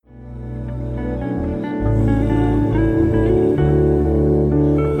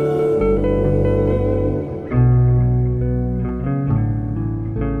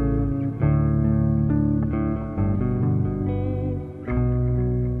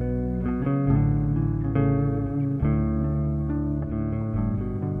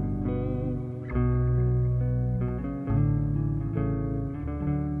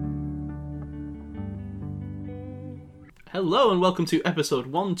Hello and welcome to episode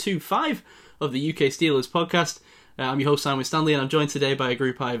 125 of the UK Steelers podcast. I'm your host Simon Stanley and I'm joined today by a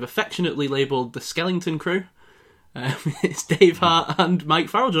group I've affectionately labelled the Skellington Crew. It's Dave Hart and Mike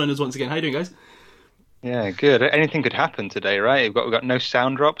Farrell join us once again. How you doing, guys? Yeah, good. Anything could happen today, right? We've got no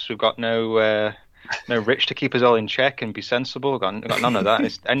sound drops. We've got no Rich to keep us all in check and be sensible. We've got none of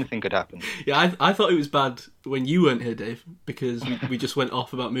that. Anything could happen. Yeah, I thought it was bad when you weren't here, Dave, because we just went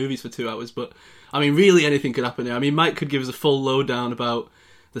off about movies for 2 hours. But I mean, really, anything could happen here. I mean, Mike could give us a full lowdown about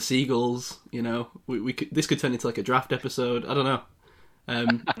the Seagulls. You know, this could turn into like a draft episode. I don't know.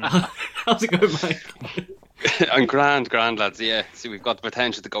 How's it going, Mike? I'm grand, lads. Yeah, see, we've got the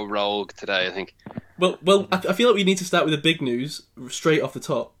potential to go rogue today, I think. Well, I feel like we need to start with the big news straight off the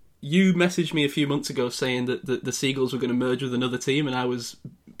top. You messaged me a few months ago saying that the Seagulls were going to merge with another team, and I was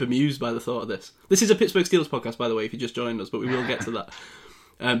bemused by the thought of this. This is a Pittsburgh Steelers podcast, by the way, if you just joined us, but we will get to that.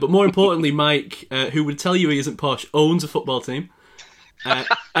 But more importantly, Mike, who would tell you he isn't posh, owns a football team,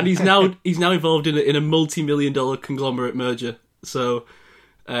 and he's now involved in a multi-million-dollar conglomerate merger. So,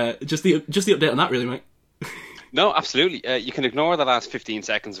 just the update on that, really, Mike. No, absolutely. You can ignore the last 15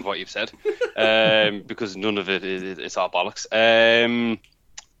 seconds of what you've said, because none of it's all bollocks.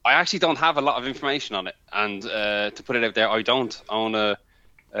 I actually don't have a lot of information on it, and to put it out there, I don't own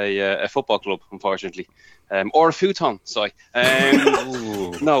a football club, unfortunately, or a futon. Sorry.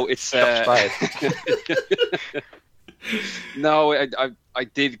 No, it's no. I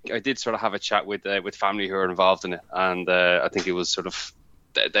did sort of have a chat with family who are involved in it, and I think it was sort of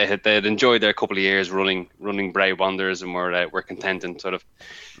they had enjoyed their couple of years running Bray Wanderers, and were content and sort of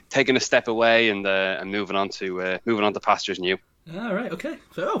taking a step away and moving on to pastures new. All right, okay.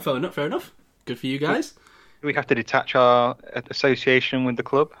 So, fair enough. Good for you guys. Do we have to detach our association with the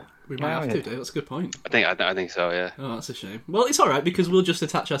club? We might have to, Dave. That's a good point. I think so, yeah. Oh, that's a shame. Well, it's all right, because we'll just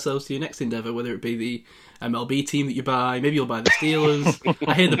attach ourselves to your next endeavour, whether it be the MLB team that you buy. Maybe you'll buy the Steelers.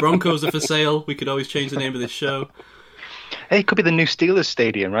 I hear the Broncos are for sale. We could always change the name of this show. Hey, it could be the new Steelers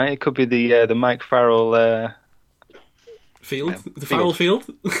stadium, right? It could be the Mike Farrell... Field? The Farrell Field?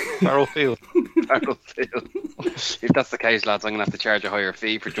 Farrell Field. Farrell Field. If that's the case, lads, I'm going to have to charge a higher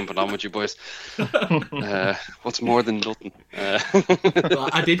fee for jumping on with you boys. What's more than nothing? Well,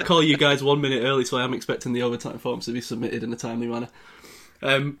 I did call you guys 1 minute early, so I am expecting the overtime forms to be submitted in a timely manner.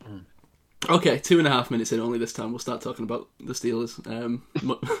 Okay, 2.5 minutes in only this time. We'll start talking about the Steelers,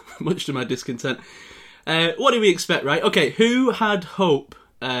 much to my discontent. What do we expect, right? Okay, who had hope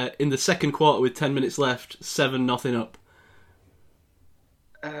in the second quarter with 10 minutes left, 7-0 up?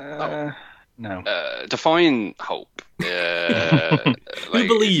 No. Define hope. Who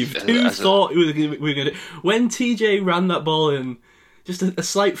believed? Who thought we were going to... When TJ ran that ball in, just a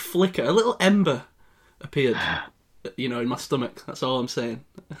slight flicker, a little ember appeared, in my stomach. That's all I'm saying.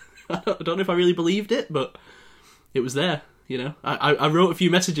 I don't know if I really believed it, but it was there. I wrote a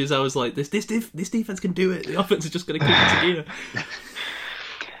few messages. I was like, this defense can do it. The offense is just going to kick into gear.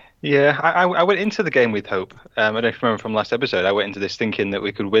 Yeah, I went into the game with hope. I don't know if you remember from last episode, I went into this thinking that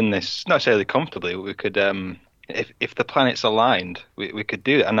we could win this, not necessarily comfortably, but we could, if the planets aligned, we could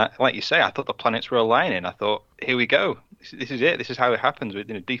do it. And like you say, I thought the planets were aligning. I thought, here we go. This is it. This is how it happens.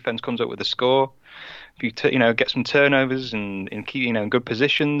 Defense comes up with a score. If you get some turnovers and keep in good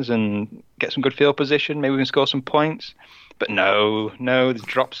positions and get some good field position, maybe we can score some points. But no, there's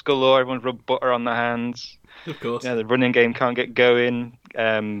drops galore. Everyone's rubbed butter on their hands. Of course. The running game can't get going.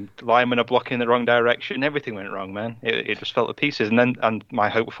 Linemen are blocking in the wrong direction. Everything went wrong, man. It just fell to pieces, and my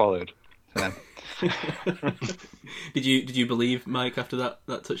hope followed. So. Did you believe Mike after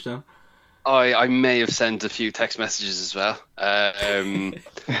that touchdown? I may have sent a few text messages as well.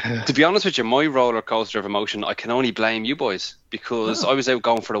 To be honest with you, my roller coaster of emotion, I can only blame you boys, because I was out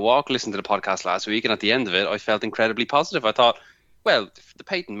going for a walk, listening to the podcast last week, and at the end of it, I felt incredibly positive. I thought, well, the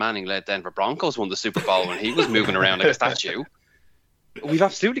Peyton Manning-led Denver Broncos won the Super Bowl when he was moving around like a statue. We've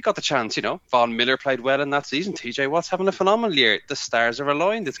absolutely got the chance, Von Miller played well in that season. TJ Watt's having a phenomenal year. The stars are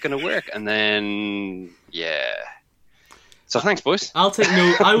aligned. It's going to work. And then, yeah. So thanks, boys. I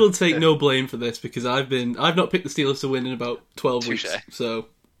will take no blame for this, because I've not picked the Steelers to win in about 12 weeks. So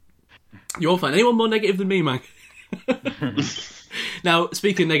you're fine. Anyone more negative than me, Mike? Now,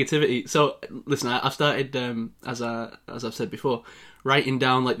 speaking of negativity, so listen, I've started, as I've said before, writing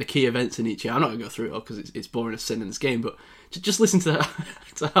down like the key events in each year. I'm not going to go through it all because it's boring as sin in this game, but just listen to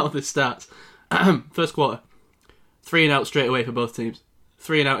how this starts. First quarter, 3 and out straight away for both teams.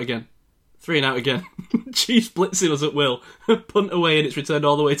 3 and out again. 3 and out again. Chiefs blitzing us at will. Punt away and it's returned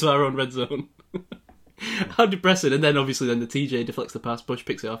all the way to our own red zone. How depressing. And then obviously the TJ deflects the pass, Bush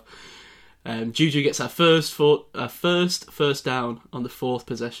picks it off. Juju gets our first down on the 4th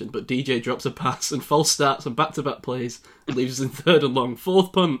possession, but DJ drops a pass and false starts on back-to-back plays and leaves us in 3rd and long.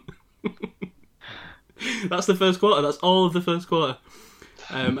 4th punt. That's the first quarter. That's all of the first quarter.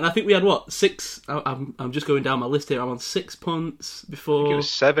 And I think we had, 6... I'm just going down my list here. I'm on 6 punts before... I think it was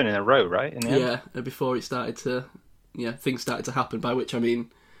 7 in a row, right? Before it started to... Yeah, things started to happen, by which I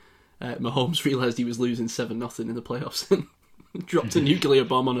mean Mahomes realised he was losing 7-0 in the playoffs and dropped a nuclear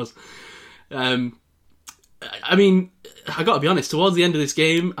bomb on us. I mean, I got to be honest. Towards the end of this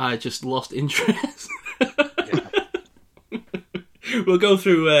game, I just lost interest. We'll go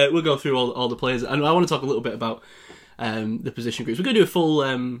through all the players, and I want to talk a little bit about the position groups. We're going to do a full,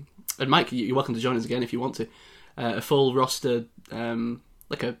 and Mike, you're welcome to join us again if you want to. A full roster,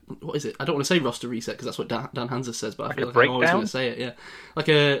 what is it? I don't want to say roster reset because that's what Dan Hansa says, but I feel like I'm always going to say it. Yeah, like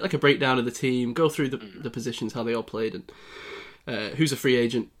a breakdown of the team, go through the positions, how they all played, and who's a free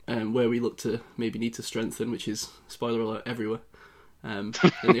agent, and where we look to maybe need to strengthen, which is, spoiler alert, everywhere in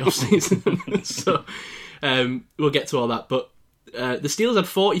the off season. So we'll get to all that, but the Steelers had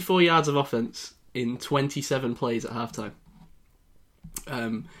 44 yards of offense in 27 plays at halftime.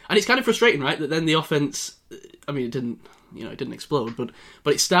 And it's kind of frustrating, right? That then the offense, I mean, it didn't explode, but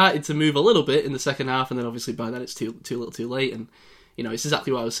it started to move a little bit in the second half, and then obviously by then it's too little, too late. And it's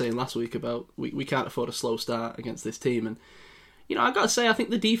exactly what I was saying last week about we can't afford a slow start against this team. And I've got to say, I think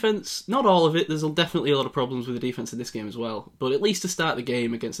the defense, not all of it. There's definitely a lot of problems with the defense in this game as well. But at least to start the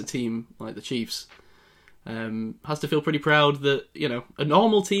game against a team like the Chiefs, has to feel pretty proud that a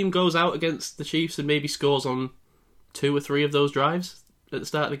normal team goes out against the Chiefs and maybe scores on 2 or 3 of those drives at the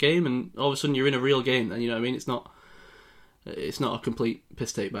start of the game, and all of a sudden you're in a real game. Then I mean, it's not a complete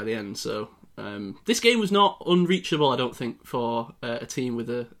piss take by the end. So this game was not unreachable, I don't think, for a team with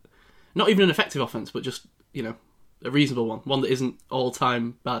not even an effective offense, but just a reasonable one that isn't all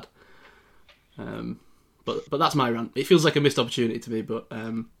time bad. But that's my rant. It feels like a missed opportunity to me, but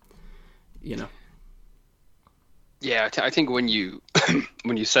Yeah, I think when you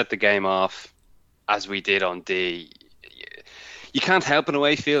when you set the game off, as we did on D, you can't help in a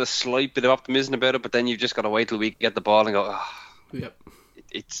way feel a slight bit of optimism about it, but then you've just got to wait till we get the ball and go, Yep.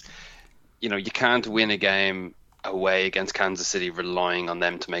 It's you can't win a game away against Kansas City relying on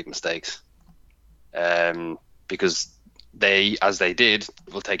them to make mistakes, because they, as they did,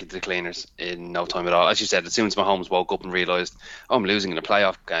 will take it to the cleaners in no time at all. As you said, as soon as Mahomes woke up and realised, I'm losing in a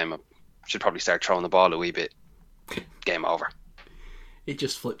playoff game, I should probably start throwing the ball a wee bit. Game over. It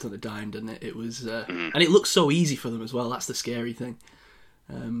just flipped on a dime, didn't it? It was, and it looks so easy for them as well. That's the scary thing.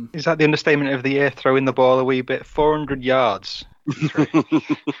 Is that the understatement of the year? Throwing the ball a wee bit. 400 yards.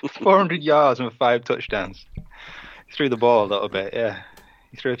 400 yards and 5 touchdowns. He threw the ball a little bit. Yeah,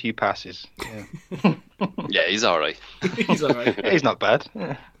 he threw a few passes. Yeah, yeah, he's all right. He's all right. He's not bad.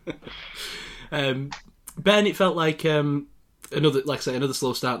 Yeah. Ben, it felt like another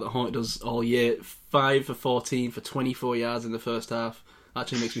slow start that Haunted does all year. 5 for 14 for 24 yards in the first half.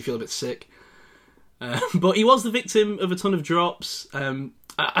 Actually makes me feel a bit sick. But he was the victim of a ton of drops.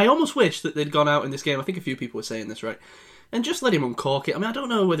 I almost wish that they'd gone out in this game. I think a few people were saying this, right? And just let him uncork it. I mean, I don't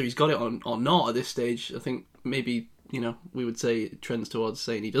know whether he's got it or not at this stage. I think maybe, we would say it trends towards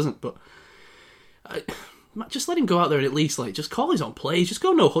saying he doesn't. But just let him go out there and at least, just call his own plays. Just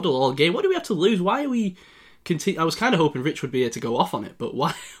go no huddle all game. What do we have to lose? Why are we... I was kind of hoping Rich would be here to go off on it, but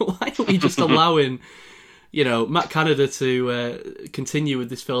why are we just allowing, Matt Canada to continue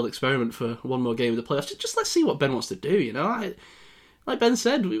with this failed experiment for one more game of the playoffs? Just let's see what Ben wants to do, Like Ben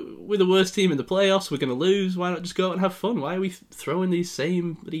said, we're the worst team in the playoffs, we're going to lose, why not just go out and have fun? Why are we throwing these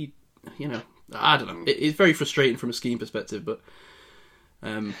same, I don't know. It's very frustrating from a scheme perspective, but...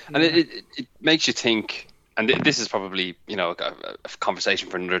 and it makes you think... And this is probably, a conversation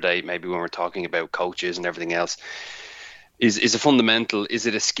for another day, maybe when we're talking about coaches and everything else. Is a fundamental, is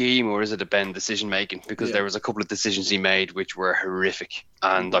it a scheme or is it a Ben decision making? Because there was a couple of decisions he made which were horrific.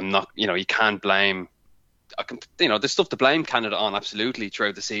 And I'm not, you can't blame, there's stuff to blame Canada on, absolutely,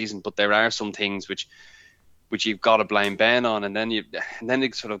 throughout the season. But there are some things which you've got to blame Ben on. And then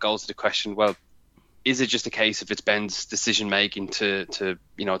it sort of goes to the question, well, is it just a case of it's Ben's decision making to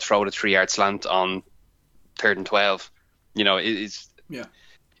throw the 3-yard slant on 3rd and 12,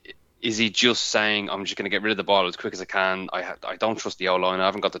 is he just saying, I'm just going to get rid of the ball as quick as I can? I don't trust the O-line. I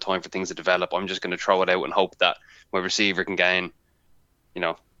haven't got the time for things to develop. I'm just going to throw it out and hope that my receiver can gain,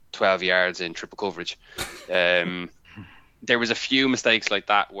 12 yards in triple coverage. There was a few mistakes like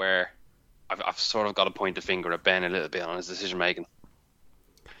that where I've sort of got to point the finger at Ben a little bit on his decision making.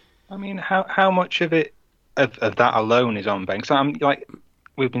 I mean, how much of it of that alone is on Ben? Because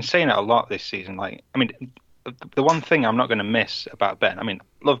we've been saying it a lot this season. the one thing I'm not going to miss about Ben, I mean,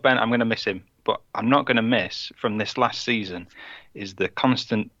 love Ben, I'm going to miss him, but I'm not going to miss from this last season is the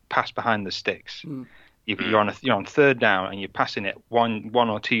constant pass behind the sticks. You're on third down and you're passing it 1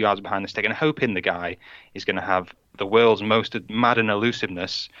 or 2 yards behind the stick and hoping the guy is going to have the world's most Madden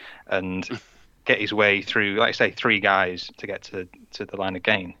elusiveness and get his way through, like I say, 3 guys to get to the line of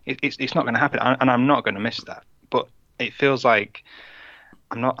gain. It's not going to happen, and I'm not going to miss that. But it feels like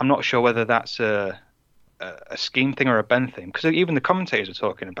I'm not sure whether that's a scheme thing or a Ben thing, because even the commentators are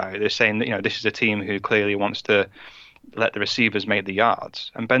talking about it. They're saying that this is a team who clearly wants to let the receivers make the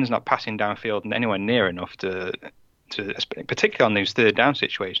yards, and Ben's not passing downfield and anywhere near enough to particularly on these third down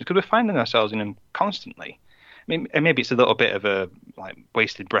situations, because we're finding ourselves in them constantly. I mean, maybe it's a little bit of a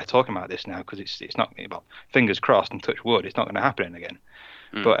wasted breath talking about this now, because it's not, well, fingers crossed and touch wood, it's not going to happen again.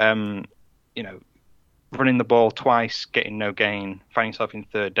 But running the ball twice, getting no gain, finding yourself in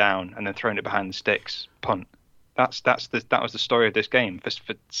third down, and then throwing it behind the sticks, punt. That was the story of this game for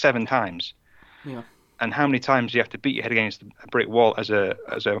 7 times. Yeah. And how many times do you have to beat your head against a brick wall as a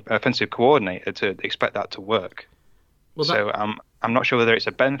offensive coordinator to expect that to work? Well, so I'm not sure whether it's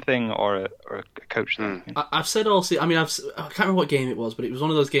a Ben thing or a coach thing. I've said all season. I mean, I can't remember what game it was, but it was one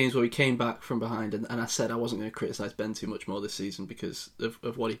of those games where we came back from behind, and I said I wasn't going to criticise Ben too much more this season because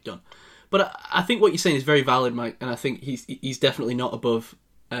of what he'd done. But I think what you're saying is very valid, Mike, and I think he's definitely not above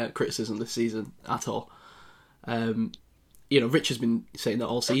criticism this season at all. Rich has been saying that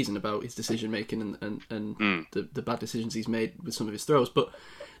all season about his decision making and the bad decisions he's made with some of his throws. But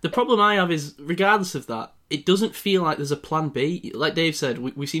the problem I have is, regardless of that, it doesn't feel like there's a plan B. Like Dave said,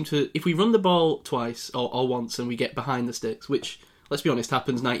 we seem to, if we run the ball twice or once and we get behind the sticks, which, let's be honest,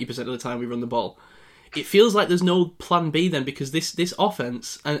 happens 90% of the time we run the ball, it feels like there's no plan B then, because this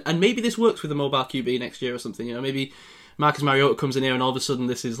offense, and maybe this works with a mobile QB next year or something, maybe Marcus Mariota comes in here and all of a sudden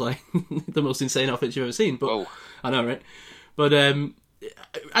this is like the most insane offense you've ever seen. But whoa. I know, right? But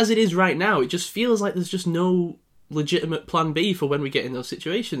as it is right now, it just feels like there's just no legitimate plan B for when we get in those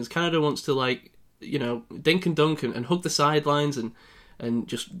situations. Canada wants to dink and dunk and hug the sidelines and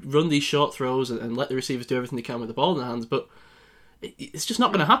just run these short throws and let the receivers do everything they can with the ball in their hands. But it's just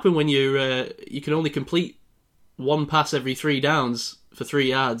not going to happen when you can only complete one pass every 3 downs for 3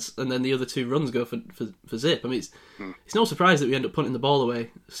 yards, and then the other 2 runs go for zip. I mean, it's no surprise that we end up punting the ball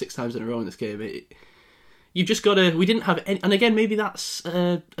away 6 times in a row in this game. You've just got to... We didn't have any... And again, maybe that's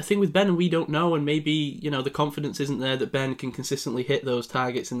a thing with Ben and we don't know, and maybe, the confidence isn't there that Ben can consistently hit those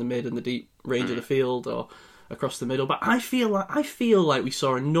targets in the mid and the deep range of the field or across the middle. But I feel like we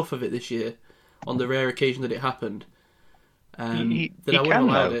saw enough of it this year on the rare occasion that it happened. That I wouldn't have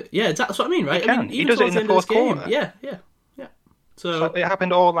allowed it. Yeah, that's what I mean, right? He does it in the fourth quarter. Yeah. So it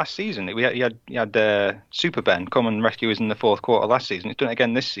happened all last season. You had Super Ben come and rescue us in the fourth quarter last season. He's done it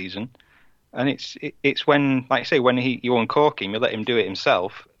again this season. And it's when, like I say, when you uncork him, you let him do it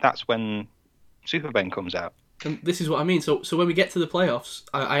himself, that's when Super Ben comes out. And this is what I mean. So when we get to the playoffs,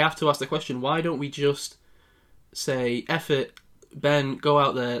 I have to ask the question, why don't we just say, F it, Ben, go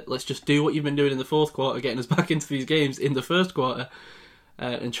out there, let's just do what you've been doing in the fourth quarter, getting us back into these games in the first quarter,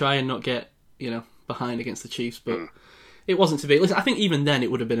 and try and not get, behind against the Chiefs. But it wasn't to be. Listen, I think even then it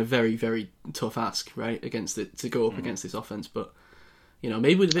would have been a very, very tough ask, right, against it, to go up against this offense. But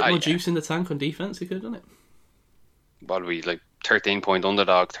maybe with a bit more juice in the tank on defense, he could have done it. What are we, 13-point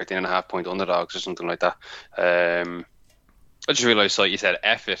underdogs, 13.5-point underdogs or something like that? I just realised you said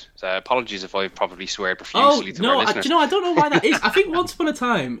F it. So apologies if I probably swear profusely to our listeners. I don't know why that is. I think once upon a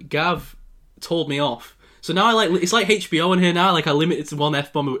time, Gav told me off. So now it's like HBO in here now. I limit it to 1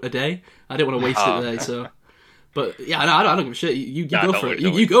 F-bomb a day. I don't want to waste it there, so... But yeah, I don't give a shit. You go for it.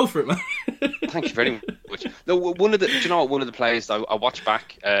 You go for it, man. Thank you very much. No, do you know what? One of the plays I watched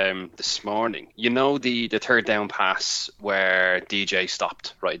back this morning. The third down pass where DJ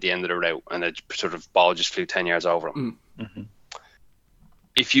stopped right at the end of the route, and the sort of ball just flew 10 yards over him. Mm-hmm.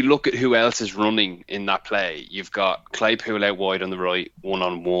 If you look at who else is running in that play, you've got Claypool out wide on the right,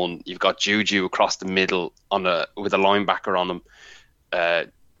 1-on-1. You've got Juju across the middle with a linebacker on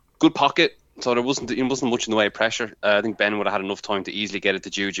him. Good pocket. So there wasn't much in the way of pressure. I think Ben would have had enough time to easily get it to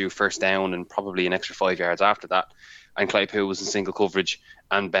Juju first down and probably an extra 5 yards after that. And Claypool was in single coverage,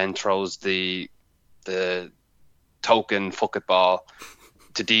 and Ben throws the token fuck it ball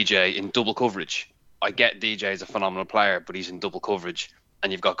to DJ in double coverage. I get DJ is a phenomenal player, but he's in double coverage,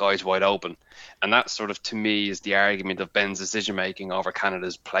 and you've got guys wide open. And that sort of, to me, is the argument of Ben's decision making over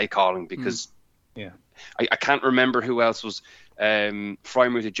Canada's play calling, because I can't remember who else was.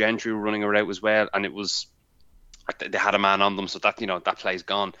 Frymouth and Gentry were running a route as well, and it was they had a man on them, so that that play's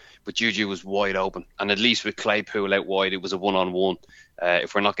gone. But Juju was wide open, and at least with Claypool out wide, it was a 1-on-1.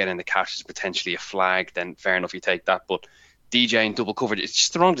 If we're not getting the catches, potentially a flag, then fair enough, you take that. But DJ in double coverage, it's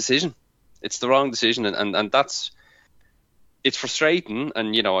just the wrong decision. It's the wrong decision, and that's, it's frustrating.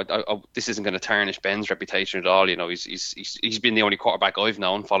 And this isn't going to tarnish Ben's reputation at all. He's been the only quarterback I've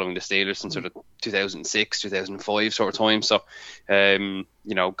known following the Steelers since sort of 2006, 2005 sort of time. So,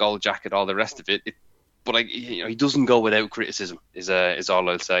 gold jacket, all the rest of it. But he doesn't go without criticism. Is all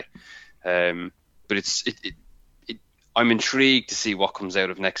I'll say. But I'm intrigued to see what comes out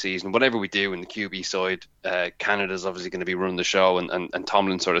of next season. Whatever we do in the QB side, Canada's obviously going to be running the show, and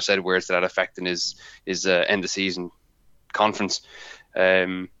Tomlin sort of said words to that effect in his end of season conference.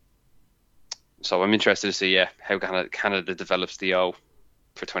 So I'm interested to see how Canada develops the O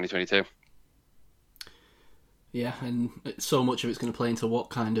for 2022. Yeah, and so much of it's going to play into what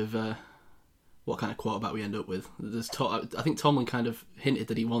kind of quarterback we end up with. I think Tomlin kind of hinted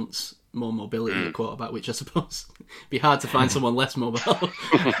that he wants more mobility at quarterback, which I suppose be hard to find someone less mobile.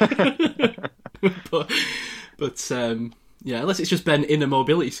 but unless it's just Ben in a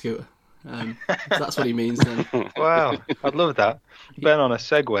mobility scooter. If that's what he means, then. Wow, I'd love that. Ben on a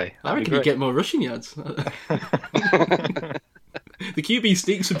Segway. I reckon he'd get more rushing yards. The QB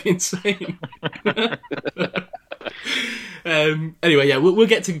sneaks would be insane. Anyway, we'll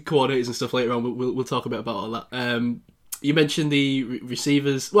get to coordinators and stuff later on. We'll talk about all that. You mentioned the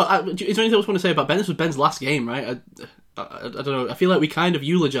receivers. Well, is there anything else you want to say about Ben? This was Ben's last game, right? I don't know. I feel like we kind of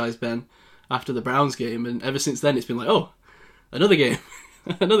eulogized Ben after the Browns game, and ever since then it's been like, oh, another game.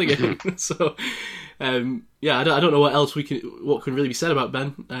 Another game. So, I don't know what else what can really be said about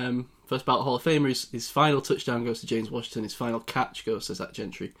Ben. First ballot Hall of Famer. His final touchdown goes to James Washington. His final catch goes to Zach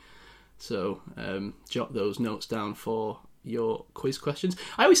Gentry. So, jot those notes down for your quiz questions.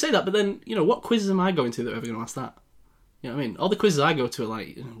 I always say that, but then, what quizzes am I going to that are ever going to ask that? You know what I mean? All the quizzes I go to are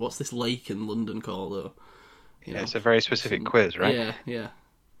like, what's this lake in London called? Or, it's a very specific quiz, right? Yeah.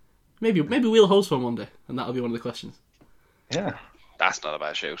 Maybe we'll host one day, and that'll be one of the questions. Yeah. That's not a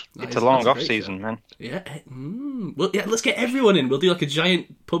bad shoot. It's a long off season, man. Yeah. Well, let's get everyone in. We'll do like a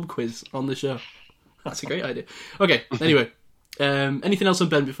giant pub quiz on the show. That's a great idea. Okay. Anyway, anything else on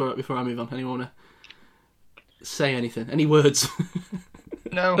Ben before I move on? Anyone want to say anything? Any words?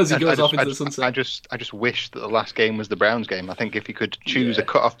 No. As he goes off into the sunset. I just wish that the last game was the Browns game. I think if you could choose a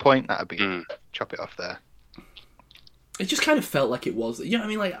cut-off point, that would be chop it off there. It just kind of felt like it was. I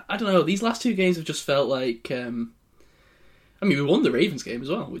mean, like, I don't know. These last two games have just felt like. We won the Ravens game as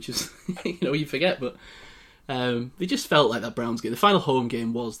well, which is, you forget, but they just felt like that Browns game. The final home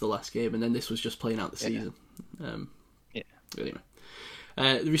game was the last game, and then this was just playing out the season. Anyway.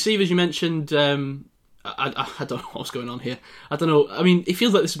 The receivers you mentioned, I don't know what's going on here. I don't know. I mean, it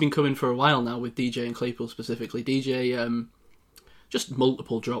feels like this has been coming for a while now with DJ and Claypool specifically. DJ, just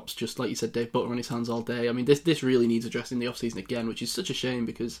multiple drops, just like you said, Dave Butler on his hands all day. I mean, this really needs addressing in the offseason again, which is such a shame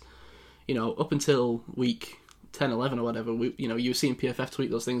because, up until week 10, 11 or whatever, you were seeing PFF tweet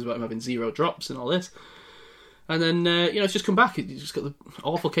those things about him having 0 drops and all this. And then, it's just come back. He's just got the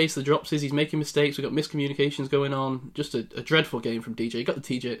awful case of the drops. He's making mistakes. We've got miscommunications going on. Just a dreadful game from DJ. He got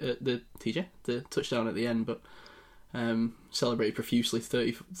the touchdown at the end, but celebrated profusely,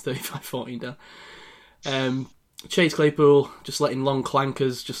 35-14 down. Chase Claypool just letting long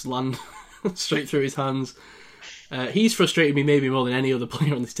clankers just land straight through his hands. He's frustrated me maybe more than any other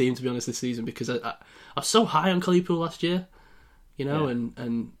player on this team, to be honest, this season, because I was so high on Claypool last year.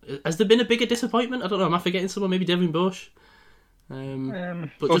 And has there been a bigger disappointment? I don't know. Am I forgetting someone? Maybe Devin Bush?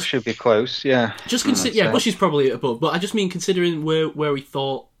 But Bush should be close, yeah. Just Bush is probably above, but I just mean considering where we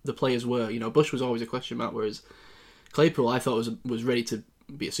thought the players were. Bush was always a question mark, whereas Claypool I thought was ready to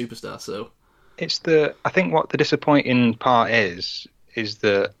be a superstar. So I think what the disappointing part is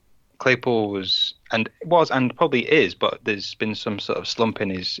that Claypool was and probably is, but there's been some sort of slump in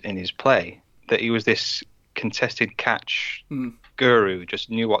his play. That he was this contested catch guru, just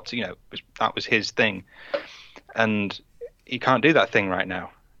knew what to, that was his thing, and he can't do that thing right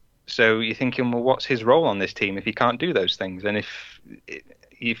now. So you're thinking, well, what's his role on this team if he can't do those things? And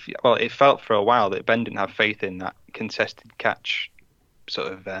it felt for a while that Ben didn't have faith in that contested catch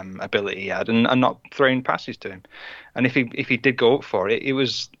sort of ability he had, and not throwing passes to him. And if he did go up for it,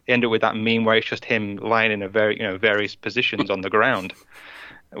 it ended with that meme where it's just him lying in a very various positions on the ground.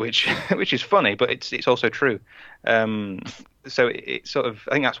 Which is funny, but it's also true. So it sort of,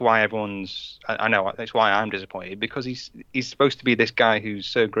 I think that's why I know that's why I'm disappointed, because he's supposed to be this guy who's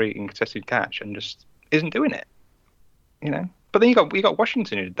so great in contested catch and just isn't doing it, But then you got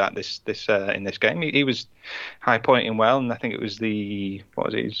Washington who did that this in this game. He was high pointing well, and I think it was his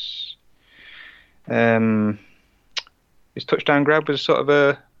touchdown grab was sort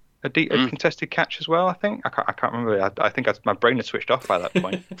of a contested catch as well. I think I can't remember. I think my brain had switched off by that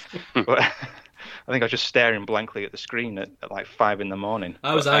point. But I think I was just staring blankly at the screen at like 5 a.m.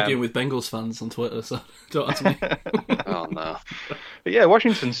 I was arguing with Bengals fans on Twitter, so don't ask me. Oh no! But yeah,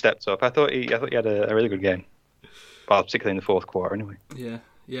 Washington stepped up. I thought he had a really good game. Well, particularly in the fourth quarter, anyway.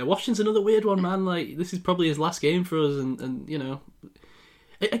 Yeah. Washington's another weird one, man. Like, this is probably his last game for us, and you know,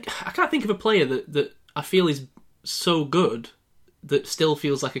 I can't think of a player that I feel is so good that still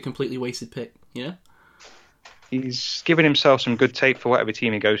feels like a completely wasted pick. You know. He's given himself some good tape for whatever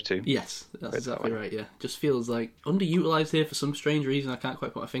team he goes to. Yes, that's exactly right. Yeah, just feels like underutilized here for some strange reason I can't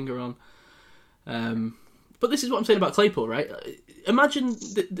quite put my finger on. But this is what I'm saying about Claypool, right? Imagine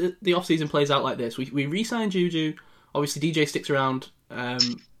the off-season plays out like this. We re-sign Juju, obviously DJ sticks around,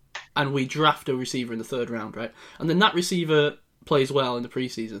 and we draft a receiver in the 3rd round, right? And then that receiver plays well in the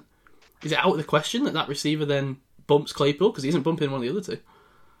preseason. Is it out of the question that receiver then bumps Claypool? Because he isn't bumping one of the other two.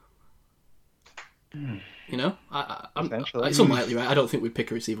 You know? It's unlikely, right? I don't think we'd pick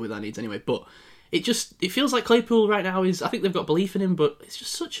a receiver with our needs anyway, but it feels like Claypool right now I think they've got belief in him, but it's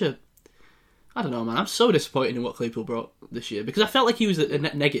just such a... I don't know, man. I'm so disappointed in what Claypool brought this year because I felt like he was a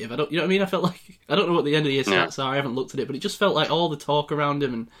net negative. You know what I mean? I felt like I don't know what the end of the year stats are. I haven't looked at it, but it just felt like all the talk around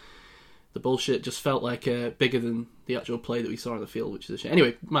him and the bullshit just felt like bigger than the actual play that we saw on the field, which is a shame.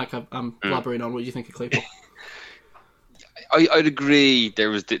 Anyway, Mike, I'm blabbering on. What do you think of Claypool? I'd agree. I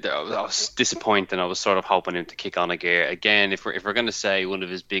was disappointed. I was sort of hoping him to kick on a gear again. If we're going to say one of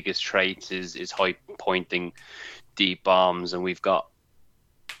his biggest traits is high pointing deep bombs, and we've got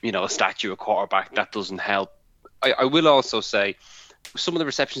a statue of quarterback, that doesn't help. I will also say some of the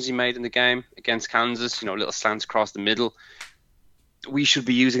receptions he made in the game against Kansas, little slants across the middle, we should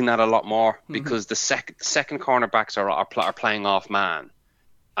be using that a lot more because the second cornerbacks are playing off man,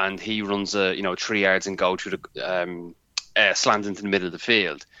 and he runs 3 yards and go through the slant into the middle of the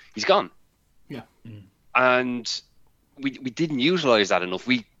field. He's gone. Yeah. And we didn't utilise that enough.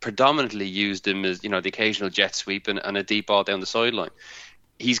 We predominantly used him as the occasional jet sweep and a deep ball down the sideline.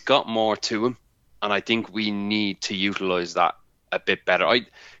 He's got more to him, and I think we need to utilise that a bit better.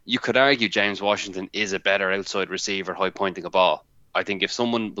 You could argue James Washington is a better outside receiver, high pointing a ball. I think if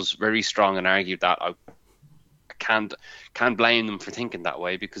someone was very strong and argued that, I can't blame them for thinking that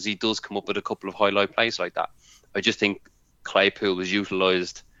way because he does come up with a couple of highlight plays like that. I just think Claypool was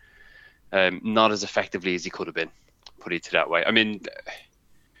utilised not as effectively as he could have been, put it that way. I mean,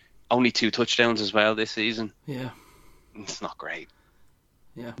 only 2 touchdowns as well this season. Yeah. It's not great.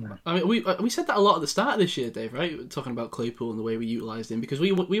 Yeah, I mean, we said that a lot at the start of this year, Dave. Right, talking about Claypool and the way we utilised him because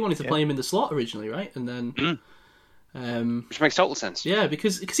we wanted to play him in the slot originally, right? And then, which makes total sense. Yeah,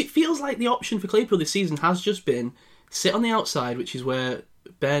 because it feels like the option for Claypool this season has just been sit on the outside, which is where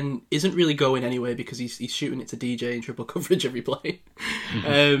Ben isn't really going anyway because he's shooting it to DJ in triple coverage every play,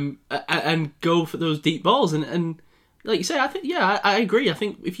 and go for those deep balls and. Like you say, I agree. I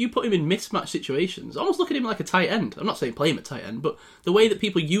think if you put him in mismatch situations, almost look at him like a tight end. I'm not saying play him at tight end, but the way that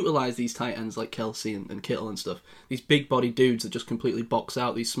people utilise these tight ends like Kelsey and Kittle and stuff, these big-bodied dudes that just completely box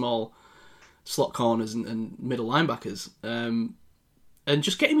out these small slot corners and middle linebackers, and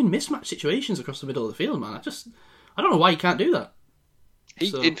just get him in mismatch situations across the middle of the field, man. I don't know why you can't do that.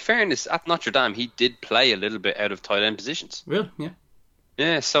 In fairness, at Notre Dame, he did play a little bit out of tight end positions. Really? Yeah.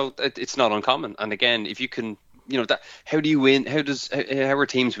 Yeah, so it's not uncommon. And again, if you can... that how do you win? How are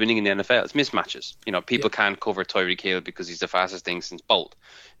teams winning in the NFL? It's mismatches. People can't cover Tyreek Hill because he's the fastest thing since Bolt.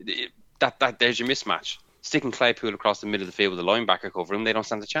 That there's your mismatch. Sticking Claypool across the middle of the field with a linebacker covering him, they don't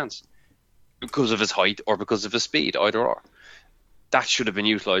stand a chance because of his height or because of his speed, either or. That should have been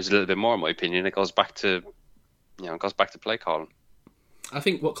utilised a little bit more, in my opinion. It goes back to play calling. I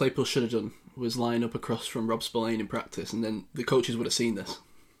think what Claypool should have done was line up across from Rob Spillane in practice, and then the coaches would have seen this.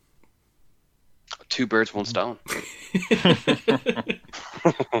 2 birds, 1 stone.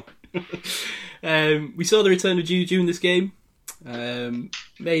 We saw the return of Juju in this game.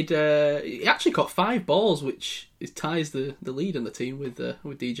 He actually caught 5 balls, which ties the lead in the team with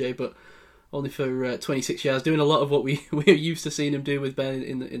DJ, but only for 26 yards. Doing a lot of what we're used to seeing him do with Ben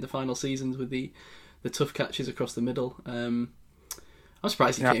in the final seasons with the tough catches across the middle. I'm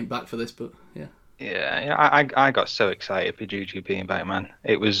surprised he came back for this, but yeah. Yeah, I got so excited for Juju being back, man.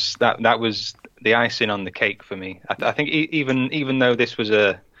 It was that was the icing on the cake for me. I think even though this was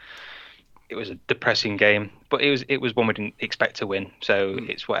a depressing game, but it was one we didn't expect to win, so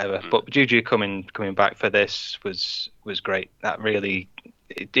it's whatever. But Juju coming back for this was great. That really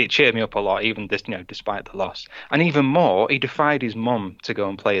it cheered me up a lot, even this despite the loss, and even more, he defied his mum to go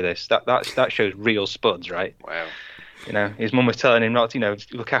and play this. That shows real spuds, right? Wow. His mum was telling him not to,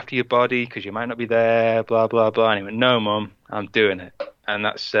 look after your body because you might not be there, blah, blah, blah. And he went, no, Mum, I'm doing it. and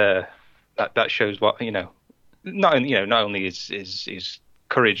that's that shows what Not only is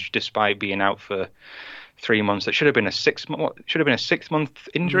courage despite being out for 3 months. That should have been a 6 month. What should have been a 6 month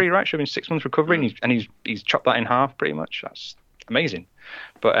injury, right? Should have been 6 months recovery, and he's chopped that in half pretty much. That's amazing.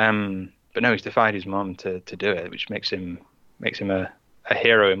 But no, he's defied his mum to do it, which makes him a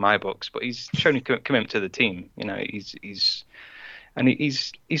hero in my books. But he's shown his commitment to the team. He's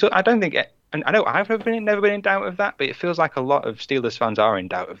I don't think, and I know I've never been in doubt of that, but it feels like a lot of Steelers fans are in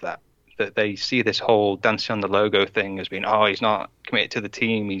doubt of that. That they see this whole dancing on the logo thing as being, he's not committed to the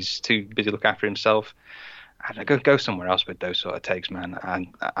team, he's too busy looking after himself. And go somewhere else with those sort of takes, man.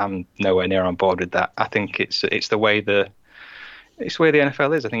 And I'm nowhere near on board with that. I think it's the way the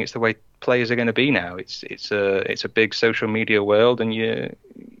NFL is. I think it's the way players are going to be now. It's a big social media world, and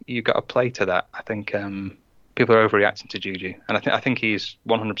you got to play to that. I think people are overreacting to Juju, and I think he's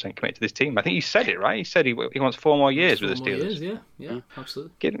 100% committed to this team. I think he said it right. He said he wants 4 more years with the Steelers. Yeah,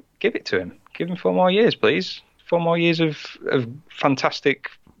 absolutely. Give it to him. Give him 4 more years, please. 4 more years of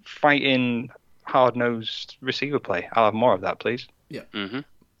fantastic fighting, hard-nosed receiver play. I'll have more of that, please. Yeah. Mm-hmm.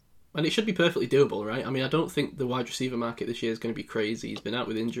 And it should be perfectly doable, right? I mean, I don't think the wide receiver market this year is going to be crazy. He's been out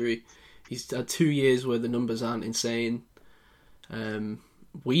with injury. He's had 2 years where the numbers aren't insane.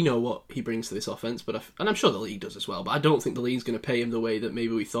 We know what he brings to this offense, and I'm sure the league does as well, but I don't think the league's going to pay him the way that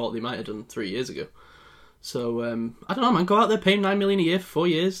maybe we thought they might have done 3 years ago. So, I don't know, man. Go out there, pay him $9 million a year for 4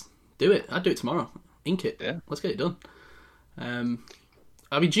 years. Do it. I'd do it tomorrow. Ink it. Yeah. Let's get it done.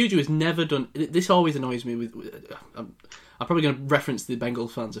 I mean, Juju has never done... This always annoys me with... I'm probably going to reference the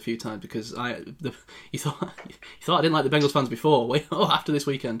Bengals fans a few times because you thought I didn't like the Bengals fans before. Wait, after this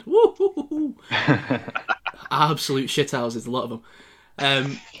weekend. Woo! Absolute shithouses, a lot of them.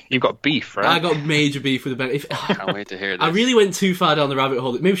 You've got beef, right? I got major beef with the Bengals. I can't wait to hear this. I really went too far down the rabbit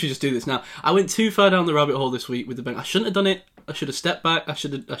hole. Maybe we should just do this now. I went too far down the rabbit hole this week with the Bengals. I shouldn't have done it. I should have stepped back. I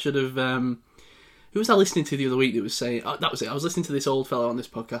should have... Who was I listening to the other week that was saying... that was it. I was listening to this old fellow on this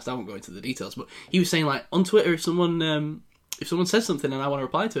podcast. I won't go into the details, but he was saying, like, on Twitter, if someone says something and I want to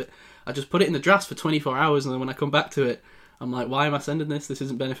reply to it, I just put it in the drafts for 24 hours, and then when I come back to it, I'm like, why am I sending this? This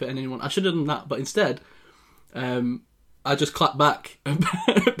isn't benefiting anyone. I should have done that, but instead, I just clapped back at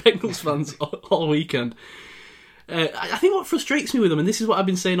Bengals fans all weekend. I think what frustrates me with them, and this is what I've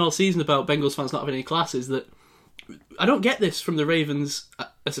been saying all season about Bengals fans not having any class, is that I don't get this from the Ravens.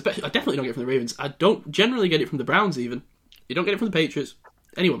 Especially, I definitely don't get it from the Ravens. I don't generally get it from the Browns even. You don't get it from the Patriots.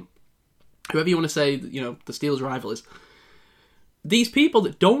 Anyone. Whoever you want to say, the Steelers' rival is. These people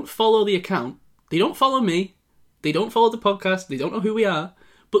that don't follow the account, they don't follow me, they don't follow the podcast, they don't know who we are,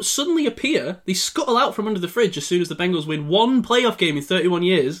 but suddenly appear, they scuttle out from under the fridge as soon as the Bengals win one playoff game in 31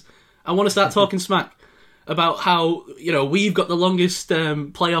 years and want to start talking smack about how, we've got the longest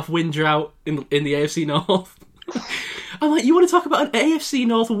playoff win drought in the AFC North. I'm like, you want to talk about an AFC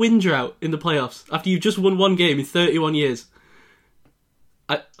North win drought in the playoffs after you've just won one game in 31 years?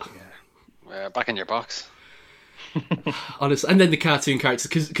 Back in your box. Honestly, and then the cartoon characters,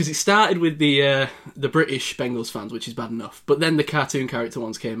 because it started with the British Bengals fans, which is bad enough, but then the cartoon character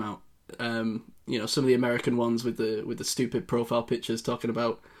ones came out. Some of the American ones with the stupid profile pictures talking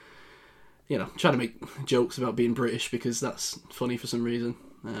about, trying to make jokes about being British because that's funny for some reason.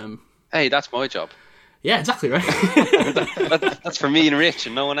 Hey, that's my job. Yeah, exactly right. That's for me and Rich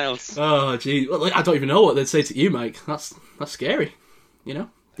and no one else. Oh, gee, well, I don't even know what they'd say to you, Mike. That's scary.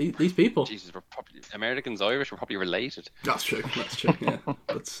 These people. Jesus, we're probably Americans, Irish, we're probably related. That's true. Yeah,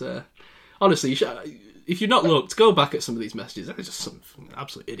 but honestly, if you've not looked, go back at some of these messages. They're just some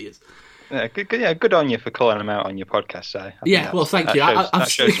absolute idiots. Yeah, good on you for calling them out on your podcast, Si. Well, thank you. That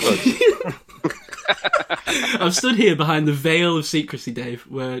shows I've stood here behind the veil of secrecy, Dave,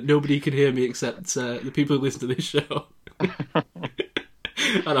 where nobody can hear me except the people who listen to this show.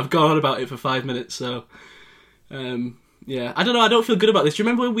 And I've gone on about it for 5 minutes, so... yeah, I don't know. I don't feel good about this. Do you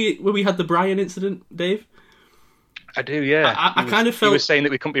remember when we had the Brian incident, Dave? I do, yeah. I kind of felt... He was saying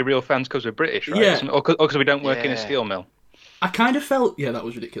that we couldn't be real fans because we're British, right? Yeah. Or because we don't work in a steel mill. I kind of felt... Yeah, that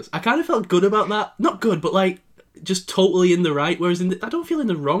was ridiculous. I kind of felt good about that. Not good, but just totally in the right. Whereas I don't feel in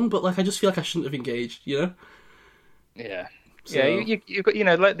the wrong, but I just feel like I shouldn't have engaged, Yeah. So... Yeah, you got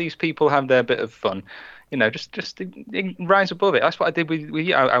let these people have their bit of fun. Just rise above it. That's what I did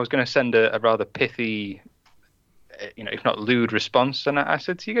with I was going to send a rather pithy... if not lewd response, and I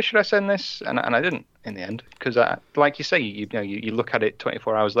said to you, should I send this? And I didn't in the end, because like you say, you look at it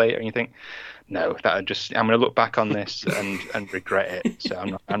 24 hours later and you think, no, I'm going to look back on this and regret it. So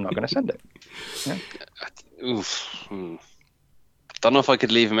I'm not going to send it. Yeah. Oof. Don't know if I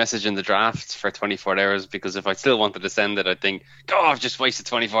could leave a message in the draft for 24 hours, because if I still wanted to send it, I'd think, I've just wasted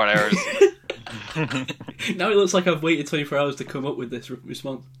 24 hours. Now it looks like I've waited 24 hours to come up with this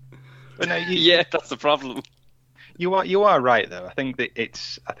response. But no, Yeah, that's the problem. you are right though. I think that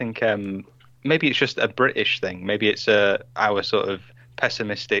maybe it's just a British thing. Maybe it's our sort of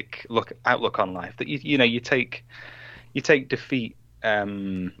pessimistic outlook on life that you take defeat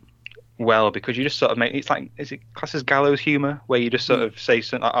well, because you just sort of it's like, is it classed as gallows humor, where you just sort of say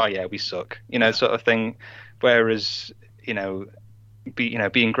something like, oh yeah, we suck, sort of thing. Whereas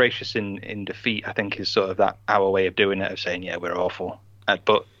being gracious in defeat, I think, is sort of our way of doing it, of saying, yeah, we're awful.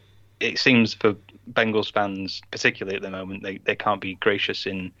 But it seems for Bengals fans, particularly at the moment, they can't be gracious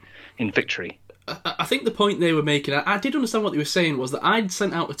in victory. I think the point they were making, I did understand what they were saying, was that I'd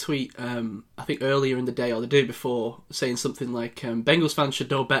sent out a tweet, I think earlier in the day or the day before, saying something like, Bengals fans should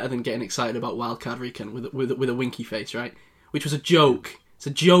know better than getting excited about Wildcard Weekend with a winky face, right? Which was a joke. It's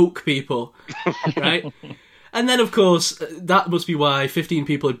a joke, people, right? And then, of course, that must be why 15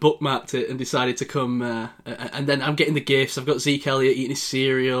 people had bookmarked it and decided to come. And then I'm getting the gifts. I've got Zeke Elliott eating his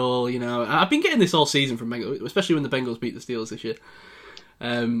cereal. I've been getting this all season from Bengals, especially when the Bengals beat the Steelers this year.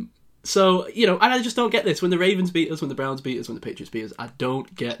 So, and I just don't get this. When the Ravens beat us, when the Browns beat us, when the Patriots beat us, I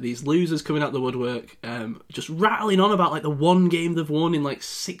don't get these losers coming out the woodwork, just rattling on about like the one game they've won in like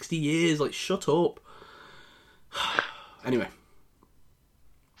 60 years. Like, shut up. Anyway.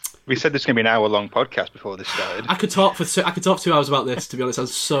 We said this was going to be an hour-long podcast before this started. I could talk 2 hours about this, to be honest.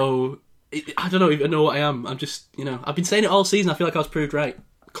 I don't even know what I am. I'm just, I've been saying it all season. I feel like I was proved right.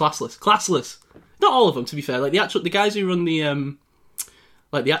 Classless. Not all of them, to be fair. Like the guys who run the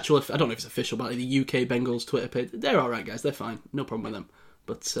actual, I don't know if it's official, but like the UK Bengals Twitter page, they're all right, guys. They're fine. No problem with them.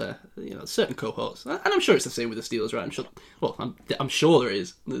 But certain cohorts, and I'm sure it's the same with the Steelers, right? I'm sure there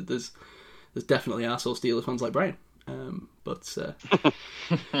is. There's definitely arsehole Steelers fans like Brian.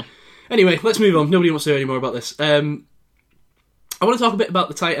 Anyway, let's move on. Nobody wants to hear any more about this. I want to talk a bit about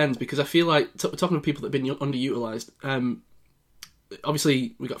the tight ends, because I feel like talking to people that have been underutilised.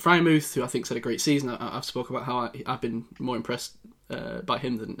 Obviously, we got Freiermuth, who I think's had a great season. I've spoken about how I've been more impressed by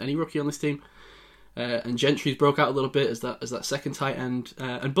him than any rookie on this team. And Gentry's broke out a little bit as that second tight end.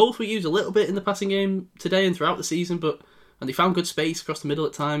 And both were used a little bit in the passing game today and throughout the season, and they found good space across the middle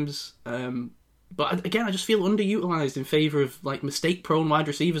at times. But again, I just feel underutilised in favour of like mistake-prone wide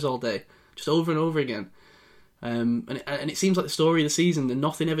receivers all day, just over and over again. And it seems like the story of the season, and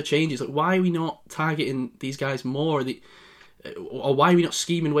nothing ever changes. Like, why are we not targeting these guys more? Or why are we not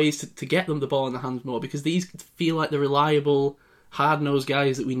scheming ways to get them the ball in the hands more? Because these feel like the reliable, hard-nosed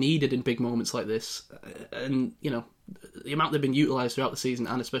guys that we needed in big moments like this. And, the amount they've been utilised throughout the season,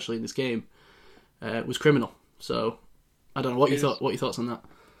 and especially in this game, was criminal. So, I don't know. What are your thoughts on that?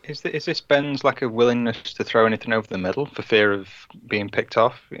 Is this Ben's lack of willingness to throw anything over the middle for fear of being picked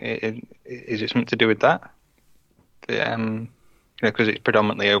off? Is it something to do with that? Because it's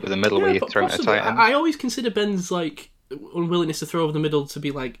predominantly over the middle where you're throwing a tight end. I always consider Ben's like unwillingness to throw over the middle to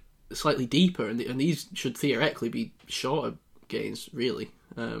be like slightly deeper, and these should theoretically be shorter gains, really.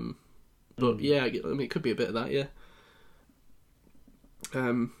 But yeah, I mean, it could be a bit of that, yeah.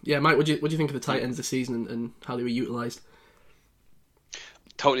 Yeah, Mike, what do you think of the tight ends this season and how they were utilised?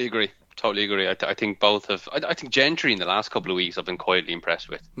 Totally agree. I think both have. I think Gentry in the last couple of weeks I've been quietly impressed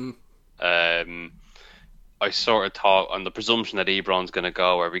with. I sort of thought on the presumption that Ebron's going to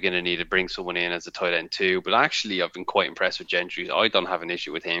go, are we going to need to bring someone in as a tight end too? But actually, I've been quite impressed with Gentry. I don't have an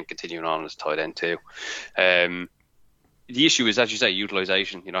issue with him continuing on as tight end too. The issue is, as you say,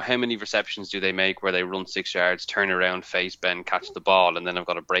 utilisation. How many receptions do they make where they run 6 yards, turn around, face bend, catch the ball, and then I've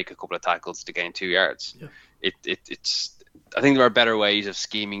got to break a couple of tackles to gain 2 yards? Yeah. It's. I think there are better ways of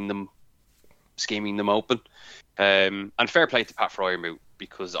scheming them open. And fair play to Pat Freiermuth,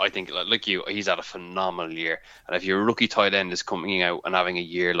 because I think, like you, he's had a phenomenal year. And if your rookie tight end is coming out and having a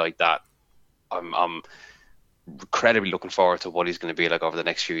year like that, I'm incredibly looking forward to what he's going to be like over the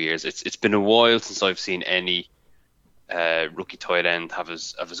next few years. It's been a while since I've seen any rookie tight end have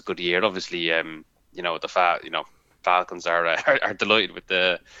as good a year. Obviously, Falcons are delighted with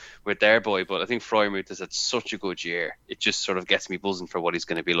their boy, but I think Freiermuth has had such a good year. It just sort of gets me buzzing for what he's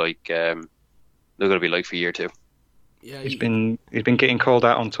going to be like. They're going to be like for year two. Yeah, he's been getting called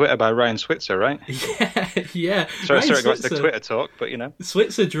out on Twitter by Ryan Switzer, right? Yeah. Sorry, go back to Twitter talk, but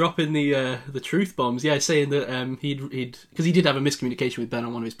Switzer dropping the truth bombs. Yeah, saying that he'd because he did have a miscommunication with Ben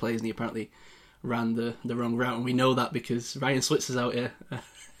on one of his plays, and he apparently ran the wrong route, and we know that because Ryan Switzer's out here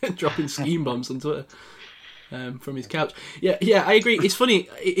dropping scheme bombs on Twitter. From his couch. Yeah, I agree. It's funny,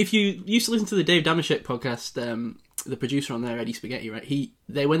 if you used to listen to the Dave Damashek podcast, the producer on there, Eddie Spaghetti, right?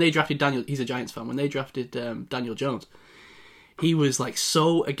 When they drafted Daniel, he's a Giants fan. When they drafted Daniel Jones, he was like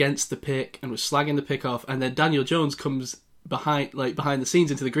so against the pick and was slagging the pick off. And then Daniel Jones comes behind the scenes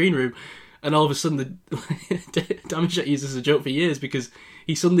into the green room and all of a sudden, Damashek used this as a joke for years because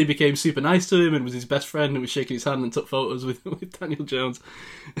he suddenly became super nice to him and was his best friend and was shaking his hand and took photos with Daniel Jones.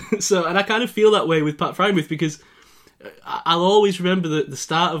 So, and I kind of feel that way with Pat Frymouth because I'll always remember that the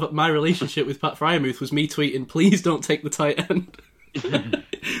start of my relationship with Pat Frymouth was me tweeting, "Please don't take the tight end."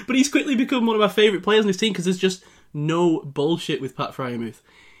 But he's quickly become one of my favourite players on his team because there's just no bullshit with Pat Frymouth.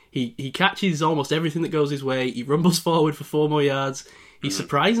 He catches almost everything that goes his way. He rumbles forward for 4 more yards. He's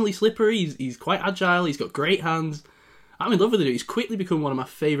surprisingly slippery. He's quite agile. He's got great hands. I'm in love with the dude. He's quickly become one of my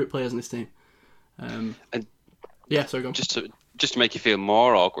favourite players on this team. Yeah, sorry, go on. Just to make you feel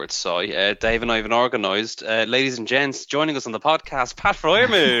more awkward, Dave and I have organised, ladies and gents, joining us on the podcast, Pat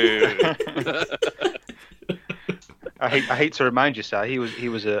Frymouth. I hate to remind you, sir. He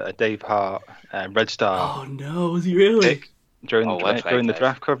was a Dave Hart Red Star. Oh no, was he really? Pick during the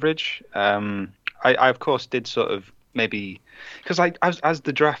draft coverage. I of course did sort of maybe because as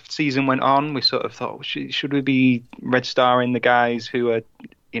the draft season went on, we sort of thought should we be Red Starring the guys who are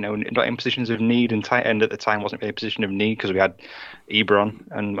not in positions of need, and tight end at the time wasn't really a position of need because we had Ebron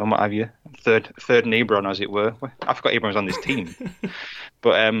and what have you, third and Ebron as it were. I forgot Ebron was on this team,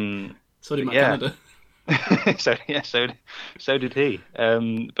 but so did Matt Canada. so did he.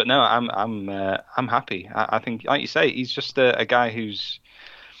 But no, I'm happy. I think, like you say, he's just a guy who's.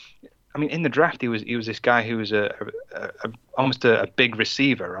 I mean, in the draft, he was this guy who was almost a big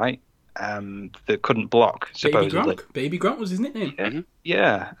receiver, right? That couldn't block, supposedly. Baby Gronk was his nickname.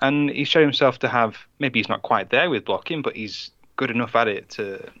 Yeah, and he showed himself to have. Maybe he's not quite there with blocking, but he's good enough at it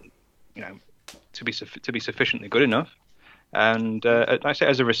to be sufficiently good enough. And I say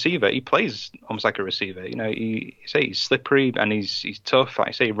as a receiver, he plays almost like a receiver. He's slippery and he's tough. Like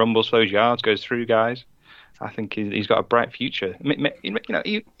I say, he rumbles for those yards, goes through guys. I think he's got a bright future.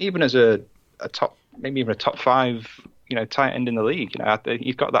 Even as a top, maybe even a top 5, tight end in the league.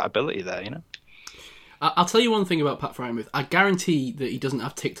 He's got that ability there. I'll tell you one thing about Pat Frymouth. I guarantee that he doesn't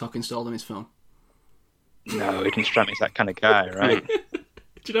have TikTok installed on his phone. No, he didn't strike me as that kind of guy, right?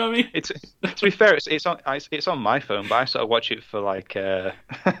 Do you know what I mean? To be fair, it's on my phone, but I sort of watch it for like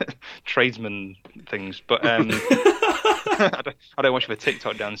tradesman things. But I don't watch it for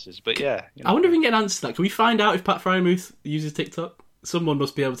TikTok dances. But yeah, I wonder if we can get an answer to that. Can we find out if Pat Frymouth uses TikTok? Someone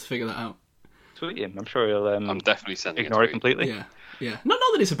must be able to figure that out. Tweet him. I'm sure he'll. I'm definitely sending ignore it completely. Yeah. Not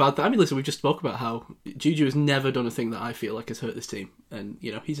that it's a bad thing. I mean, listen, we just spoke about how Juju has never done a thing that I feel like has hurt this team, and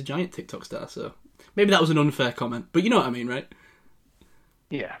he's a giant TikTok star. So maybe that was an unfair comment, but you know what I mean, right?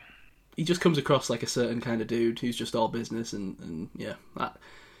 Yeah. He just comes across like a certain kind of dude who's just all business and yeah.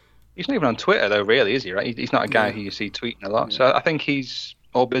 He's not even on Twitter though, really, is he? Right? He's not a guy who you see tweeting a lot. Yeah. So I think he's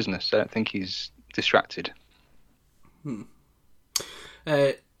all business. I don't think he's distracted. Moving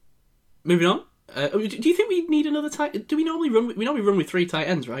on. Do you think we need another tight? Do we normally run? We normally run with 3 tight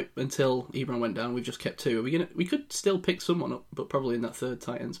ends, right? Until Ebron went down, we've just kept 2. We could still pick someone up, but probably in that 3rd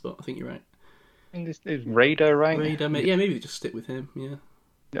tight end spot. I think you're right. I think this is Raider, right? Maybe just stick with him. Yeah.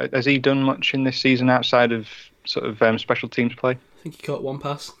 Has he done much in this season outside of sort of special teams play? I think he caught 1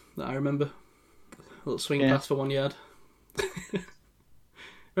 pass that I remember. A little swing pass for 1 yard.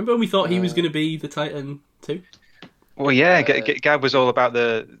 Remember when we thought he was going to be the tight end too? Well, yeah, Gab was all about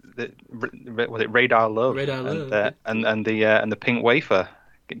the Radar Love, and the pink wafer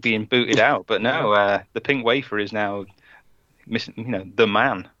being booted out. But no, the pink wafer is now missing. The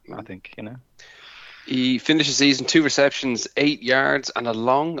man. I think He finished the season 2 receptions, 8 yards, and a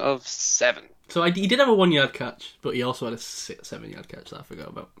long of 7. So he did have a 1 yard catch, but he also had a 7 yard catch that I forgot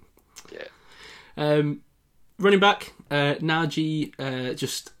about. Yeah. Running back, Najee.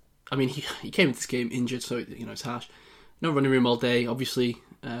 He came into this game injured, so it's harsh. No running room all day. Obviously,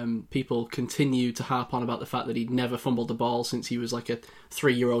 people continue to harp on about the fact that he'd never fumbled the ball since he was like a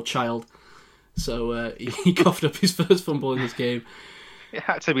 3-year-old child. So he coughed up his first fumble in this game. It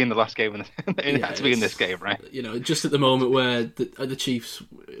had to be in the last game. It had to be in this game, right? Just at the moment where the Chiefs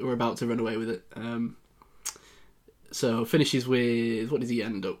were about to run away with it. So finishes with, what does he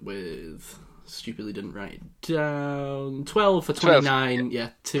end up with? Stupidly didn't write it down. 12 for 29. 12. Yeah,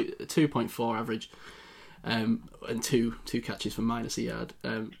 2.4 average. And two catches for minus a yard.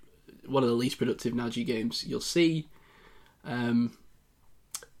 One of the least productive Najee games you'll see.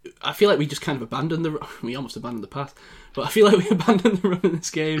 I feel like we just kind of abandoned we almost abandoned the pass, but I feel like we abandoned the run in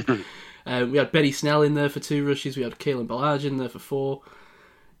this game. We had Benny Snell in there for 2 rushes. We had Kalen Ballage in there for 4.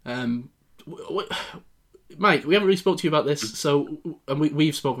 Mike, we haven't really spoke to you about this, and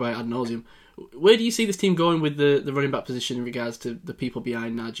we've spoken about it ad nauseum. Where do you see this team going with the running back position in regards to the people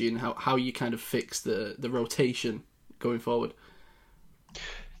behind Najee, and how you kind of fix the rotation going forward?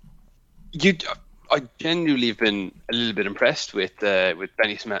 I genuinely have been a little bit impressed with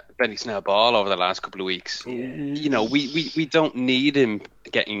Benny Snell ball over the last couple of weeks. You know, we don't need him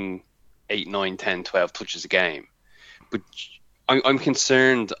getting 8, 9, 10, 12 touches a game, but I'm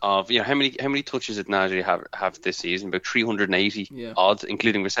concerned of, you know, how many touches did Najee have this season? About 380 odd,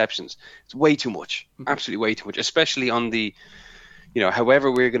 including receptions. It's way too much, absolutely way too much, especially on the, you know,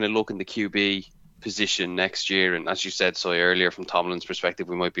 however we're going to look in the QB position next year. And as you said so earlier, from Tomlin's perspective,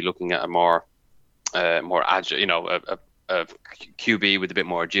 we might be looking at a more agile, you know, a QB with a bit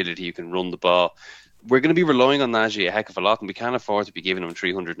more agility. You can run the ball. We're going to be relying on Najee a heck of a lot, and we can't afford to be giving him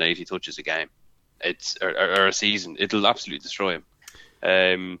 380 touches a game. Or a season. It'll absolutely destroy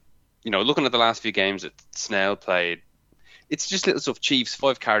him. You know, looking at the last few games that Snell played, it's just little stuff. Chiefs,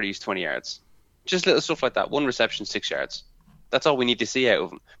 5 carries, 20 yards. Just little stuff like that. 1 reception, 6 yards. That's all we need to see out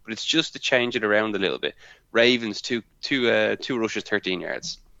of him. But it's just to change it around a little bit. Ravens, two rushes, 13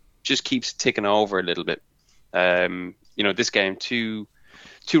 yards. Just keeps ticking over a little bit. You know, this game, two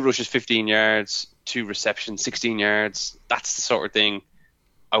rushes, 15 yards, 2 receptions, 16 yards. That's the sort of thing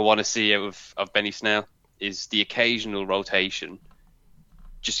I want to see out of Benny Snell, is the occasional rotation.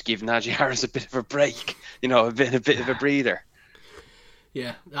 Just give Najee Harris a bit of a break, you know, a bit of a breather.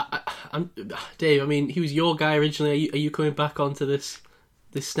 Yeah, Dave. I mean, he was your guy originally. Are you coming back onto this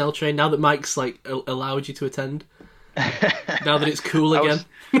Snell train now that Mike's like allowed you to attend? Now that it's cool again.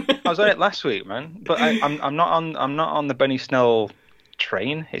 I was on it last week, man. But I'm not on the Benny Snell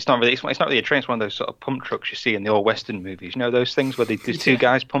train. It's not really a train. It's one of those sort of pump trucks you see in the old Western movies. You know those things where there's 2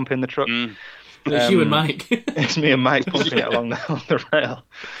 guys pumping the truck. It's you and Mike. It's me and Mike pumping it along the rail.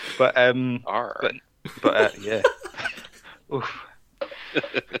 But yeah. Oof.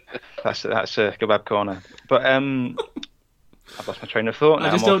 That's a kebab corner. But I've lost my train of thought now.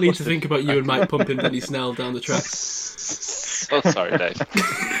 I just don't need to think about you and Mike pumping Benny Snell down the track. So sorry, Dave.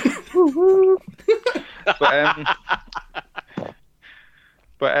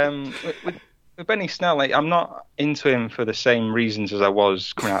 With Benny Snell, like, I'm not into him for the same reasons as I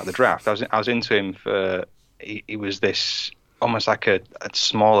was coming out of the draft. I was into him for he was this almost like a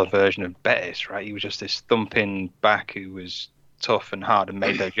smaller version of Bettis, right? He was just this thumping back who was tough and hard and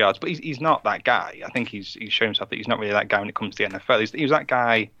made those yards. But he's not that guy. I think he's shown himself that he's not really that guy when it comes to the NFL. He was that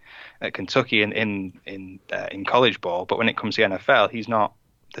guy at Kentucky in college ball, but when it comes to the NFL, he's not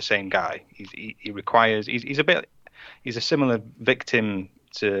the same guy. He's a similar victim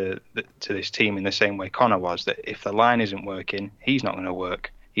to this team in the same way Connor was, that if the line isn't working, he's not going to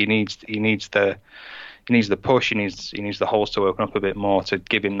work. He needs the push. He needs the holes to open up a bit more to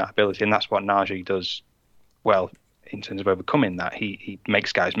give him that ability, and that's what Najee does well in terms of overcoming that. He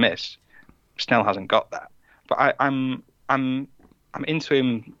makes guys miss. Snell hasn't got that, but I'm into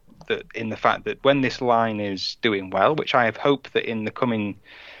him in the fact that when this line is doing well, which I have hope that in the coming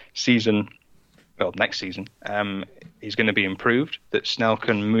season, well, next season, is going to be improved, that Snell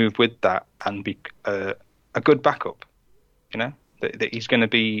can move with that and be a good backup. You know, that he's going to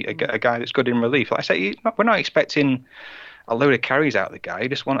be a guy that's good in relief. Like I say, we're not expecting a load of carries out of the guy. You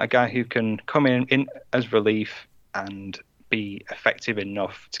just want a guy who can come in as relief and be effective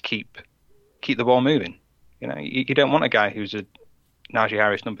enough to keep the ball moving. You know, you don't want a guy who's a Najee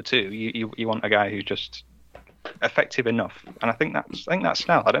Harris number 2. You want a guy who's just effective enough, and I think that's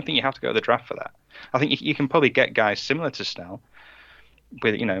Snell. I don't think you have to go to the draft for that. I think you can probably get guys similar to Snell,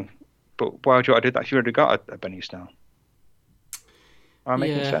 with, you know, but why would you want to do that if you already got a Benny Snell? Am I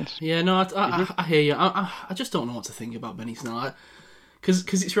making sense? Yeah, no, I hear you. I just don't know what to think about Benny Snell.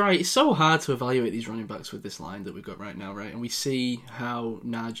 Because it's right, it's so hard to evaluate these running backs with this line that we've got right now, right? And we see how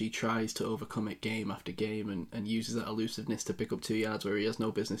Najee tries to overcome it game after game and uses that elusiveness to pick up 2 yards where he has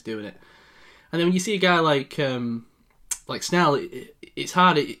no business doing it. And then when you see a guy like Snell, it's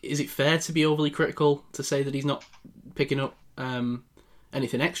hard. Is it fair to be overly critical to say that he's not picking up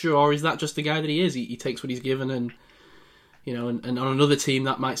anything extra, or is that just the guy that he is? He takes what he's given, and you know, and on another team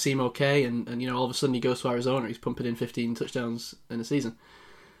that might seem okay, and you know, all of a sudden he goes to Arizona, he's pumping in 15 touchdowns in a season.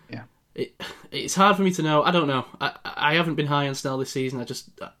 Yeah, it's hard for me to know. I don't know. I haven't been high on Snell this season.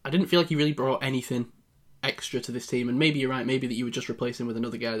 I didn't feel like he really brought anything extra to this team, and maybe you're right. Maybe that you would just replace him with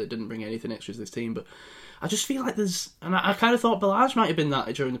another guy that didn't bring anything extra to this team, but I just feel like and I kind of thought Ballage might have been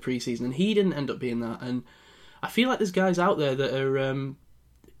that during the preseason, and he didn't end up being that. And I feel like there's guys out there that are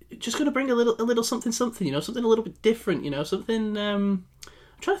just going to bring a little something, you know, something a little bit different, you know, something. I'm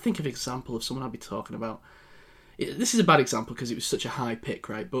trying to think of an example of someone I'd be talking about. This is a bad example because it was such a high pick,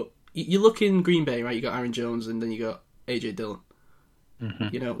 right? But you look in Green Bay, right? You got Aaron Jones, and then you got AJ Dillon. Mm-hmm.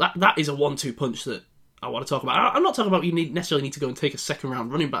 You know, that is a 1-2 punch that I want to talk about. I'm not talking about necessarily need to go and take a second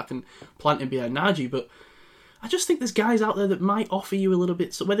round running back and plant him behind Najee, but I just think there's guys out there that might offer you a little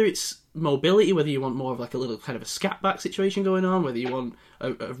bit. So whether it's mobility, whether you want more of like a little kind of a scat back situation going on, whether you want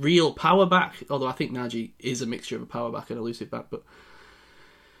a real power back, although I think Nagy is a mixture of a power back and elusive back, but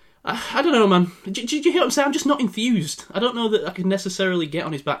I don't know, man. Do you hear what I'm saying? I'm just not enthused. I don't know that I can necessarily get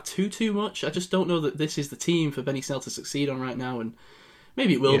on his back too much. I just don't know that this is the team for Benny Snell to succeed on right now, and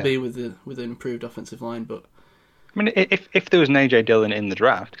maybe it will be with an improved offensive line. But I mean, if there was an AJ Dillon in the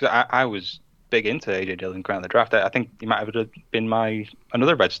draft, because I was big into AJ Dillon going in the draft, I think he might have been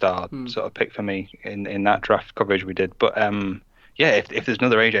another Red Star sort of pick for me in that draft coverage we did. But if there's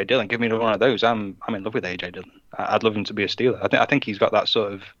another AJ Dillon, give me one of those. I'm in love with AJ Dillon. I'd love him to be a Steeler. I think he's got that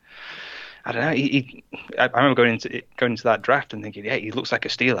sort of. I don't know. I remember going into that draft and thinking, he looks like a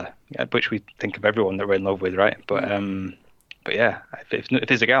Steeler, which we think of everyone that we're in love with, right? But if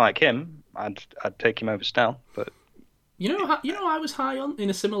there's a guy like him, I'd take him over Snell. But you know, I was high on in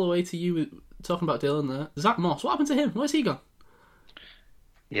a similar way to you talking about Dillon there. Zach Moss, what happened to him? Where's he gone?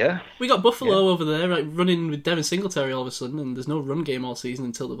 Yeah, we got Buffalo over there, right, running with Devin Singletary all of a sudden, and there's no run game all season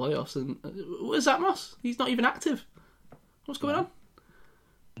until the playoffs. And where's Zach Moss? He's not even active. What's going on?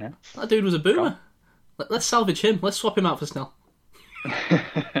 Yeah. That dude was a boomer. Let's salvage him. Let's swap him out for Snell.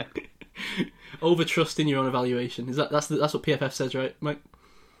 Over trust in your own evaluation. That's what PFF says, right, Mike?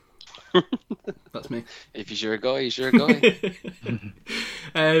 That's me. If he's your guy, he's your guy.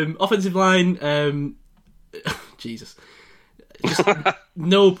 Offensive line, Jesus. Just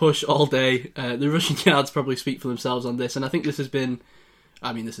no push all day. The rushing yards probably speak for themselves on this, and I think this has been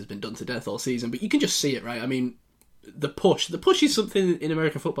done to death all season, but you can just see it, right? I mean, the push is something in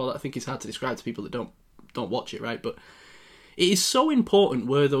American football that I think is hard to describe to people that don't watch it, right? But it is so important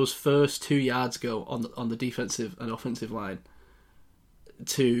where those first 2 yards go on the defensive and offensive line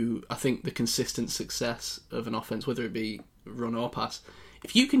to, I think, the consistent success of an offense, whether it be run or pass.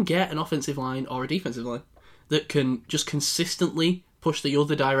 If you can get an offensive line or a defensive line that can just consistently push the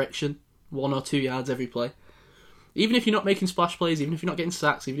other direction 1 or 2 yards every play, even if you're not making splash plays, even if you're not getting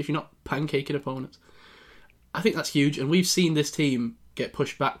sacks, even if you're not pancaking opponents, I think that's huge. And we've seen this team get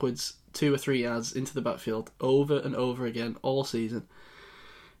pushed backwards 2 or 3 yards into the backfield over and over again all season.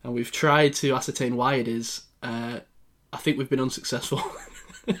 And we've tried to ascertain why it is. I think we've been unsuccessful.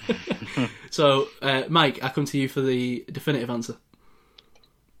 So, Mike, I come to you for the definitive answer.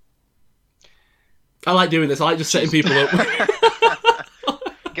 I like doing this. I like just setting people up.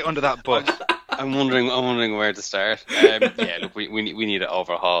 Get under that bus. I'm wondering where to start. Look, we need an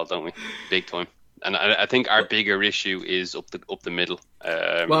overhaul, don't we? Big time. And I think our bigger issue is up the middle.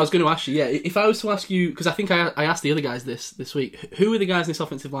 Well, I was going to ask you, if I was to ask you, because I think I asked the other guys this week, who are the guys in this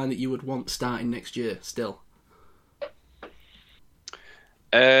offensive line that you would want starting next year still?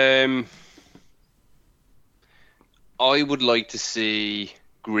 I would like to see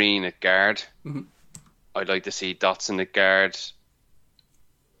Green at guard. Mm-hmm. I'd like to see Dotson at guard.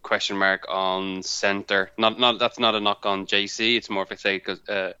 Question mark on centre. Not that's not a knock on JC. It's more of a say because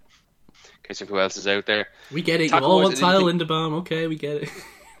case of who else is out there. We get it. You all want Tyler Linderbaum. Okay, we get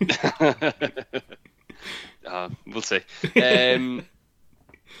it. We'll see.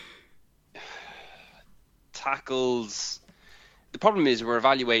 Tackles. The problem is we're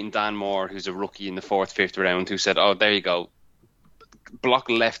evaluating Dan Moore, who's a rookie in the 4th, 5th round, who said, "Oh, there you go, block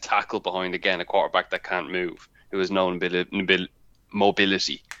left tackle behind again a quarterback that can't move, who has no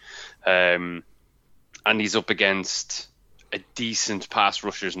mobility," and he's up against a decent pass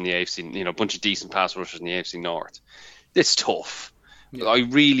rushers in the AFC, a bunch of decent pass rushers in the AFC North. It's tough. Yeah. I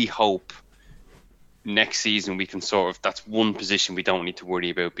really hope next season we can that's one position we don't need to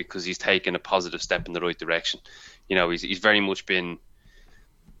worry about because he's taken a positive step in the right direction. He's very much been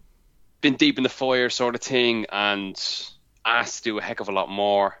deep in the fire sort of thing and asked to do a heck of a lot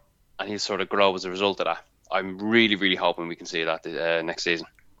more, and he'll sort of grow as a result of that. I'm really, really hoping we can see that next season.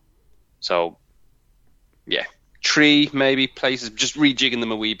 So, yeah. 3 maybe places, just rejigging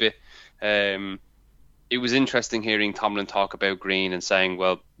them a wee bit. It was interesting hearing Tomlin talk about Green and saying,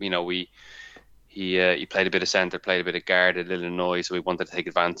 well, he played a bit of centre, played a bit of guard at Illinois, so we wanted to take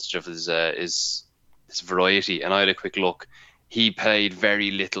advantage of his variety. And I had a quick look. He played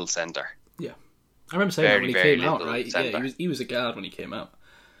very little centre. Yeah. I remember saying that when he came out, right? Center. Yeah, he was a guard when he came out.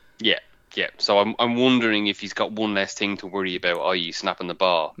 Yeah. So I'm wondering if he's got one less thing to worry about, i.e. snapping the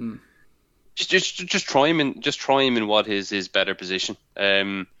ball. Mm. Just try him in what is his better position.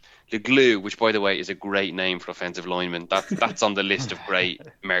 The Glue, which by the way is a great name for offensive lineman, that's on the list of great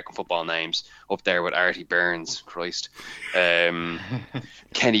American football names, up there with Artie Burns, Christ,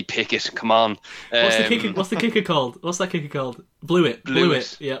 Kenny Pickett, come on. What's the kicker called? What's that kicker called? Blew it.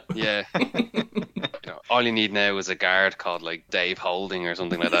 Yeah. All you need now is a guard called like Dave Holding or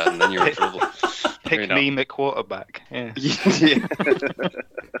something like that, and then you're in trouble. Pick me at quarterback. Yeah. Yeah.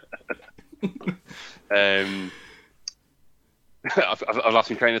 I've lost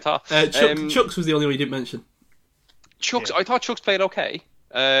my train of thought. Chucks was the only one you didn't mention. Chucks, I thought Chucks played okay.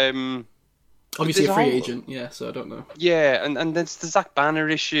 Obviously a free agent, yeah, so I don't know. Yeah, and there's the Zach Banner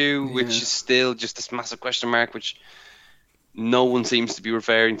issue, which is still just this massive question mark, which no one seems to be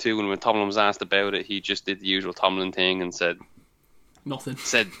referring to. And when Tomlin was asked about it, he just did the usual Tomlin thing and said nothing.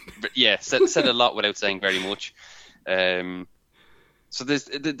 Said a lot without saying very much. So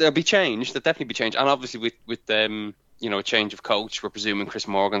there'll be change. There'll definitely be change, and obviously with a change of coach, we're presuming Chris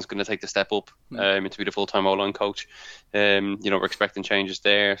Morgan's going to take the step up to be the full-time O-line coach. We're expecting changes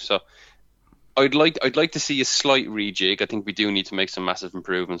there. So I'd like to see a slight rejig. I think we do need to make some massive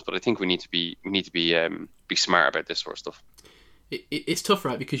improvements, but I think we need to be smart about this sort of stuff. It's tough,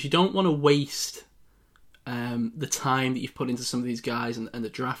 right? Because you don't want to waste the time that you've put into some of these guys and the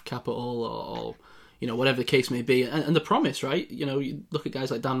draft capital or whatever the case may be, and the promise, right? You look at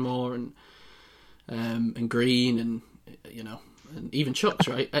guys like Dan Moore and Green and and even Chucks,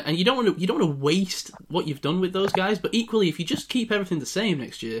 right? And you don't want to waste what you've done with those guys. But equally, if you just keep everything the same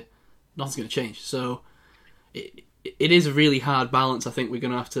next year, nothing's going to change. So it is a really hard balance. I think we're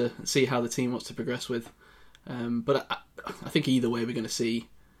going to have to see how the team wants to progress with. But I think either way, we're going to see.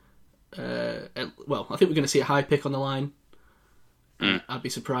 I think we're going to see a high pick on the line. I'd be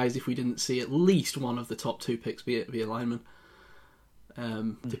surprised if we didn't see at least one of the top 2 picks be a lineman.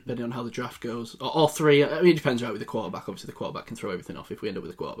 Depending on how the draft goes, or 3. I mean, it depends, right? With the quarterback, obviously the quarterback can throw everything off. If we end up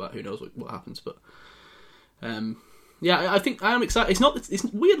with a quarterback, who knows what happens? But I think I am excited. It's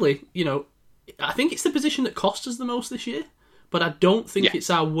weirdly, I think it's the position that cost us the most this year, but I don't think it's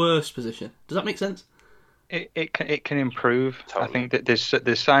our worst position. Does that make sense? It can improve. Totally. I think that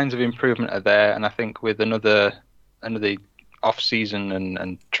there's signs of improvement are there, and I think with another off season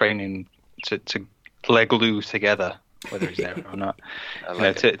and training to leg glue together, whether he's there or not,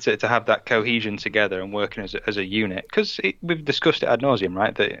 to have that cohesion together and working as a unit. Because we've discussed it ad nauseum,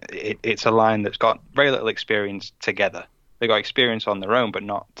 right? That it's a line that's got very little experience together. They got experience on their own, but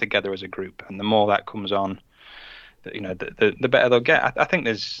not together as a group. And the more that comes on, the better they'll get. I think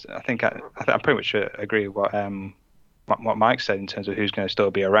I pretty much agree with what Mike said in terms of who's going to still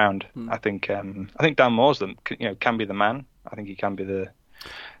be around. I think Dan Moore's can be the man. I think he can be the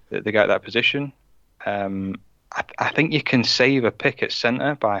guy at that position. I think you can save a pick at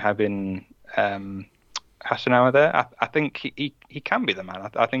centre by having Hassanauer there. I think he can be the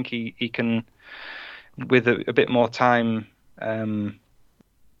man. I think he can, with a bit more time, plant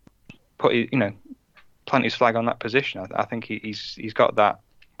his flag on that position. I think he's got that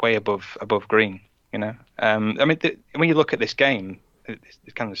way above Green. I mean, when you look at this game,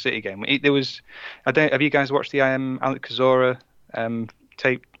 this Kansas City game, there was. Have you guys watched the Alec Kozora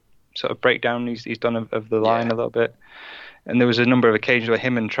tape? Sort of breakdown he's done of the line a little bit, and there was a number of occasions where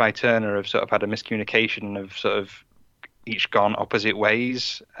him and Try Turner have sort of had a miscommunication of sort of each gone opposite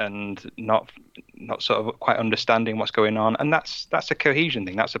ways and not sort of quite understanding what's going on, and that's a cohesion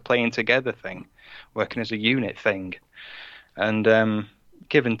thing, that's a playing together thing, working as a unit thing, and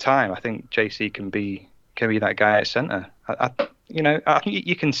given time, I think JC can be that guy at centre. I think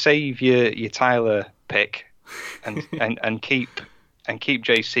you can save your Tyler pick and keep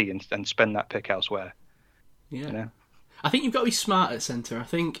JC and spend that pick elsewhere. Yeah. I think you've got to be smart at centre. I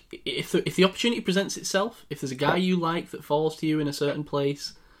think if the opportunity presents itself, if there's a guy you like that falls to you in a certain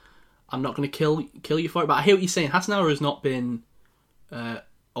place, I'm not going to kill you for it. But I hear what you're saying. Hassanauer has not been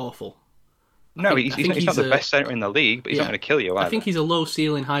awful. No, he's not the best centre in the league, but he's not going to kill you either. I think he's a low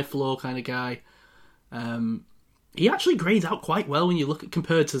ceiling, high floor kind of guy. He actually grades out quite well when you look at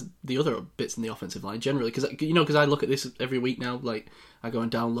compared to the other bits in the offensive line generally, because I look at this every week now. Like I go and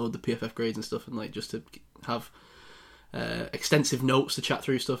download the PFF grades and stuff, and like just to have extensive notes to chat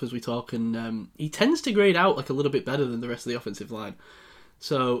through stuff as we talk. And he tends to grade out like a little bit better than the rest of the offensive line.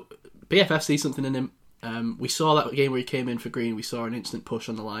 So PFF sees something in him. We saw that game where he came in for Green. We saw an instant push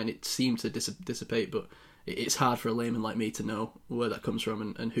on the line. It seemed to dissipate, but it's hard for a layman like me to know where that comes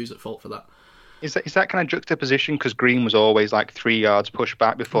from and who's at fault for that. Is that kind of juxtaposition because Green was always like 3 yards pushed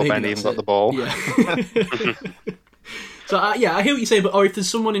back before Ben even got the ball? Yeah. So I hear what you're saying, or if there's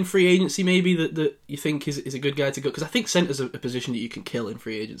someone in free agency maybe that you think is a good guy to go, because I think centre's a position that you can kill in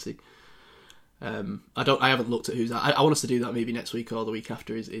free agency. I haven't looked at who's that. I want us to do that maybe next week or the week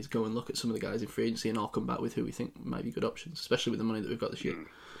after. Is go and look at some of the guys in free agency, and I'll come back with who we think might be good options, especially with the money that we've got this year.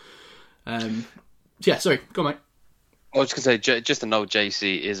 Sorry, go on, Mike. I was just going to say, just to note,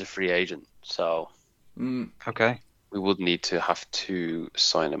 JC is a free agent, so okay, we would need to have to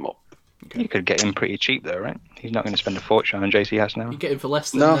sign him up. You could get him pretty cheap though, right? He's not going to spend a fortune on JC Haas now. You get him for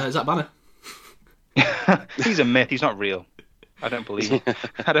less than Zach Banner. He's a myth. He's not real. I don't believe.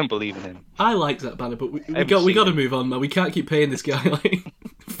 I don't believe in him. I like Zach Banner, but we got to move on, man. We can't keep paying this guy like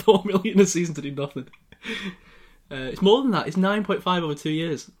 $4 million a season to do nothing. It's more than that. It's 9.5 over 2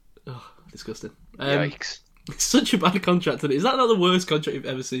 years. Oh, disgusting. Yikes! It's such a bad contract. Is that not the worst contract you've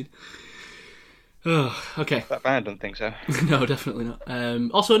ever seen? Oh, okay. That band, I don't think so. No, definitely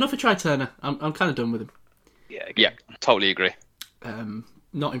not. Also, enough for Try Turner. I'm kind of done with him. Yeah, totally agree.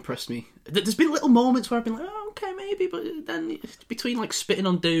 Not impressed me. There's been little moments where I've been like, oh, okay, maybe, but then between like spitting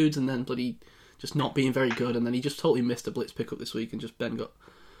on dudes and then bloody just not being very good, and then he just totally missed a blitz pickup this week and just Ben got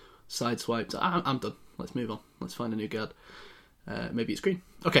sideswiped. I'm done. Let's move on. Let's find a new guard. Maybe it's Green.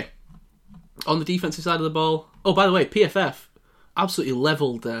 Okay. On the defensive side of the ball. Oh, by the way, PFF absolutely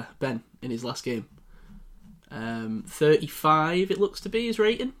levelled Ben in his last game. 35 it looks to be his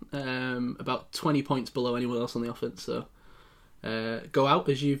rating. About 20 points below anyone else on the offense. So go out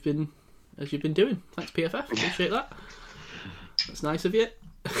as you've been doing. Thanks PFF. Appreciate that. That's nice of you.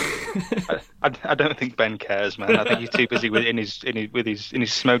 I don't think Ben cares, man. I think he's too busy in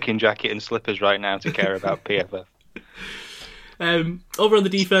his smoking jacket and slippers right now to care about PFF. Over on the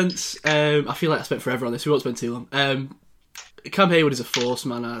defense, I feel like I spent forever on this. We won't spend too long. Cam Hayward is a force,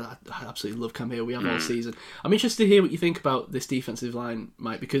 man. I absolutely love Cam Hayward. We have all season. I'm interested to hear what you think about this defensive line,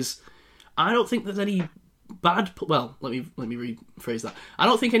 Mike, because I don't think there's any bad. Well, let me rephrase that. I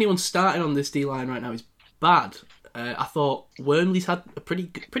don't think anyone starting on this D line right now is bad. I thought Wormley's had a pretty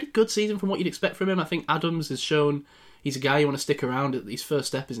good season from what you'd expect from him. I think Adams has shown he's a guy you want to stick around. His first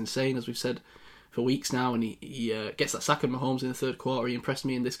step is insane, as we've said for weeks now, and he gets that sack of Mahomes in the third quarter. He impressed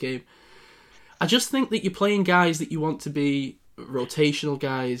me in this game. I just think that you're playing guys that you want to be rotational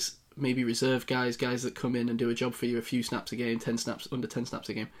guys, maybe reserve guys that come in and do a job for you a few snaps a game, under 10 snaps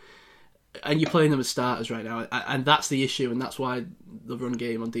a game. And you're playing them as starters right now. And that's the issue, and that's why the run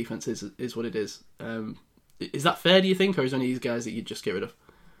game on defense is what it is. Is that fair, do you think, or is there any of these guys that you'd just get rid of?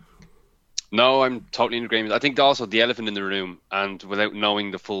 No, I'm totally in agreement. I think also the elephant in the room, and without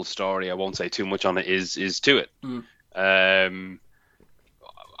knowing the full story, I won't say too much on it, is to it.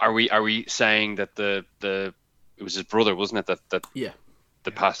 Are we saying that it was his brother, wasn't it,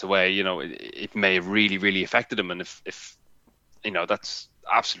 that passed away? You know, it may have really, really affected him, and if you know, that's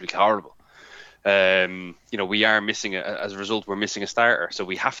absolutely horrible. You know, we are missing as a result, we're missing a starter, so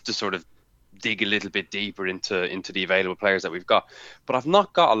we have to sort of dig a little bit deeper into the available players that we've got. But I've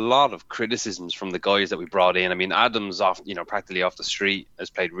not got a lot of criticisms from the guys that we brought in. I mean, Adams practically off the street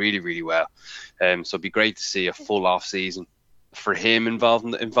has played really, really well. So it'd be great to see a full off season for him involved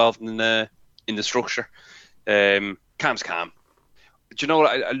in the structure. Cam's Cam. Do you know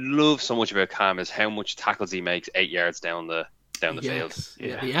what I love so much about Cam is how much tackles he makes 8 yards down the field.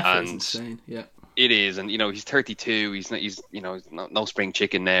 Yeah, the effort is insane. Yeah, it is, and you know he's 32. He's no spring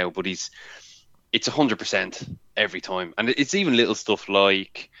chicken now, but it's 100% every time, and it's even little stuff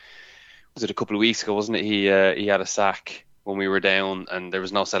like, was it a couple of weeks ago, wasn't it? He had a sack when we were down, and there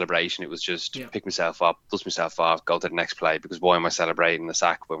was no celebration. It was just pick myself up, dust myself off, go to the next play, because why am I celebrating the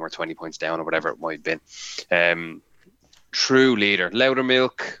sack when we're 20 points down or whatever it might have been? True leader.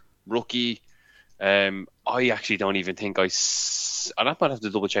 Loudermilk, rookie. I actually don't even think I might have to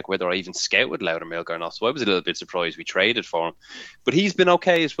double check whether I even scouted Loudermilk or not, so I was a little bit surprised we traded for him. But he's been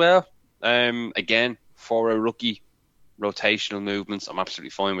okay as well. Again, for a rookie, rotational movements, I'm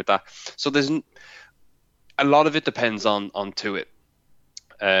absolutely fine with that. So there's a lot of it depends on Tuitt,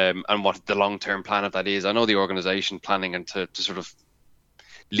 and what the long-term plan of that is. I know the organisation planning and to sort of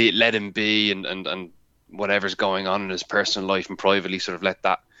let him be and whatever's going on in his personal life and privately sort of let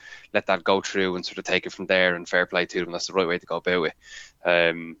that go through and sort of take it from there, and fair play to them. That's the right way to go about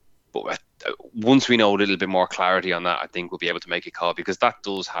it. But once we know a little bit more clarity on that, I think we'll be able to make a call, because that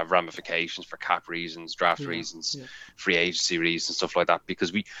does have ramifications for cap reasons, draft reasons, free agency reasons, stuff like that,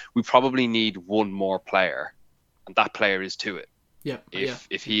 because we probably need one more player, and that player is Tuitt.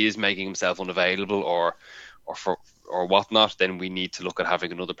 If he is making himself unavailable or whatnot, then we need to look at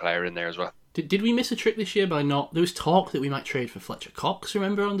having another player in there as well. Did we miss a trick this year by not... There was talk that we might trade for Fletcher Cox,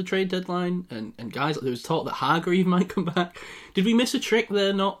 remember, on the trade deadline? And guys, there was talk that Hargreave might come back. Did we miss a trick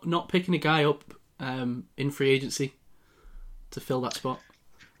there, not picking a guy up in free agency to fill that spot?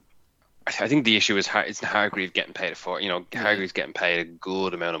 I think the issue is Hargreave getting paid for. You know, Hargreave's getting paid a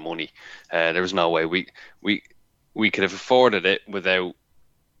good amount of money. There was no way we could have afforded it without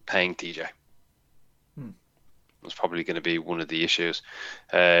paying TJ. That's probably going to be one of the issues.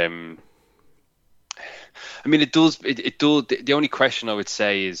 I mean, it does. The only question I would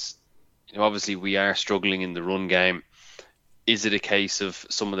say is, you know, obviously we are struggling in the run game. is it a case of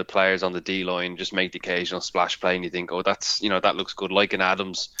some of the players on the D line just make the occasional splash play and you think, oh, that's, that looks good. Like an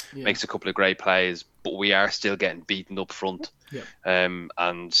Adams makes a couple of great plays, but we are still getting beaten up front,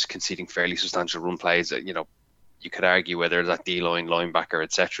 and conceding fairly substantial run plays. You could argue whether that D line, linebacker,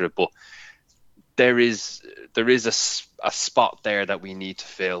 etc. But there is a spot there that we need to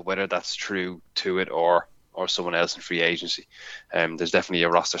fill, whether that's true to it or someone else in free agency. There's definitely a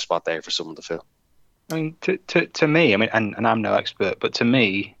roster spot there for someone to fill. I mean, to me, and I'm no expert, but to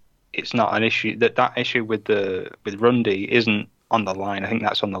me, it's not an issue. That issue with Rundy isn't on the line. I think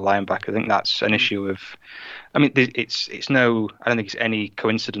that's on the linebacker. I think that's an issue of. I mean, it's no. I don't think it's any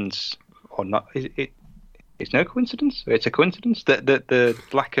coincidence or not. It's no coincidence. It's a coincidence that the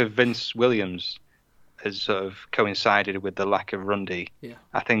lack of Vince Williams has sort of coincided with the lack of Rundy. Yeah.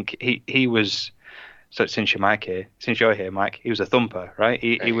 I think he was. So since you're here, Mike, he was a thumper, right?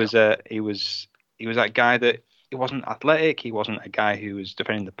 He was that guy that he wasn't athletic. He wasn't a guy who was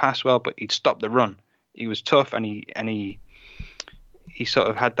defending the pass well, but he'd stop the run. He was tough, and he sort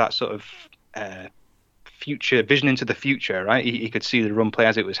of had that sort of future vision into the future, right? He could see the run play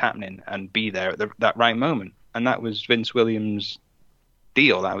as it was happening and be there at that right moment. And that was Vince Williams'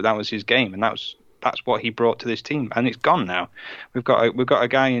 deal. That was his game, and that's what he brought to this team. And it's gone now. We've got a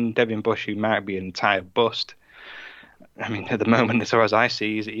guy in Devin Bush who might be an entire bust. I mean, at the moment, as far as I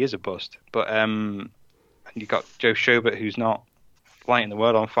see, he is a bust. But you've got Joe Schobert, who's not lighting the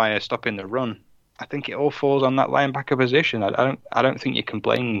world on fire, stopping the run. I think it all falls on that linebacker position. I don't think you can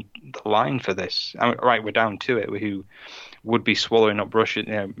blame the line for this. Right, we're down to it. Who would be swallowing up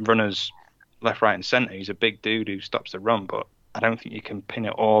runners left, right, and centre. He's a big dude who stops the run, but I don't think you can pin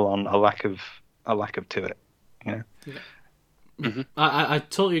it all on a lack of to it. Yeah. Mm-hmm. I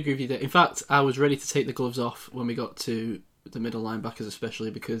totally agree with you there. In fact, I was ready to take the gloves off when we got to the middle linebackers, especially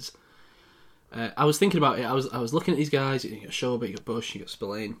because I was thinking about it. I was looking at these guys. You got Schobert, you got Bush, you got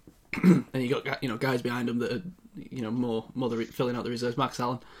Spillane, and you got guys behind them that are more filling out the reserves. Max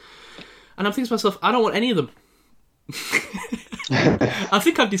Allen, and I'm thinking to myself, I don't want any of them. I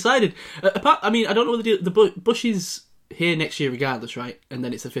think I've decided. I don't know whether the Bush is here next year regardless, right? And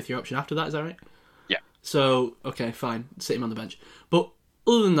then it's a 5th-year option after that. Is that right? So, okay, fine. Sit him on the bench. But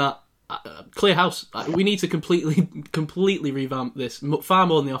other than that, clear house. We need to completely revamp this, far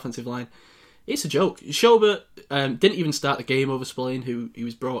more than the offensive line. It's a joke. Schobert didn't even start the game over Spillane, who he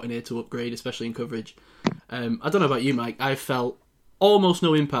was brought in here to upgrade, especially in coverage. I don't know about you, Mike. I felt almost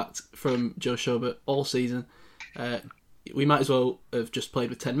no impact from Joe Schobert all season. We might as well have just played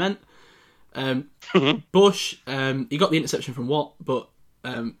with 10 men. Bush, he got the interception from Watt, but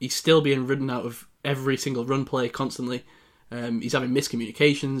he's still being ridden out of every single run play constantly. He's having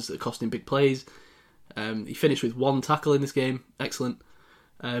miscommunications that cost him big plays. He finished with 1 tackle in this game. Excellent.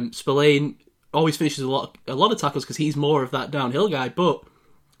 Spillane always finishes a lot of tackles because he's more of that downhill guy, but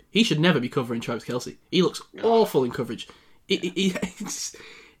he should never be covering Travis Kelce. He looks awful in coverage. I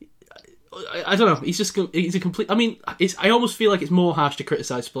don't know. He's a complete. I mean, I almost feel like it's more harsh to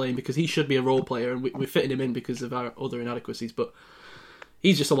criticise Spillane because he should be a role player, and we're fitting him in because of our other inadequacies. But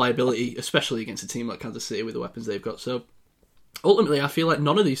he's just a liability, especially against a team like Kansas City with the weapons they've got. So ultimately, I feel like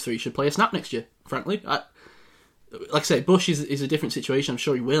none of these three should play a snap next year. Frankly, like I say, Bush is a different situation. I'm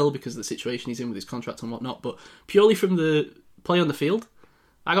sure he will because of the situation he's in with his contract and whatnot. But purely from the play on the field,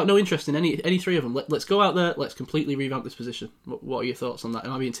 I got no interest in any three of them. Let's go out there. Let's completely revamp this position. What are your thoughts on that?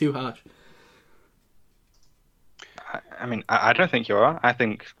 Am I being too harsh? I mean, I don't think you are. I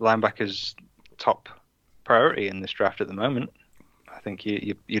think linebacker's top priority in this draft at the moment. I think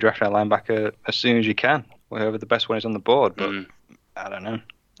you draft a linebacker as soon as you can, wherever the best one is on the board. But I don't know.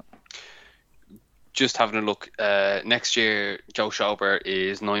 Just having a look, next year Joe Schobert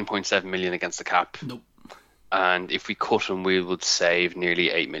is $9.7 million against the cap. Nope. And if we cut him, we would save nearly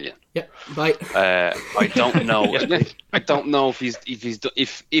 $8 million. Yep. Bye. I don't know. I don't know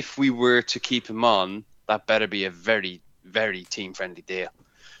if we were to keep him on, that better be a very, very team friendly deal.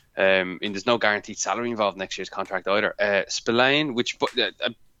 And there's no guaranteed salary involved in next year's contract either. Spillane, which by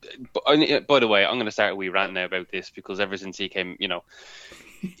the way, I'm going to start a wee rant now about this because ever since he came,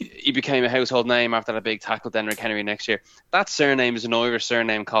 he became a household name after that big tackle Denrick Henry next year. That surname is an Irish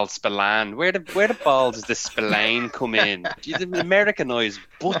surname called Spillane. Where the balls does the Spillane come in? The Americanized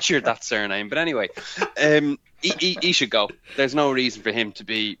butchered that surname. But anyway, he should go. There's no reason for him to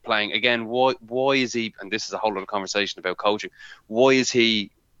be playing. Again, why is he, and this is a whole other conversation about coaching, why is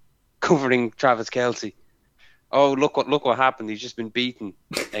he covering Travis Kelce? Oh, look what happened. He's just been beaten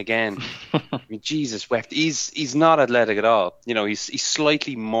again. I mean, Jesus wept. He's not athletic at all. He's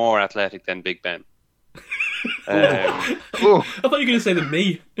slightly more athletic than Big Ben. Oh, I thought you were going to say the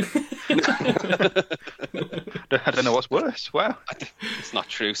me. I don't know what's worse. Wow. It's not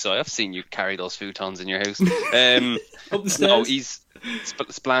true. So I've seen you carry those futons in your house. Up the stairs. No,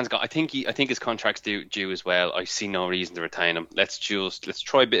 Spillane got. I think his contract's due as well. I see no reason to retain him. Let's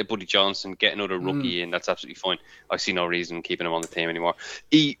try a bit of Buddy Johnson, get another rookie in. That's absolutely fine. I see no reason in keeping him on the team anymore.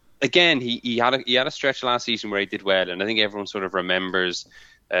 He had a stretch last season where he did well, and I think everyone sort of remembers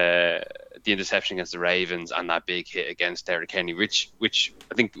the interception against the Ravens and that big hit against Derrick Henry, which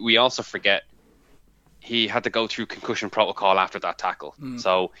I think we also forget. He had to go through concussion protocol after that tackle.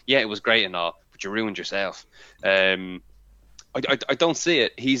 So yeah, it was great and all, but you ruined yourself. I don't see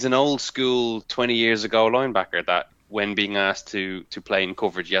it. He's an old school 20 years ago linebacker that when being asked to play in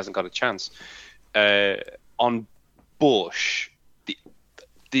coverage, he hasn't got a chance. On Bush,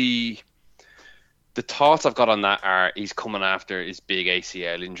 the thoughts I've got on that are he's coming after his big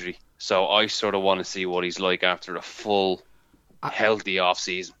ACL injury. So I sort of want to see what he's like after a full healthy off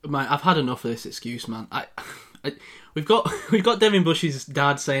season. Man, I've had enough of this excuse, man. We've got Devin Bush's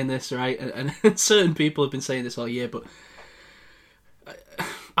dad saying this, right? And certain people have been saying this all year, but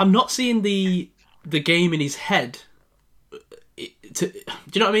I'm not seeing the game in his head. Do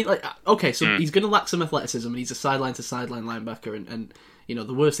you know what I mean? Like, okay, so he's going to lack some athleticism, and he's a sideline to sideline linebacker, and you know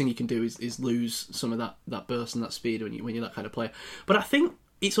the worst thing you can do is lose some of that burst and that speed when you're that kind of player. But I think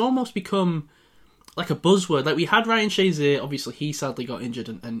it's almost become like a buzzword. Like, we had Ryan Shazier, obviously he sadly got injured,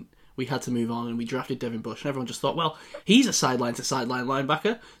 and we had to move on, and we drafted Devin Bush, and everyone just thought, well, he's a sideline to sideline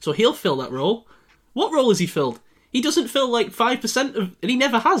linebacker, so he'll fill that role. What role has he filled? He doesn't fill like 5% of, and he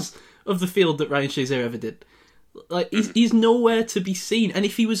never has, of the field that Ryan Shazier ever did. Like, he's nowhere to be seen. And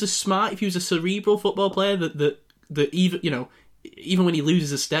if he was a cerebral football player that even, you know, even when he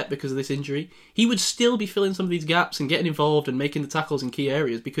loses a step because of this injury, he would still be filling some of these gaps and getting involved and making the tackles in key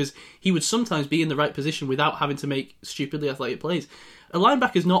areas, because he would sometimes be in the right position without having to make stupidly athletic plays. A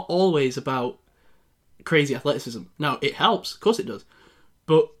linebacker is not always about crazy athleticism. Now, it helps, of course it does,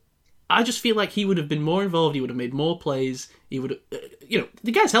 but I just feel like he would have been more involved. He would have made more plays. He would have, you know,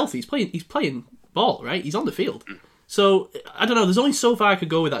 the guy's healthy. He's playing ball, right? He's on the field. So I don't know. There's only so far I could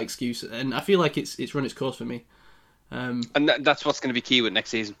go with that excuse, and I feel like it's run its course for me. And that's what's going to be key with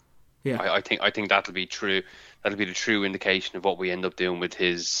next season. Yeah, I think that'll be true. That'll be the true indication of what we end up doing with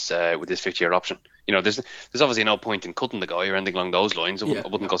his 5th-year option. You know, there's obviously no point in cutting the guy or anything along those lines. I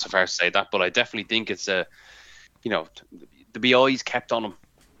wouldn't go so far as to say that, but I definitely think it's to be eyes kept on him.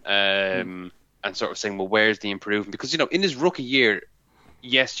 And sort of saying, well, where's the improvement? Because, you know, in his rookie year,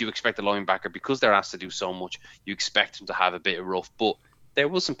 yes, you expect a linebacker, because they're asked to do so much, you expect him to have a bit of rough, but there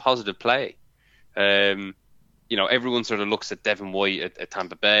was some positive play. You know, everyone sort of looks at Devin White at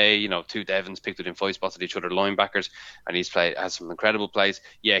Tampa Bay, you know, two Devons picked within 5 spots at each other linebackers, and has some incredible plays.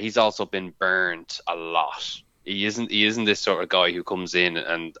 Yeah, he's also been burned a lot. He isn't this sort of guy who comes in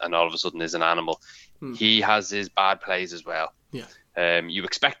and all of a sudden is an animal. He has his bad plays as well. Yeah. You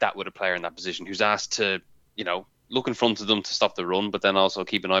expect that with a player in that position who's asked to, you know, look in front of them to stop the run, but then also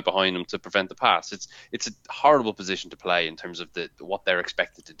keep an eye behind them to prevent the pass. It's a horrible position to play in terms of what they're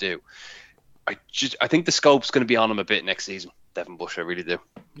expected to do. I think the scope's going to be on him a bit next season, Devin Bush. I really do.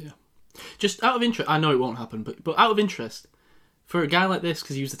 Yeah. Just out of interest, I know it won't happen, but out of interest, for a guy like this,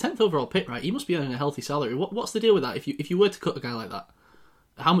 because he was the 10th overall pick, right? He must be earning a healthy salary. What's the deal with that? If you were to cut a guy like that,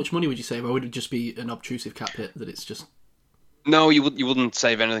 how much money would you save, or would it just be an obtrusive cap hit that it's just? No, you wouldn't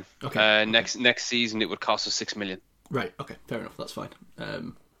save anything. Okay. Next season it would cost us $6 million. Right. Okay. Fair enough. That's fine.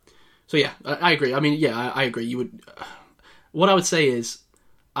 So yeah, I agree. I mean, yeah, I agree. You would. What I would say is,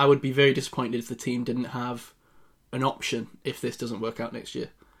 I would be very disappointed if the team didn't have an option if this doesn't work out next year.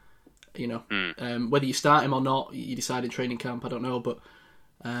 You know, whether you start him or not, you decide in training camp. I don't know, but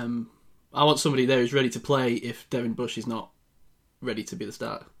I want somebody there who's ready to play if Devin Bush is not ready to be the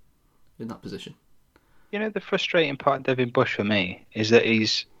starter in that position. You know, the frustrating part of Devin Bush for me is that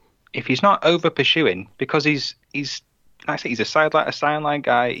if he's not over pursuing, because he's like I say, he's a sideline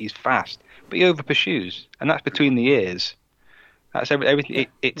guy, he's fast, but he over pursues, and that's between the ears. That's everything.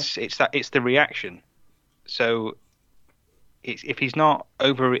 It's the reaction. So if he's not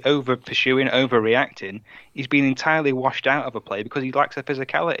over pursuing, overreacting, he's been entirely washed out of a play because he lacks a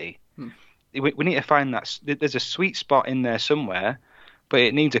physicality. We need to find that. There's a sweet spot in there somewhere, but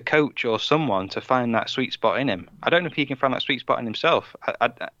it needs a coach or someone to find that sweet spot in him. I don't know if he can find that sweet spot in himself.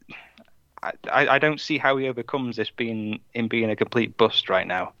 I don't see how he overcomes this being a complete bust right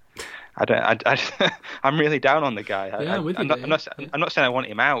now. I'm really down on the guy. I'm not saying I want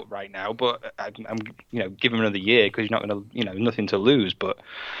him out right now, but I'm give him another year because you're not going to, nothing to lose. But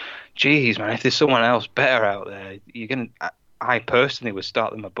geez, man, if there's someone else better out there, I personally would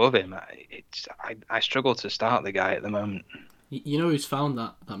start them above him. I struggle to start the guy at the moment. You know who's found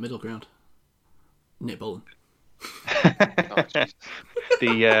that middle ground? Nick Bolton.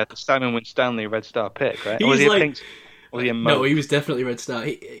 The Simon Winstanley Red Star pick, right? Was he a No, he was definitely Red Star.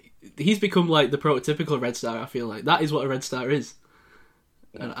 He's become like the prototypical Red Star. I feel like that is what a Red Star is,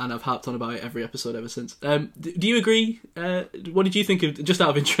 and I've harped on about it every episode ever since. Do you agree? What did you think of, just out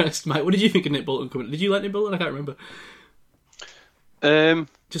of interest, Mike? What did you think of Nick Bolton coming? Did you like Nick Bolton? I can't remember.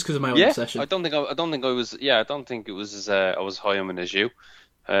 Just because of my own obsession. I don't think I was. Yeah, I don't think it was as I was high on him as you.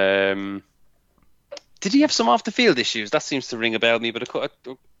 Did he have some off the field issues? That seems to ring a bell with me, but I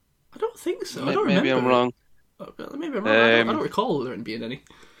don't think so. I don't remember. Maybe I'm wrong. Maybe I'm wrong. I don't recall there being any.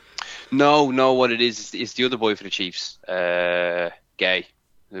 No. What it is the other boy for the Chiefs, Gay,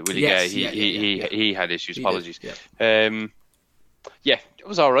 Willie Gay. He had issues. Apologies. Yeah, it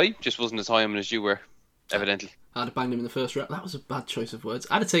was all right. Just wasn't as high on him as you were, evidently. I'd have banged him in the first round. That was a bad choice of words.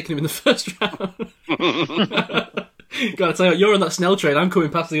 I'd have taken him in the first round. Gotta tell you, you're on that Snell train. I'm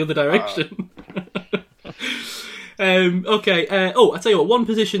coming past the other direction. Okay. I tell you what. One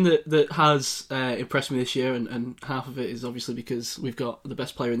position that has impressed me this year, and half of it is obviously because we've got the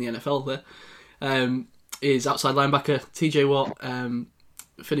best player in the NFL there, is outside linebacker TJ Watt.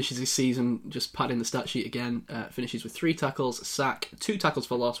 Finishes his season just padding the stat sheet again. Finishes with 3 tackles, a sack, 2 tackles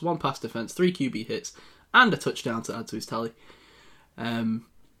for loss, 1 pass defense, 3 QB hits, and a touchdown to add to his tally.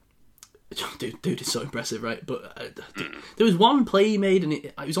 Dude is so impressive, right? But there was one play he made, and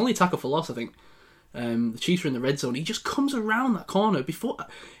it was only a tackle for loss, I think. The Chiefs were in the red zone. He just comes around that corner before.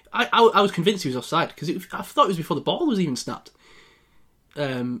 I was convinced he was offside because I thought it was before the ball was even snapped.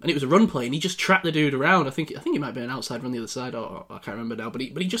 And it was a run play, and he just trapped the dude around. I think it might be an outside run the other side, or I can't remember now. But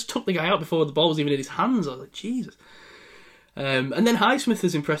he just took the guy out before the ball was even in his hands. I was like, Jesus. And then Highsmith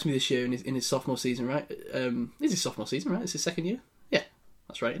has impressed me this year in his sophomore season, right? Is his sophomore season, right? It's his second year. Yeah,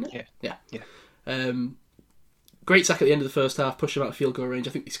 that's right, isn't it? Yeah. Great sack at the end of the first half, pushed him out of field goal range.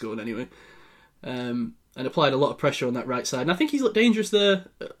 I think he scored anyway. And applied a lot of pressure on that right side. And I think he's looked dangerous there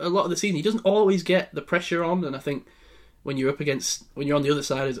a lot of the season. He doesn't always get the pressure on, and I think when you're on the other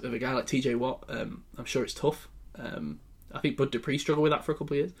side of a guy like TJ Watt, I'm sure it's tough. I think Bud Dupree struggled with that for a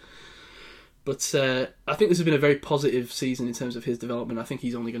couple of years. But I think this has been a very positive season in terms of his development. I think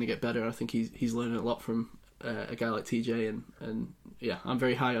he's only going to get better. I think he's learning a lot from a guy like TJ, and yeah, I'm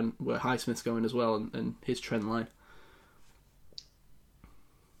very high on where Highsmith's going as well, and his trend line.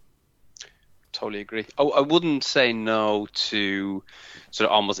 Totally agree. I wouldn't say no to sort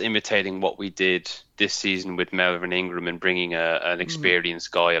of almost imitating what we did this season with Melvin Ingram and bringing an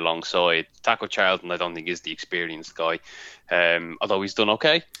experienced guy alongside. Taco Charlton, I don't think, is the experienced guy, although he's done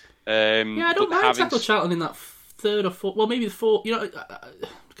okay. I don't mind Taco Charlton in that third or fourth. Well, maybe the fourth.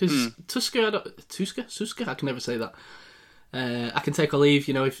 Because Tuska, I can never say that. I can take or leave.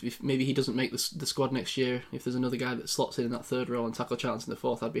 If maybe he doesn't make the squad next year, if there's another guy that slots in that third role and Taco Charlton's in the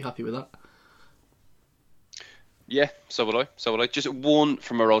fourth, I'd be happy with that. Yeah, so would I. Just one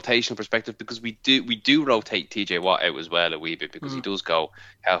from a rotational perspective, because we do rotate TJ Watt out as well a wee bit, because he does go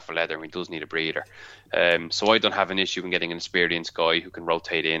hell for leather and he does need a breather. So I don't have an issue in getting an experienced guy who can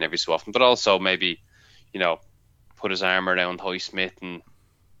rotate in every so often, but also maybe, put his arm around Highsmith and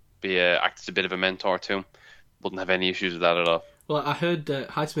act as a bit of a mentor to him. Wouldn't have any issues with that at all. Well, I heard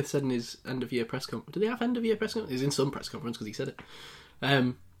Highsmith said in his end of year press conference. Do they have end of year press conference? He's in some press conference because he said it.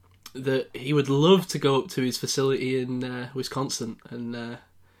 That he would love to go up to his facility in Wisconsin and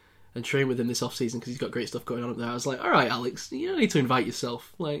train with him this off-season because he's got great stuff going on up there. I was like, all right, Alex, you don't need to invite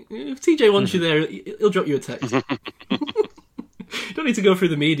yourself. Like, if TJ wants you there, he'll drop you a text. Don't need to go through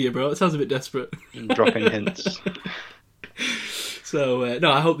the media, bro. It sounds a bit desperate. Dropping hints. So, no,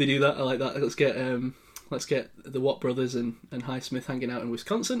 I hope they do that. I like that. Let's get the Watt brothers and Highsmith hanging out in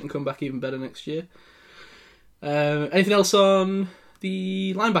Wisconsin and come back even better next year. Anything else on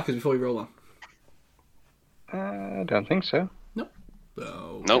the linebackers before we roll on? I don't think so. Nope.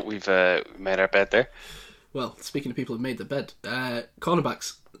 Oh, no, we've made our bed there. Well, speaking of people who've made their bed,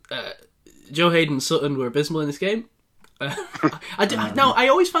 cornerbacks. Joe Hayden and Sutton were abysmal in this game. I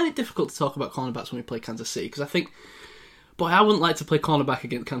always find it difficult to talk about cornerbacks when we play Kansas City, because I think, boy, I wouldn't like to play cornerback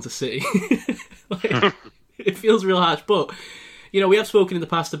against Kansas City. It feels real harsh, but we have spoken in the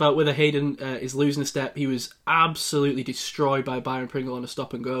past about whether Hayden is losing a step. He was absolutely destroyed by Byron Pringle on a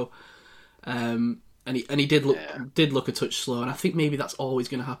stop and go, and he did look a touch slow. And I think maybe that's always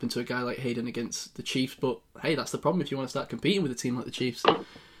going to happen to a guy like Hayden against the Chiefs. But hey, that's the problem if you want to start competing with a team like the Chiefs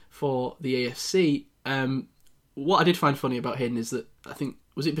for the AFC. What I did find funny about Hayden is that, I think,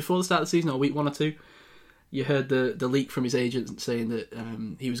 was it before the start of the season or week 1 or 2? You heard the leak from his agent saying that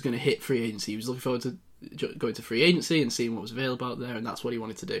he was going to hit free agency. He was looking forward to going to free agency and seeing what was available out there, and that's what he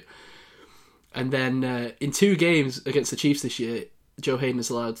wanted to do. And then in 2 games against the Chiefs this year, Joe Hayden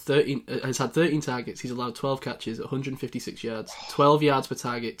has had 13 targets. He's allowed 12 catches, 156 yards, 12 yards per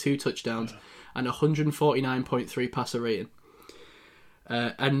target, 2 touchdowns, and 149.3 passer rating.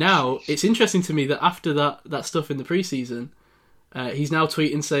 And now it's interesting to me that after that stuff in the preseason, he's now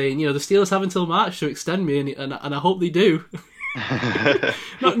tweeting saying, the Steelers have until March to extend me, and I hope they do.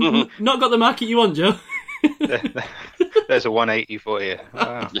 not got the market you want, Joe. There's a 180 for you.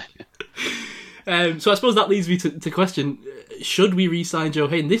 Wow. So I suppose that leads me to question, should we re-sign Joe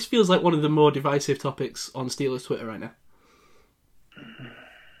Hayden? This feels like one of the more divisive topics on Steelers Twitter right now.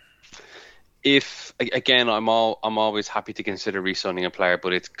 If again, I'm always happy to consider re-signing a player,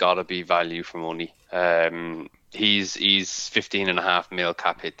 but it's got to be value for money. He's 15.5 mil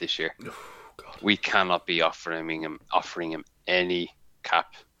cap hit this year. Oh, God. We cannot be offering him any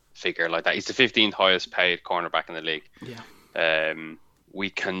cap figure like that. He's the 15th highest paid cornerback in the league. Yeah. We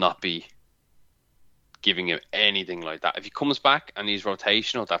cannot be giving him anything like that. If he comes back and he's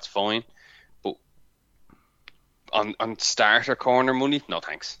rotational, that's fine. But on starter corner money, no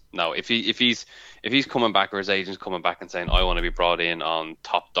thanks. No, if he's coming back, or his agent's coming back and saying I want to be brought in on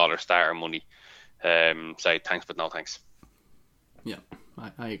top dollar starter money, say thanks but no thanks. Yeah,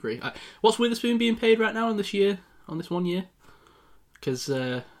 I agree. What's Witherspoon being paid right now on this 1 year? Because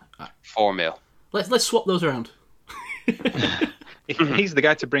 4 mil. Let's swap those around. He's the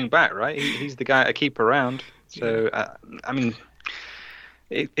guy to bring back, right? He's the guy to keep around. So I mean,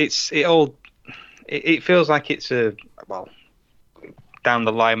 it feels like it's down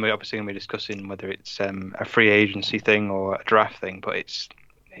the line we're obviously going to be discussing whether it's a free agency thing or a draft thing, but it's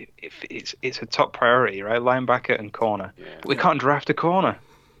a top priority, right? Linebacker and corner. Yeah. We can't draft a corner.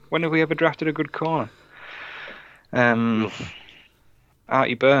 When have we ever drafted a good corner?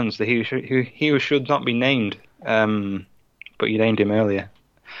 Artie Burns, he who should not be named, but you named him earlier.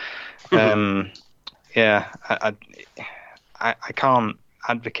 Yeah, I can't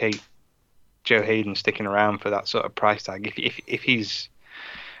advocate Joe Hayden sticking around for that sort of price tag. If he's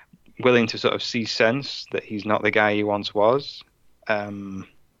willing to sort of see sense that he's not the guy he once was, and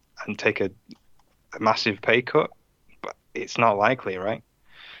take a massive pay cut, but it's not likely, right?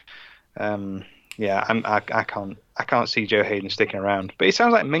 Yeah, I can't see Joe Hayden sticking around. But it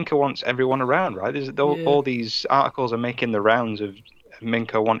sounds like Minka wants everyone around, right? All these articles are making the rounds of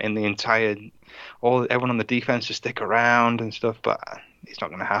Minka wanting everyone on the defense to stick around and stuff, but it's not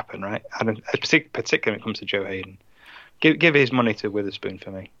going to happen, right? Particularly when it comes to Joe Hayden. Give his money to Witherspoon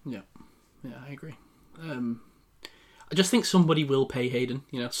for me. Yeah, I agree. I just think somebody will pay Hayden.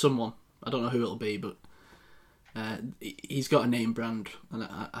 Someone. I don't know who it'll be, but he's got a name brand, and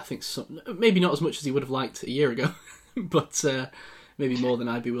I think maybe not as much as he would have liked a year ago, but maybe more than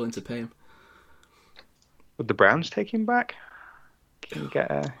I'd be willing to pay him. Would the Browns take him back? Can we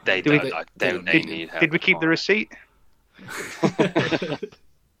get They need help. Did we keep the receipt?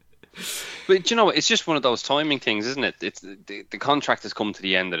 But you know, it's just one of those timing things, isn't it? It's the contract has come to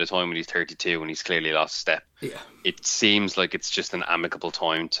the end at a time when he's 32 and he's clearly lost a step. Yeah. It seems like it's just an amicable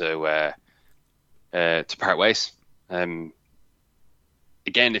time to part ways. Again,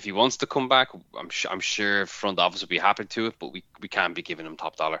 if he wants to come back, I'm sure front office will be happy to it, but we can't be giving him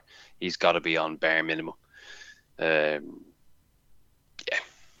top dollar. He's got to be on bare minimum. That's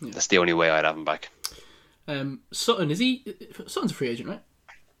the only way I'd have him back. Sutton, Sutton's a free agent, right?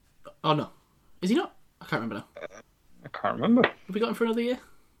 Oh no, is he not? I can't remember now. I can't remember. Have we got him for another year?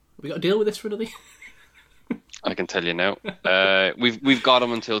 Have we got to deal with this for another year? I can tell you now. We've got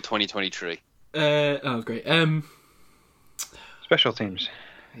him until 2023. Oh great. Special teams.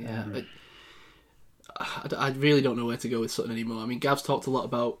 Yeah, I really don't know where to go with Sutton anymore. I mean, Gav's talked a lot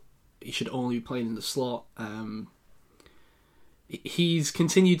about he should only be playing in the slot. He's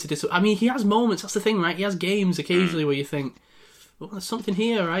continued to I mean, he has moments. That's the thing, right? He has games occasionally where you think, well, there's something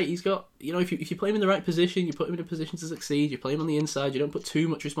here, right? He's got, if you play him in the right position, you put him in a position to succeed. You play him on the inside. You don't put too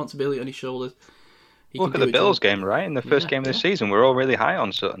much responsibility on his shoulders. Look at the Bills game, right? In the first game of the season, we're all really high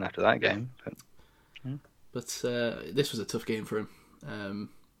on Sutton after that game. But this was a tough game for him.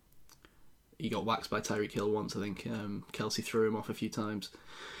 He got waxed by Tyreek Hill once, I think. Kelsey threw him off a few times.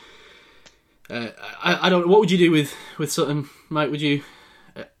 I don't know. What would you do with Sutton, Mike? Would you?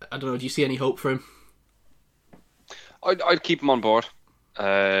 I don't know. Do you see any hope for him? I'd keep him on board.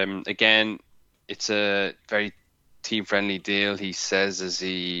 Again, it's a very team-friendly deal. He says as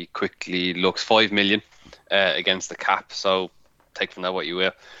he quickly looks, $5 million against the cap. So take from that what you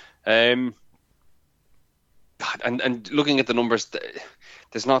will. And looking at the numbers,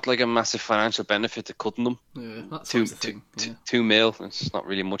 there's not like a massive financial benefit to cutting them. Yeah, that's the thing. Yeah. $2 million. It's not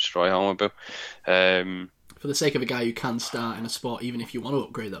really much to write home about. For the sake of a guy who can start in a spot, even if you want to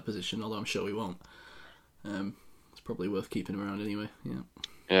upgrade that position, although I'm sure we won't, it's probably worth keeping him around anyway.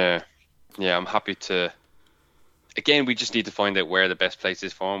 Yeah. I'm happy to. Again, we just need to find out where the best place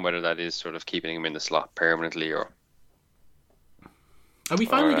is for him, whether that is sort of keeping him in the slot permanently or. Are we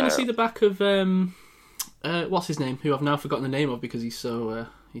finally going to see the back of what's his name? Who I've now forgotten the name of because he's so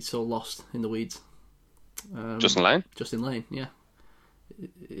lost in the weeds. Justin Lane. Justin Lane, yeah.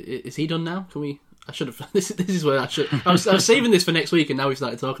 Is he done now? Can we? I should have. This is where I should. I was saving this for next week, and now we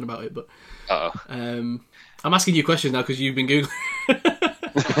started talking about it. But I'm asking you questions now because you've been googling.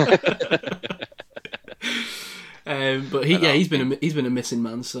 But he's been a missing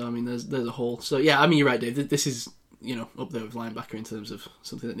man. So I mean, there's a hole. So yeah, I mean, you're right, Dave. This is up there with linebacker in terms of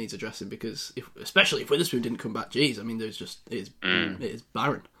something that needs addressing because especially if Witherspoon didn't come back, geez, I mean, it is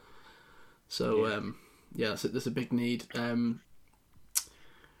barren. So that's a big need.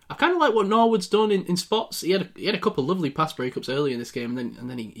 I kind of like what Norwood's done in spots. He had a couple of lovely pass breakups early in this game, and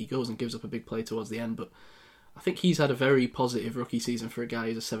then he goes and gives up a big play towards the end. But I think he's had a very positive rookie season for a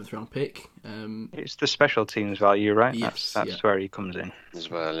guy who's a 7th round pick. It's the special teams value, right? Yes, that's where he comes in as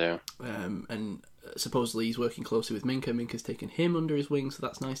well. Yeah. And supposedly he's working closely with Minka. Minka's taken him under his wing, so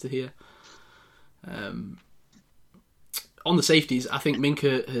that's nice to hear. On the safeties, I think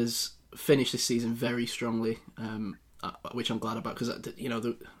Minka has finished this season very strongly. Which I'm glad about because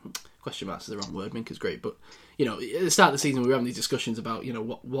the question marks is the wrong word. Minka's great, but at the start of the season we were having these discussions about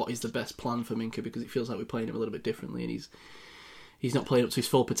what is the best plan for Minka because it feels like we're playing him a little bit differently and he's not playing up to his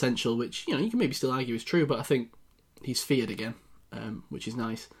full potential, which you can maybe still argue is true, but I think he's feared again, which is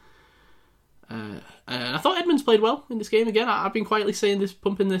nice. And I thought Edmonds played well in this game again. I've been quietly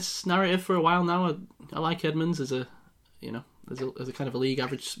pumping this narrative for a while now. I like Edmonds as a kind of a league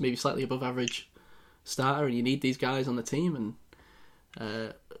average, maybe slightly above average starter, and you need these guys on the team.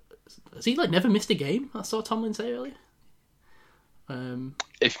 And has he never missed a game? I saw Tomlin say earlier.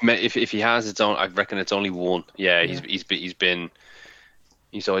 If he has, I reckon it's only one. Yeah, he's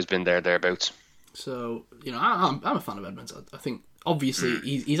always been thereabouts. So I'm a fan of Edmonds. I think obviously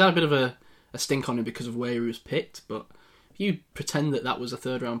he's had a bit of a stink on him because of where he was picked, but if you pretend that was a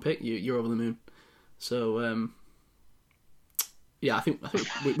 3rd round pick, you're over the moon. So I think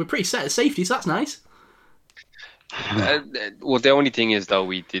we're pretty set at safety, so that's nice. Well, the only thing is though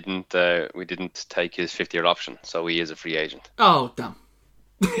we didn't take his 5th-year option, so he is a free agent. Oh damn!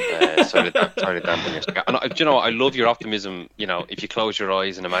 Sorry to dampen your sky. And I love your optimism. If you close your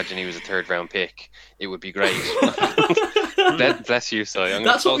eyes and imagine he was a 3rd-round pick, it would be great. Bless you, so I'm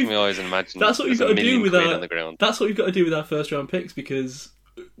going to close my eyes and imagine. That's what we've got to do with our. That's what we've got to do with our 1st-round picks because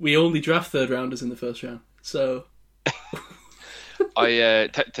we only draft 3rd rounders in the 1st round. So. To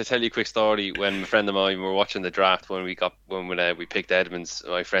tell you a quick story, when a friend of mine were watching the draft when we picked Edmonds,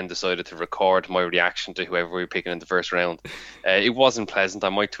 my friend decided to record my reaction to whoever we were picking in the 1st round. It wasn't pleasant. I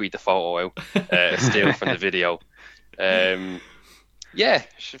might tweet the photo out still from the video.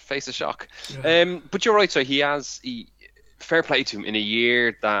 Should face a shock. But you're right. So fair play to him in a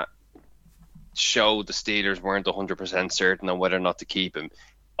year that showed the Steelers weren't 100% certain on whether or not to keep him.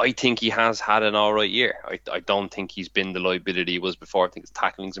 I think he has had an all right year. I don't think he's been the liability he was before. I think his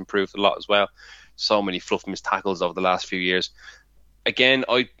tackling's improved a lot as well. So many fluff missed tackles over the last few years. Again,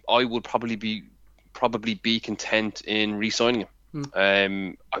 I would probably be content in re-signing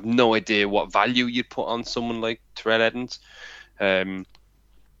him. I've no idea what value you'd put on someone like Terrell Edmonds.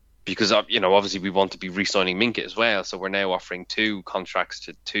 Because obviously we want to be re-signing Minka as well, so we're now offering 2 contracts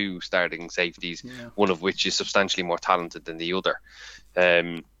to 2 starting safeties, one of which is substantially more talented than the other.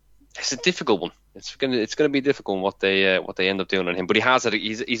 It's a difficult one. It's gonna be difficult what they end up doing on him. But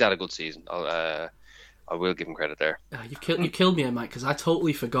he's had a good season. I will give him credit there. You killed me, Mike, because I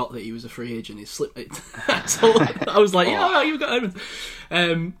totally forgot that he was a free agent. He slipped. I was like, you've got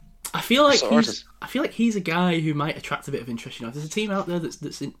Edmonds. I feel like he's a guy who might attract a bit of interest. If there's a team out there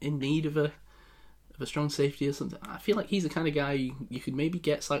that's in need of a strong safety or something, I feel like he's the kind of guy you could maybe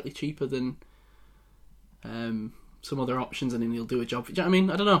get slightly cheaper than some other options, and then he'll do a job. Do you know what I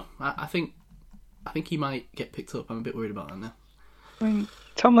mean? I don't know. I think he might get picked up. I'm a bit worried about that now. I mean,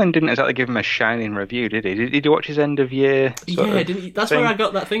 Tomlin didn't exactly give him a shining review, did he? Did you watch his end of year? Yeah, didn't he? That's where I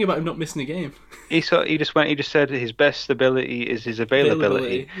got that thing about him not missing a game. He just said his best ability is his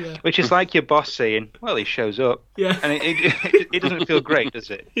availability. Which is like your boss saying, "Well, he shows up." Yeah, and it doesn't feel great,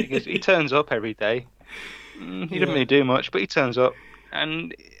 does it? Because he turns up every day. He doesn't really do much, but he turns up,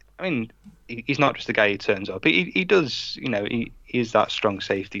 and I mean, he's not just a guy who turns up. He does, he is that strong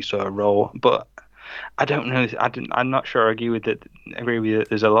safety sort of role, but I don't know. I'm not sure I agree with that. Agree with you that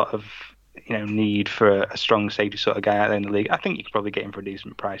there's a lot of need for a strong safety sort of guy out there in the league. I think you could probably get him for a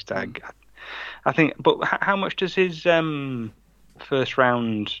decent price tag. I think, but how much does his first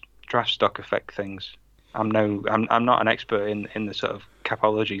round draft stock affect things? I'm not an expert in the sort of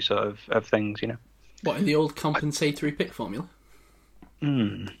capology sort of things, What, in the old compensatory pick formula?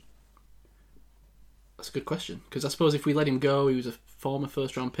 That's a good question, because I suppose if we let him go, he was a former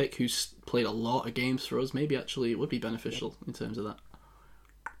first round pick who's played a lot of games for us. Maybe actually it would be beneficial in terms of that.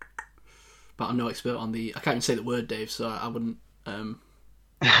 But I'm no expert on I can't even say the word, Dave, so I wouldn't.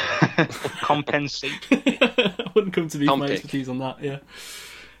 Compensate. I wouldn't come to me for my expertise on that. Yeah,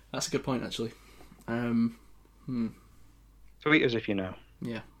 that's a good point actually. Tweet us if you know.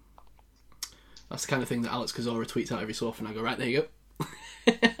 Yeah, that's the kind of thing that Alex Kozora tweets out every so often. I go, right, there you go.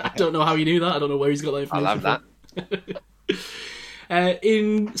 I don't know how you knew that. I don't know where he's got that information I love that.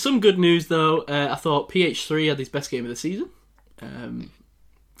 In some good news, though, I thought PH3 had his best game of the season.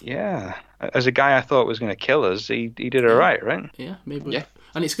 Yeah, as a guy I thought was going to kill us, he did all right? Yeah, maybe. Yeah.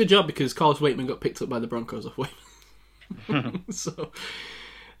 And it's a good job because Carlos Waitman got picked up by the Broncos off Waitman. So,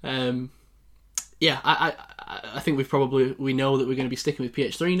 yeah, I think we know that we're going to be sticking with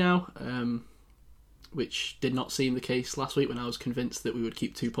PH3 now, which did not seem the case last week when I was convinced that we would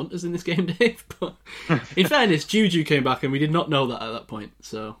keep 2 punters in this game, Dave. But in fairness, Juju came back and we did not know that at that point,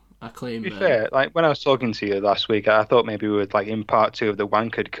 so I claim... To be fair, like when I was talking to you last week, I thought maybe we would, like, in part 2 of the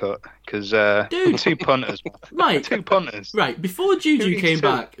Wankered cut, because 2 punters. Right. 2 punters. Right, before Juju came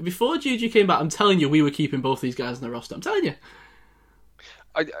back, I'm telling you we were keeping both these guys in the roster. I'm telling you.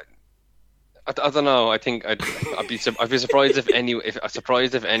 I don't know. I think I'd be surprised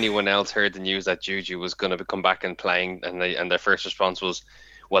if anyone else heard the news that Juju was going to come back and playing, and their first response was,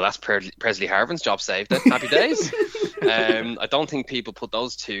 "Well, that's Presley Harvin's job saved. Then happy days." I don't think people put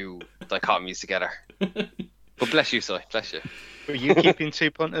those two dichotomies together. But bless you, Si. Bless you. Were you keeping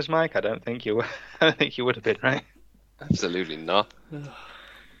 2 punters, Mike? I don't think you were. I don't think you would have been, right? Absolutely not.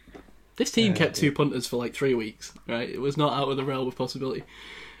 This team kept 2 punters for like 3 weeks. Right, it was not out of the realm of possibility.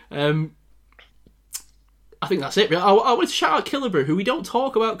 I think that's it. I want to shout out Killebrew, who we don't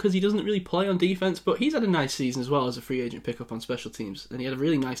talk about because he doesn't really play on defense, but he's had a nice season as well as a free agent pickup on special teams, and he had a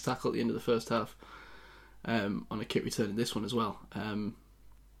really nice tackle at the end of the first half on a kick return in this one as well.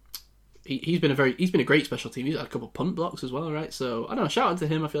 He's been a great special team. He's had a couple of punt blocks as well, right? So I don't know. Shout out to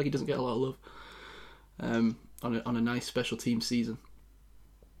him. I feel like he doesn't get a lot of love on a nice special team season.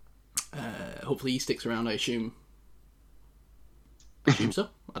 Hopefully he sticks around. I assume so.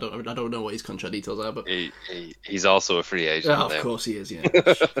 I don't know what his contract details are, but he's also a free agent. Of course he is. Yeah.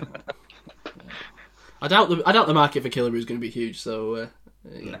 I doubt the market for Killebrew is going to be huge. So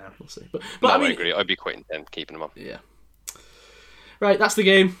yeah, we'll see. But no, I mean, I agree. I'd be quite intent keeping him up. Yeah. Right, that's the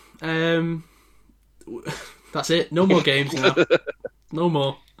game. That's it. No more games now. No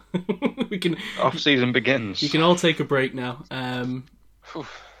more. We can. Off season begins. You can all take a break now.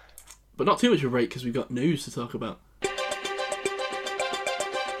 But not too much of a break because we've got news to talk about.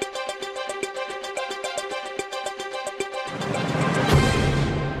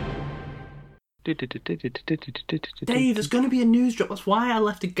 Dave, there's going to be a news drop. That's why I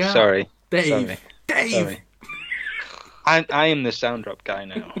left a gap. Sorry. Dave. Sorry. I am the sound drop guy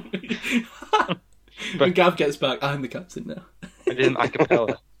now. When Gav gets back, I'm the captain now. I didn't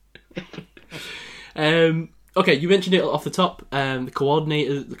acapella. Okay, you mentioned it off the top. The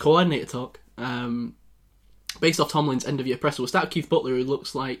coordinator talk. Based off Tomlin's end of year presser, we'll start with Keith Butler, who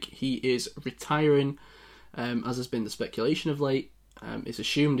looks like he is retiring, as has been the speculation of late. It's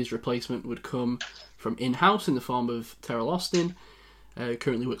assumed his replacement would come from in-house in the form of Terrell Austin.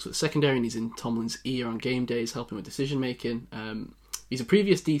 Currently works with the secondary and he's in Tomlin's ear on game days, helping with decision making. He's a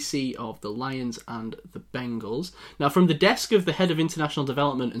previous DC of the Lions and the Bengals. Now, from the desk of the head of international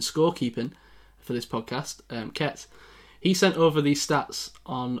development and scorekeeping for this podcast, Ket, he sent over these stats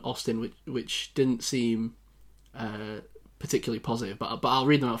on Austin, which didn't seem particularly positive, but I'll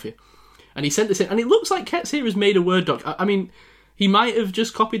read them out for you. And he sent this in, and it looks like Ket's here has made a Word doc. I mean, he might have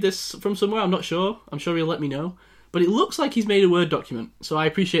just copied this from somewhere, I'm not sure. I'm sure he'll let me know. But it looks like he's made a Word document, so I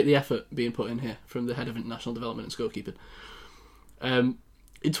appreciate the effort being put in here from the head of international development and scorekeeping. In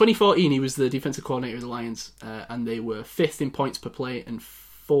 2014, he was the defensive coordinator of the Lions, and they were 5th in points per play and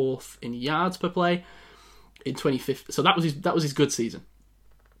 4th in yards per play. In 2015, so that was his good season.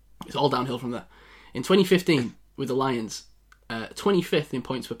 It's all downhill from there. In 2015, with the Lions, 25th in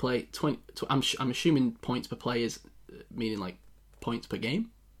points per play. I'm assuming points per play is meaning like points per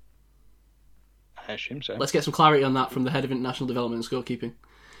game. I assume so. Let's get some clarity on that from the head of international development and scorekeeping.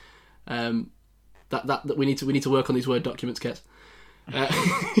 That we need to work on these Word documents, Ket.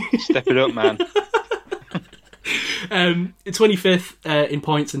 Step it up, man. 25th in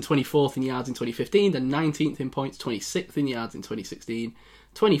points and 24th in yards in 2015, then 19th in points, 26th in yards in 2016,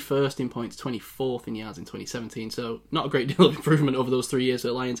 21st in points, 24th in yards in 2017. So not a great deal of improvement over those 3 years for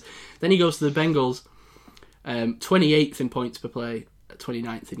the Lions. Then he goes to the Bengals, 28th in points per play,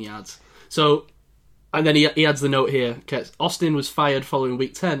 29th in yards. So, and then he adds the note here, Austin was fired following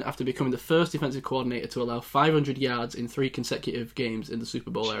week 10 after becoming the first defensive coordinator to allow 500 yards in 3 consecutive games in the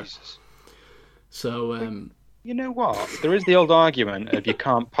Super Bowl era. So, you know what? There is the old argument of you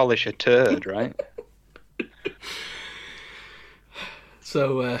can't polish a turd, right?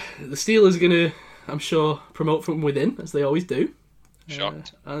 So, the Steelers are going to, I'm sure, promote from within, as they always do.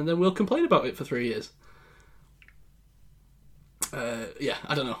 Shocked. And then we'll complain about it for 3 years. Yeah,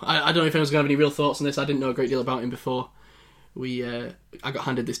 I don't know. I don't know if anyone's going to have any real thoughts on this. I didn't know a great deal about him before I got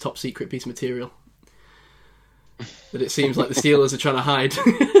handed this top secret piece of material that it seems like the Steelers are trying to hide.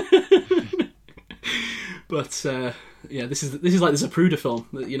 But yeah, this is like the Zapruder film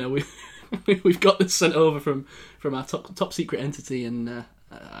that, you know, we've got this sent over from our top secret entity, and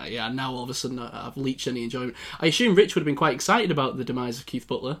yeah, now all of a sudden I've leached any enjoyment. I assume Rich would have been quite excited about the demise of Keith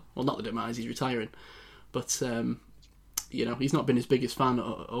Butler. Well, not the demise; he's retiring, but. You know, he's not been his biggest fan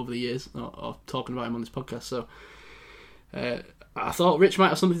over the years, or talking about him on this podcast. So I thought Rich might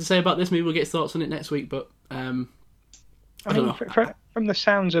have something to say about this. Maybe we'll get his thoughts on it next week. But I don't know. From the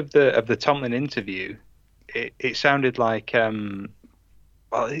sounds of the Tomlin interview, it sounded like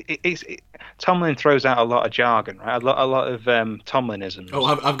Tomlin throws out a lot of jargon, right? A lot of Tomlinisms. Oh,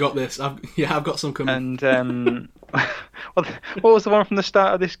 I've got this. I've got some coming. And what was the one from the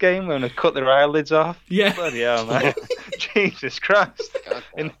start of this game when they cut their eyelids off? Yeah. Bloody hell, man. Jesus Christ.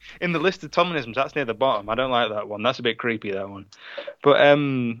 In the list of Tomlinisms, that's near the bottom. I don't like that one. That's a bit creepy, that one.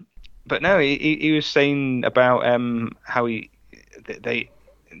 But no, he was saying about how they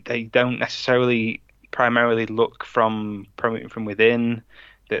don't necessarily primarily look from promoting from within.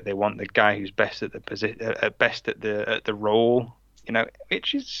 That they want the guy who's best at the best at the role. You know,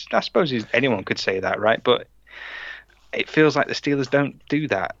 which is, I suppose, anyone could say that, right? But it feels like the Steelers don't do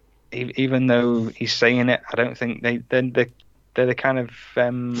that. Even though he's saying it, I don't think they're the kind of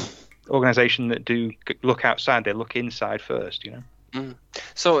organisation that do look outside. They look inside first, you know. Mm.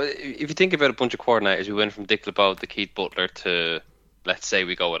 So if you think about a bunch of coordinators, we went from Dick LeBeau to Keith Butler to, let's say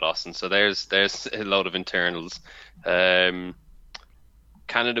we go with Austin. So there's a load of internals.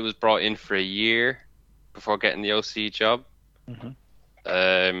 Canada was brought in for a year before getting the OC job.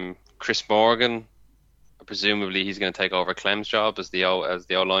 Mm-hmm. Chris Morgan, presumably he's going to take over Clem's job as the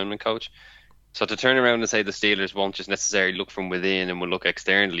O-lineman coach. So to turn around and say the Steelers won't just necessarily look from within and will look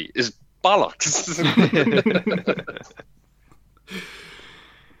externally is bollocks.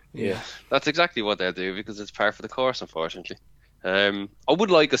 Yeah, that's exactly what they'll do because it's par for the course, unfortunately. I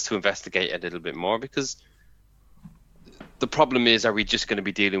would like us to investigate a little bit more because the problem is, are we just going to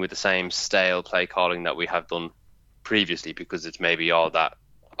be dealing with the same stale play calling that we have done previously because it's maybe all that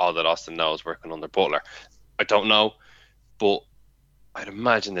Austin knows working under Butler? I don't know, but I'd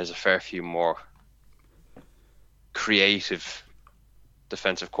imagine there's a fair few more creative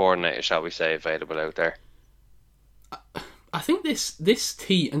defensive coordinators, shall we say, available out there. I think this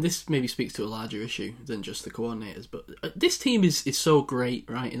team, and this maybe speaks to a larger issue than just the coordinators, but this team is so great,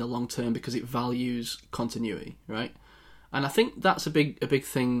 right, in the long term because it values continuity, right? And I think that's a big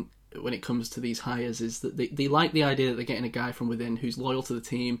thing when it comes to these hires, is that they like the idea that they're getting a guy from within who's loyal to the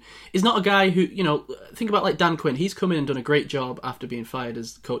team. Is not a guy who, you know, think about like Dan Quinn. He's come in and done a great job after being fired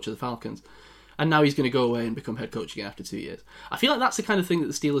as coach of the Falcons. And now he's going to go away and become head coach again after 2 years. I feel like that's the kind of thing that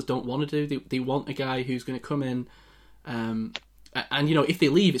the Steelers don't want to do. They want a guy who's going to come in, and, you know, if they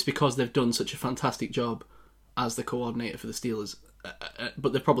leave, it's because they've done such a fantastic job as the coordinator for the Steelers.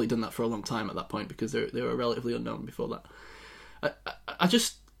 But they've probably done that for a long time at that point because they were relatively unknown before that.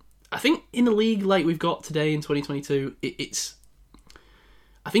 I think in the league like we've got today in 2022,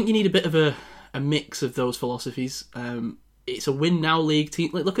 I think you need a bit of a mix of those philosophies. It's a win now league team.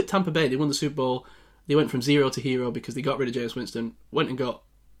 Like, look at Tampa Bay. They won the Super Bowl. They went from 0 to hero because they got rid of Jameis Winston, went and got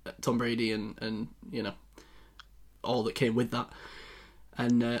Tom Brady, and you know, all that came with that.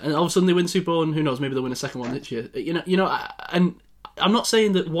 And all of a sudden they win the Super Bowl, and who knows, maybe they'll win a second one this year. You know, and I'm not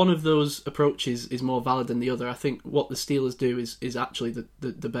saying that one of those approaches is more valid than the other. I think what the Steelers do is actually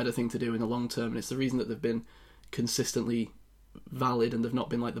the better thing to do in the long term, and it's the reason that they've been consistently valid and they've not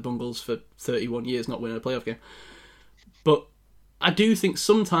been like the Bungles for 31 years not winning a playoff game. But I do think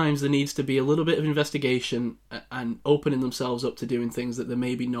sometimes there needs to be a little bit of investigation and opening themselves up to doing things that they're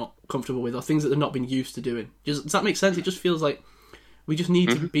maybe not comfortable with or things that they've not been used to doing. Does that make sense? It just feels like we just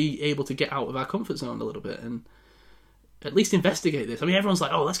need to be able to get out of our comfort zone a little bit. And at least investigate this. I mean, everyone's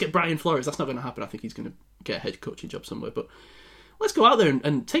like, oh, let's get Brian Flores. That's not going to happen. I think he's going to get a head coaching job somewhere. But let's go out there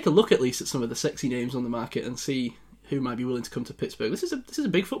and take a look at least at some of the sexy names on the market and see who might be willing to come to Pittsburgh. This is a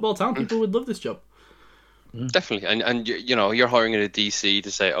big football town. People would love this job. Definitely. And you know, you're hiring at a DC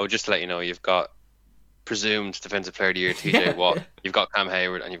to say, oh, just to let you know, you've got presumed defensive player of the year TJ Watt, you've got Cam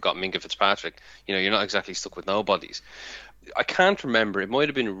Hayward, and you've got Minka Fitzpatrick. You know, you're not exactly stuck with nobodies. I can't remember, it might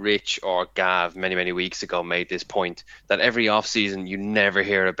have been Rich or Gav many weeks ago made this point that every offseason you never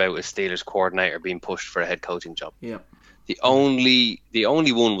hear about a Steelers coordinator being pushed for a head coaching job. Yeah. The only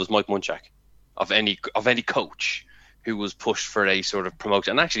one was Mike Munchak of any coach who was pushed for a sort of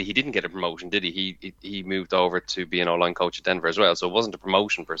promotion. And actually he didn't get a promotion, did he? He moved over to be an O-line coach at Denver as well, so it wasn't a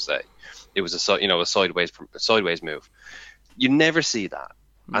promotion per se. It was a sideways move. You never see that.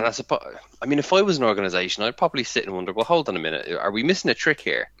 And I mean, if I was an organization, I'd probably sit and wonder, well, hold on a minute, are we missing a trick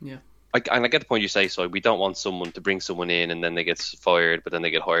here? Yeah. And I get the point you say, so we don't want someone to bring someone in and then they get fired, but then they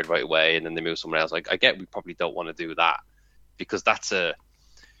get hired right away and then they move somewhere else. I get we probably don't want to do that because that's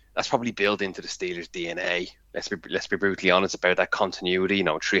probably built into the Steelers' DNA. Let's be brutally honest about that continuity. You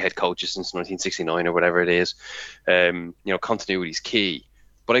know, 3 head coaches since 1969 or whatever it is. You know, continuity is key.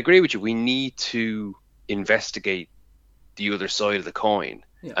 But I agree with you. We need to investigate the other side of the coin.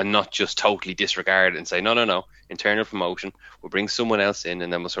 Yeah. And not just totally disregard it and say, no, internal promotion, we'll bring someone else in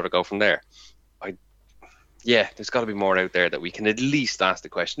and then we'll sort of go from there. There's got to be more out there that we can at least ask the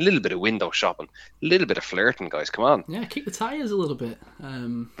question. A little bit of window shopping, a little bit of flirting, guys, come on. Yeah, kick the tyres a little bit.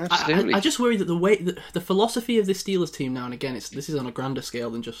 Absolutely. I just worry that the philosophy of this Steelers team now, and again, this is on a grander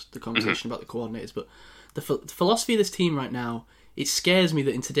scale than just the conversation about the coordinators, but the philosophy of this team right now, it scares me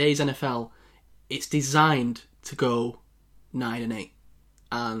that in today's NFL, it's designed to go 9-8.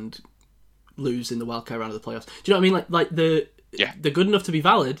 And lose in the wildcard round of the playoffs. Do you know what I mean? They're good enough to be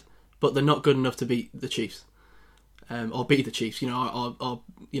valid, but they're not good enough to beat the Chiefs, or beat the Chiefs. You know, or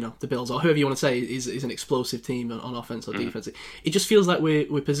you know the Bills, or whoever you want to say is an explosive team on offense or defense. It just feels like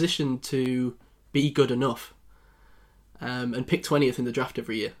we're positioned to be good enough, and pick 20th in the draft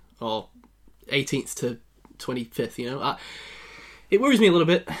every year, or 18th to 25th. You know. It worries me a little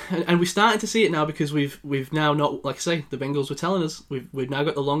bit, and we're starting to see it now because we've now not, like I say, the Bengals were telling us we've now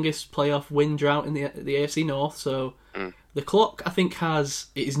got the longest playoff win drought in the AFC North. So the clock, I think, don't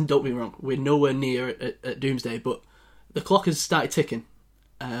get me wrong, we're nowhere near at doomsday, but the clock has started ticking.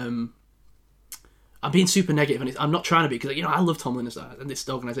 I'm being super negative, and I'm not trying to be because I love Tomlin and this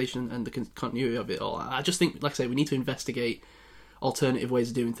organisation and the continuity of it all. I just think, like I say, we need to investigate alternative ways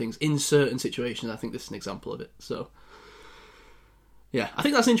of doing things in certain situations. I think this is an example of it. So. Yeah, I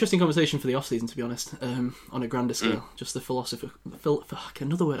think that's an interesting conversation for the off-season, to be honest, on a grander scale. Just the philosophical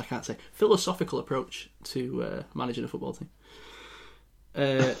approach to managing a football team.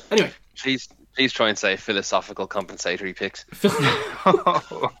 Anyway. Please try and say philosophical compensatory picks.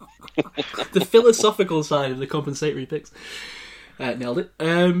 The philosophical side of the compensatory picks. Nailed it.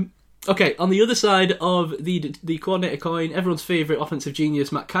 Okay, on the other side of the coordinator coin, everyone's favourite offensive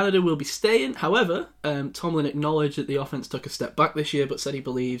genius, Matt Canada, will be staying. However, Tomlin acknowledged that the offense took a step back this year, but said he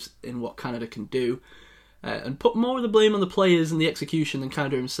believes in what Canada can do, and put more of the blame on the players and the execution than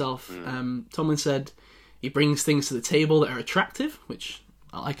Canada himself. Tomlin said he brings things to the table that are attractive, which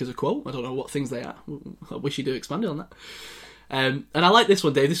I like as a quote. I don't know what things they are. I wish he'd expanded on that. And I like this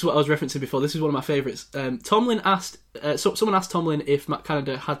one, Dave. This is what I was referencing before. This is one of my favourites. Someone asked Tomlin if Matt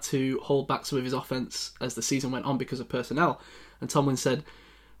Canada had to hold back some of his offence as the season went on because of personnel. And Tomlin said,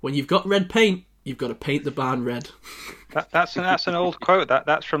 when you've got red paint, you've got to paint the barn red. That's an old quote.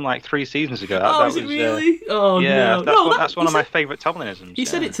 That's from like 3 seasons ago. Is it really? No. That's one of my favourite Tomlinisms. He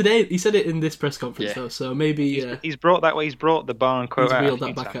said it today. He said it in this press conference, though. So maybe he's brought that way. He's brought the barn quote out. He's wheeled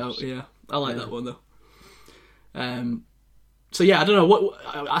that back out. Yeah, I like that one though. So yeah, I don't know.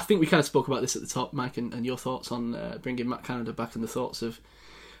 I think we kind of spoke about this at the top, Mike, and your thoughts on bringing Matt Canada back and the thoughts of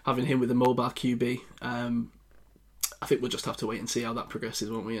having him with a mobile QB. I think we'll just have to wait and see how that progresses,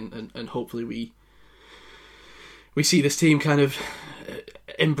 won't we? And hopefully we see this team kind of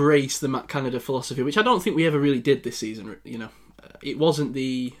embrace the Matt Canada philosophy, which I don't think we ever really did this season. You know, it wasn't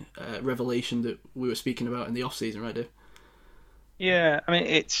the revelation that we were speaking about in the off season, right, Dave? Yeah, I mean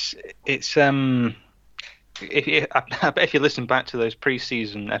it's I bet if you listen back to those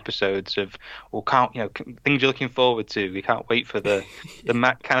pre-season episodes of, things you're looking forward to, we can't wait for the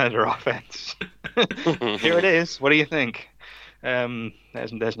Matt Canada offense. Here it is. What do you think?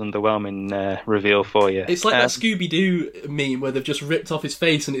 There's an underwhelming reveal for you. It's like that Scooby-Doo meme where they've just ripped off his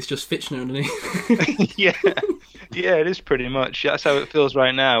face and it's just Fitchner underneath. Yeah, it is pretty much. That's how it feels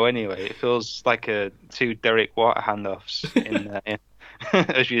right now. Anyway, it feels like 2 Derek Watt handoffs in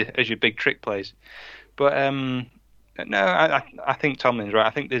as your big trick plays. But No, I think Tomlin's right. I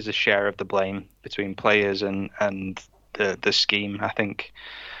think there's a share of the blame between players and the scheme. I think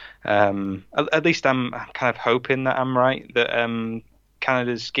at least I'm kind of hoping that I'm right, that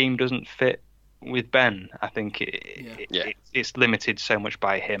Canada's scheme doesn't fit with Ben. I think it's limited so much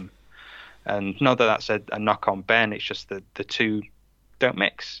by him. And not that that's a knock on Ben, it's just that the two don't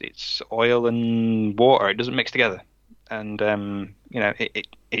mix. It's oil and water. It doesn't mix together. And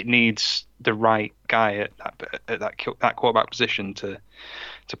it needs the right guy at that quarterback position to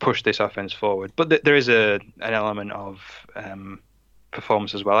push this offense forward. But there is an element of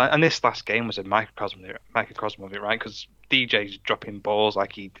performance as well. And this last game was a microcosm of it, right? Because DJ's dropping balls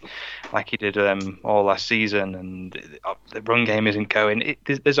like he did all last season, and the run game isn't going.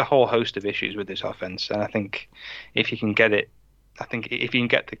 There's a whole host of issues with this offense, and I think if you can get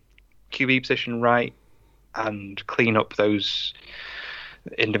the QB position right and clean up those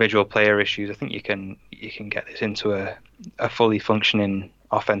individual player issues, I think you can get this into a fully functioning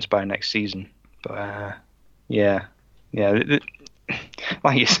offense by next season. But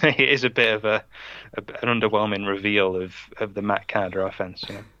like you say, it is a bit of an underwhelming reveal of the Matt Canada offense.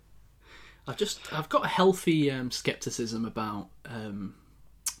 Yeah. I've got a healthy skepticism about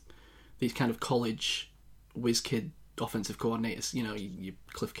these kind of college whiz kid offensive coordinators. You know, your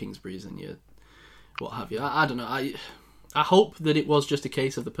Cliff Kingsbury's and your what have you. I don't know. I hope that it was just a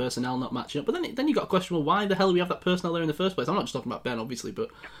case of the personnel not matching up. But then you got a question: well, why the hell do we have that personnel there in the first place? I'm not just talking about Ben, obviously, but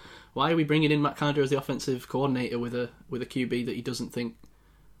why are we bringing in Matt Canada as the offensive coordinator with a QB that he doesn't think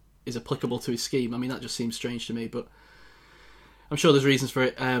is applicable to his scheme? I mean, that just seems strange to me, but I'm sure there's reasons for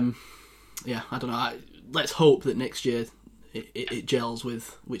it. Yeah, I don't know. Let's hope that next year it gels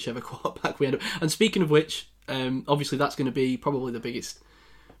with whichever quarterback we end up. And speaking of which, obviously that's going to be probably the biggest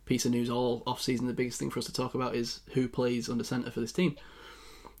piece of news all off-season. The biggest thing for us to talk about is who plays under centre for this team.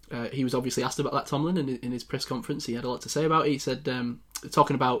 He was obviously asked about that, Tomlin, in his press conference. He had a lot to say about it. He said,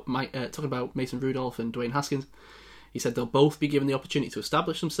 talking about Mason Rudolph and Dwayne Haskins, he said they'll both be given the opportunity to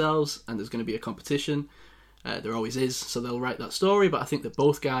establish themselves, and there's going to be a competition. There always is, so they'll write that story. But I think that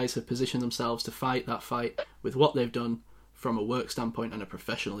both guys have positioned themselves to fight that fight with what they've done from a work standpoint and a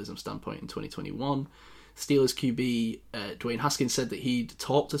professionalism standpoint in 2021. Steelers QB Dwayne Haskins said that he'd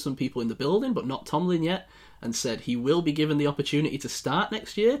talked to some people in the building, but not Tomlin yet, and said he will be given the opportunity to start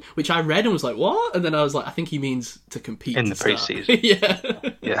next year, which I read and was like, what? And then I was like, I think he means to compete in the preseason.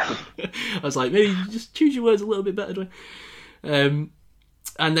 Yeah. I was like, maybe just choose your words a little bit better, Dwayne.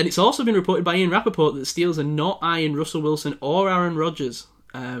 And then it's also been reported by Ian Rappaport that the Steelers are not eyeing Russell Wilson or Aaron Rodgers,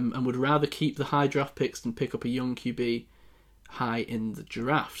 and would rather keep the high draft picks than pick up a young QB high in the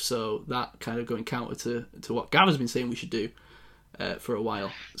draft. So that kind of going counter to what Gav has been saying we should do for a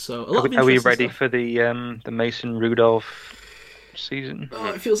while. So are we ready for the Mason Rudolph season?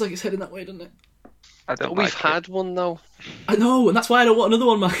 Oh, it feels like it's heading that way, doesn't it? I don't. We've had one though. I know, and that's why I don't want another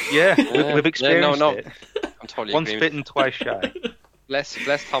one, Mike. Yeah, we've experienced it. I'm totally Once bitten, twice shy. Bless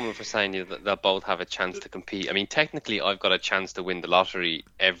Tomlin for saying that they'll both have a chance to compete. I mean, technically, I've got a chance to win the lottery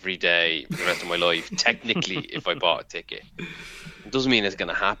every day for the rest of my life. Technically, if I bought a ticket, it doesn't mean it's going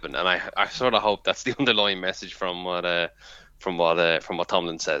to happen. And I sort of hope that's the underlying message from what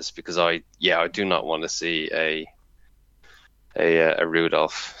Tomlin says, because I do not want to see a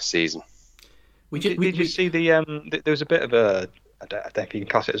Rudolph season. Did you see there was a bit of a, I don't know if you can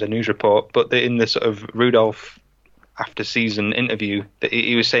class it as a news report, but in the sort of Rudolph after season interview, that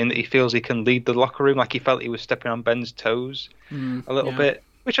he was saying that he feels he can lead the locker room, like he felt he was stepping on Ben's toes a little bit,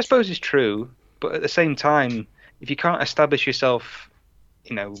 which I suppose is true. But at the same time, if you can't establish yourself,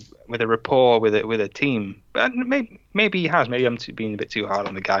 with a rapport with a team, but maybe he has. Maybe I'm being a bit too hard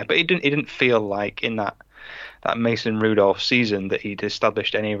on the guy, but he didn't feel like in that Mason Rudolph season that he'd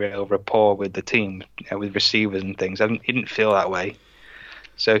established any real rapport with the team, with receivers and things. He didn't feel that way.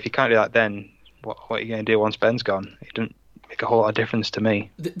 So if you can't do that, then what are you going to do once Ben's gone? It doesn't make a whole lot of difference to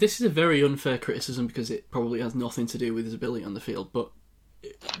me. This is a very unfair criticism because it probably has nothing to do with his ability on the field. But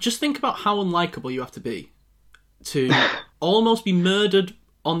just think about how unlikable you have to be to almost be murdered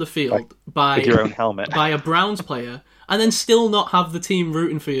on the field by with your own helmet by a Browns player, and then still not have the team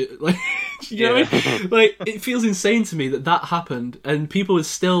rooting for you. Like, you know what I mean? Like, it feels insane to me that happened, and people are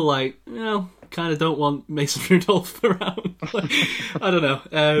still like, kind of don't want Mason Rudolph around. Like, I don't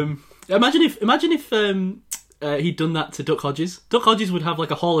know. Imagine if he'd done that to Duck Hodges. Duck Hodges would have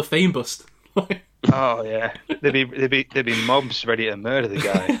like a Hall of Fame bust. Oh yeah, there'd be mobs ready to murder the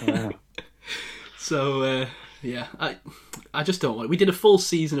guy. Yeah. So I just don't want it. We did a full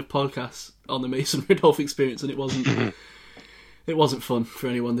season of podcasts on the Mason Rudolph experience, and it wasn't fun for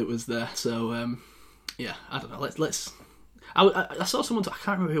anyone that was there. So I don't know. Let's. I saw someone. I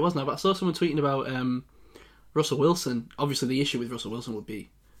can't remember who it was now, but I saw someone tweeting about Russell Wilson, obviously the issue with Russell Wilson would be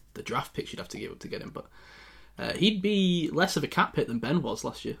the draft picks you'd have to give up to get him, but he'd be less of a cap hit than Ben was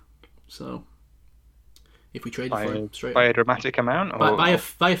last year. So if we traded for him straight by a dramatic amount, or by a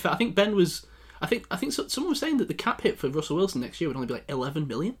I think Ben was. I think someone was saying that the cap hit for Russell Wilson next year would only be like 11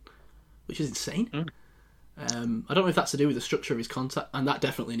 million, which is insane. I don't know if that's to do with the structure of his contract, and that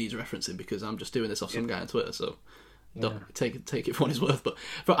definitely needs referencing because I'm just doing this off some guy on Twitter, so don't take it for what it's worth. But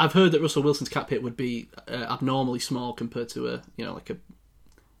I've heard that Russell Wilson's cap hit would be abnormally small compared to a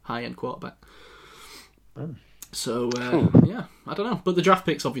high end quarterback. So yeah, I don't know, but the draft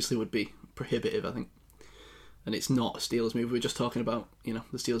picks obviously would be prohibitive, I think. And it's not a Steelers move. We were just talking about, the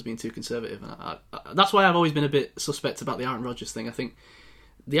Steelers being too conservative. And that's why I've always been a bit suspect about the Aaron Rodgers thing. I think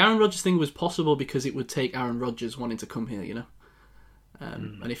the Aaron Rodgers thing was possible because it would take Aaron Rodgers wanting to come here,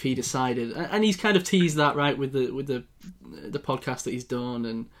 And if he decided, and he's kind of teased that, right, with the podcast that he's done,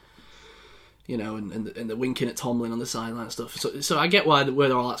 and and the winking at Tomlin on the sideline and stuff. So I get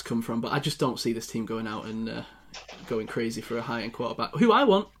where all that's come from, but I just don't see this team going out and going crazy for a high end quarterback. Who I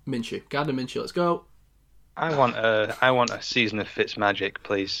want, Minshew, Gardner Minshew. Let's go. I want a season of Fitzmagic,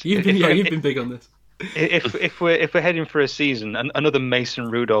 please. You've been big on this. If we're heading for a season, another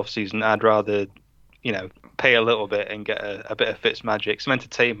Mason Rudolph season, I'd rather pay a little bit and get a bit of Fitzmagic, some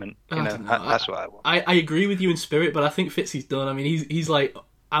entertainment. That's what I want. I agree with you in spirit, but I think Fitzy's done. I mean, he's like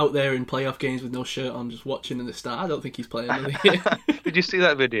out there in playoff games with no shirt on, just watching in the start. I don't think he's playing another year. Did you see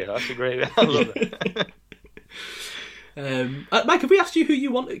that video? That's a great. I love it. Mike, have we asked you who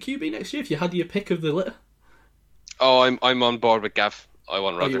you want at QB next year? If you had your pick of the litter. Oh, I'm on board with Gav. I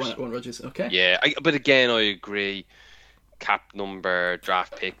want Rodgers. You want Rodgers, okay. Yeah, but again, I agree. Cap number,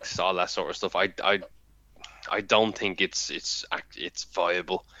 draft picks, all that sort of stuff. I don't think it's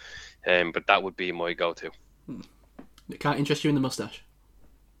viable, but that would be my go-to. It can't interest you in the mustache.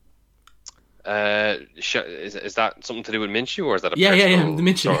 Is that something to do with Minshew, or is that a yeah, the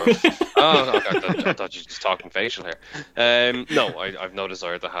Minshew? Sort of... Oh, okay, I thought you were just talking facial here. No, I've no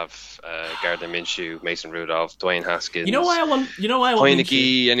desire to have Gardner Minshew, Mason Rudolph, Dwayne Haskins. You know why I want Heineke,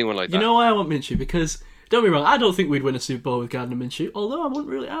 Minshew? Anyone like that. You know why I want Minshew? Because don't be wrong, I don't think we'd win a Super Bowl with Gardner Minshew, although I wouldn't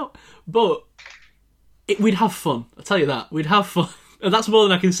rule it out. But we'd have fun. I'll tell you that. We'd have fun, and that's more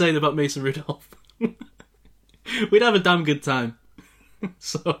than I can say about Mason Rudolph. We'd have a damn good time.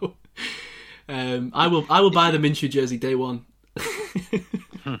 So. I will buy the Minshew jersey day one.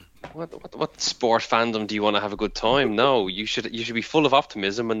 What sport fandom do you want to have a good time? No, you should be full of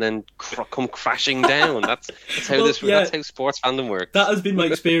optimism and then come crashing down. That's how that's how sports fandom works. That has been my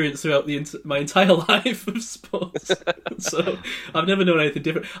experience throughout my entire life of sports. So I've never known anything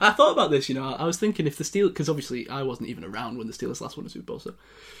different. I thought about this, I was thinking if the Steelers, because obviously I wasn't even around when the Steelers last won a Super Bowl. So,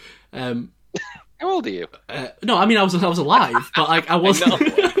 how old are you? No, I mean I was alive, but I wasn't.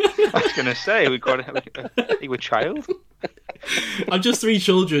 I was going to say, you were a child? I'm just three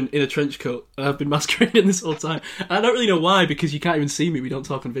children in a trench coat, and I've been masquerading this whole time. And I don't really know why, because you can't even see me, we don't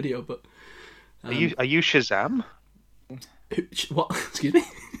talk on video, but... Are you Shazam? What? Excuse me?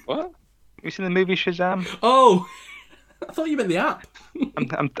 What? Have you seen the movie Shazam? Oh! I thought you meant the app.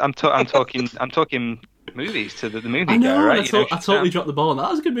 I'm talking movies to the movie guy, right? I totally dropped the ball on that.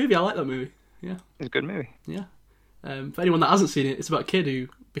 That was a good movie, I like that movie. Yeah. It's a good movie. Yeah. For anyone that hasn't seen it, it's about a kid who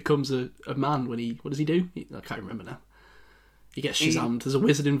becomes a man when what does he do? I can't remember now. He gets Shazammed. There's a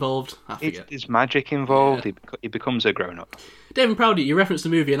wizard involved. I forget. There's magic involved. Yeah. He becomes a grown-up. David Proudy, you referenced the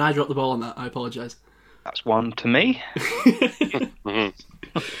movie and I dropped the ball on that. I apologise. That's one to me.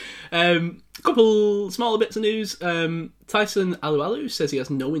 Couple smaller bits of news. Tyson Alualu says he has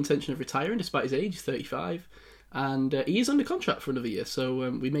no intention of retiring despite his age, 35. And he is under contract for another year. So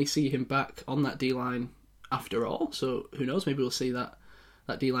we may see him back on that D-line after all. So who knows? Maybe we'll see that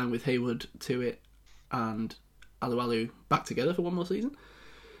D-line with Hayward, Tuitt, and Alualu back together for one more season.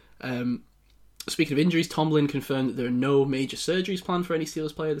 Speaking of injuries, Tomlin confirmed that there are no major surgeries planned for any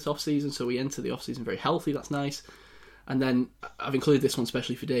Steelers player this offseason, so we enter the offseason very healthy. That's nice. And then I've included this one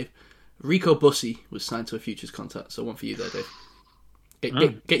especially for Dave. Rico Bussey was signed to a futures contract, so one for you there,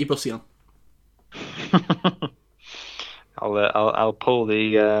 Dave. Get your Bussey on. I'll pull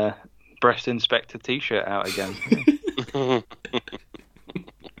the breast inspector T-shirt out again.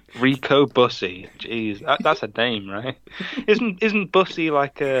 Rico Bussey, jeez, that's a name, right? Isn't Bussey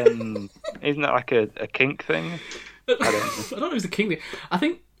like isn't that like a kink thing? I don't know if it's a kink thing. I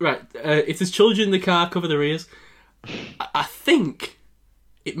think if there's children in the car, cover their ears. I think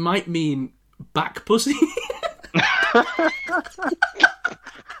it might mean back pussy.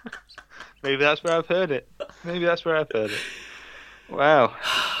 Maybe that's where I've heard it. Wow,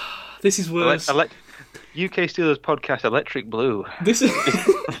 this is worse. UK Steelers podcast, Electric Blue. This is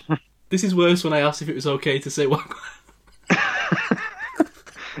This is worse when I asked if it was okay to say what.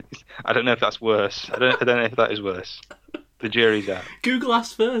 I don't know if that's worse. I don't know if that is worse. The jury's out. Google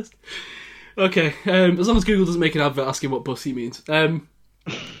asked first. Okay, as long as Google doesn't make an advert asking what bussy means.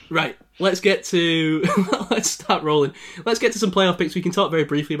 Right, let's start rolling. Let's get to some playoff picks. We can talk very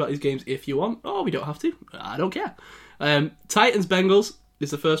briefly about these games if you want. Oh, we don't have to. I don't care. Titans Bengals is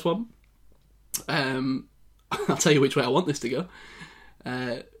the first one. I'll tell you which way I want this to go.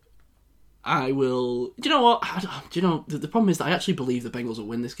 I will. Do you know what? The problem is that I actually believe the Bengals will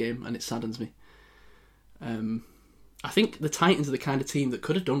win this game, and it saddens me. I think the Titans are the kind of team that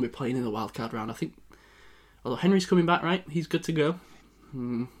could have done with playing in the wild card round. I think, although Henry's coming back, right? He's good to go.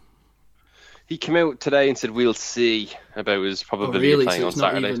 He came out today and said we'll see about his probability of playing on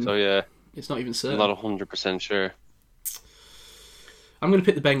Saturday. So yeah, it's not even certain. I'm not 100% sure. I'm going to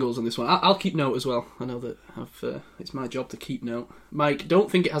pick the Bengals on this one. I'll keep note as well. I know that it's my job to keep note. Mike, don't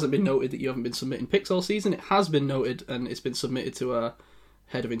think it hasn't been noted that you haven't been submitting picks all season. It has been noted, and it's been submitted to our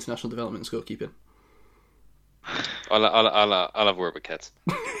head of international development and scorekeeping. I'll have a word with Kets.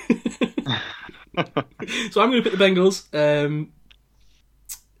 So I'm going to pick the Bengals.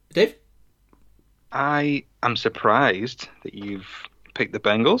 Dave? I am surprised that you've picked the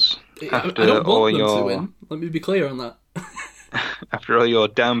Bengals after I don't all want them your to win. Let me be clear on that. after all your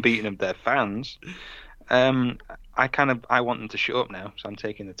downbeating of their fans. I want them to shut up now, so I'm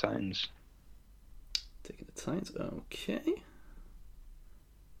taking the Titans. Taking the Titans. Okay.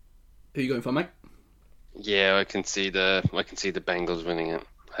 Who are you going for, Mike? Yeah, I can see the Bengals winning it.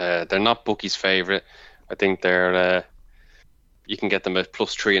 They're not bookies' favourite. I think they're. You can get them at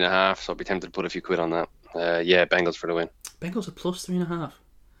plus 3.5, so I'll be tempted to put a few quid on that. Yeah, Bengals for the win. Bengals are plus 3.5.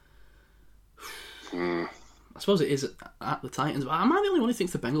 I suppose it is at the Titans, but am I the only one who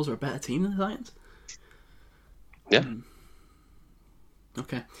thinks the Bengals are a better team than the Titans? Yeah.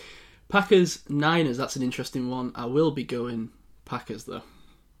 Okay. Packers, Niners, that's an interesting one. I will be going Packers, though.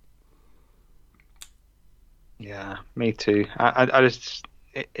 Yeah, me too. I just...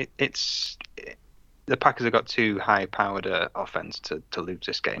 the Packers have got too high-powered offense to lose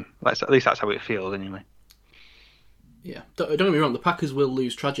this game. At least that's how it feels, anyway. Yeah, don't get me wrong. The Packers will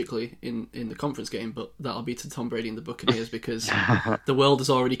lose tragically in the conference game, but that'll be to Tom Brady and the Buccaneers because the world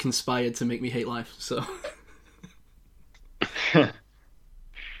has already conspired to make me hate life. So,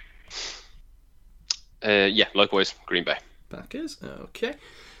 yeah, likewise, Green Bay. Packers. Okay.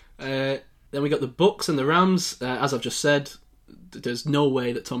 Then we got the Bucs and the Rams. As I've just said, there's no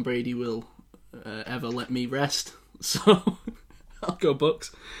way that Tom Brady will ever let me rest. So I'll go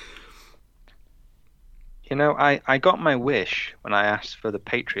Bucs. You know, I got my wish when I asked for the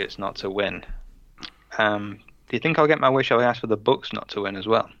Patriots not to win. Do you think I'll get my wish if I ask for the Bucs not to win as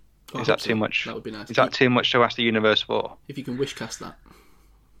well? Is that too much? That would be nice. Is that too much to ask the universe for? If you can wish cast that.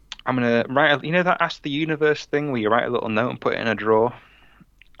 I'm going to write, that Ask the Universe thing where you write a little note and put it in a drawer?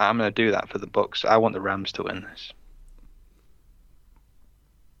 I'm going to do that for the Bucs. I want the Rams to win this.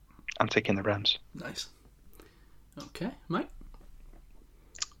 I'm taking the Rams. Nice. Okay, Mike?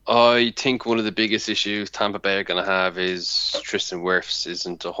 I think one of the biggest issues Tampa Bay are going to have is Tristan Wirfs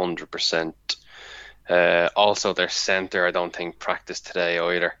isn't 100%. Also, their centre, I don't think, practiced today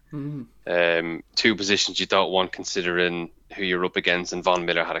either. Two positions you don't want considering who you're up against, and Von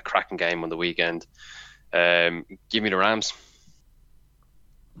Miller had a cracking game on the weekend. Give me the Rams.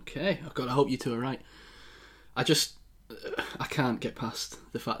 Okay, God, I hope you two are right. I can't get past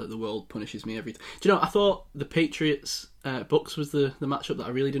the fact that the world punishes me every time. Do you know, I thought the Patriots Bucs was the matchup that I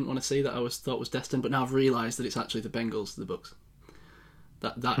really didn't want to see, that I thought was destined, but now I've realised that it's actually the Bengals, the Bucs.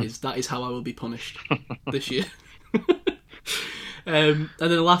 That is how I will be punished this year. And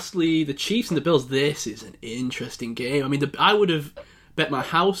then lastly, the Chiefs and the Bills. This is an interesting game. I mean, I would have bet my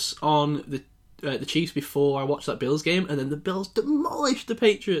house on the Chiefs before I watched that Bills game, and then the Bills demolished the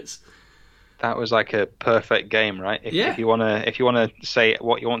Patriots. That was like a perfect game, right? If you wanna say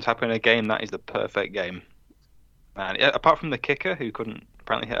what you want to happen in a game, that is the perfect game. Man, apart from the kicker who couldn't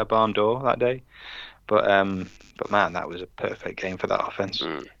apparently hit a barn door that day, but man, that was a perfect game for that offense.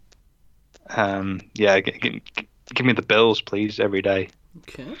 Yeah, give me the Bills, please, every day.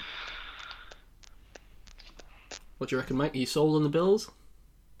 Okay. What do you reckon, Mike? Are you sold on the Bills?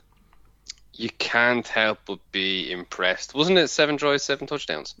 You can't help but be impressed. Wasn't it 7 drives, 7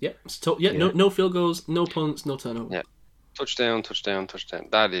 touchdowns? Yep. No field goals, no punts, no turnover. Yeah. Touchdown.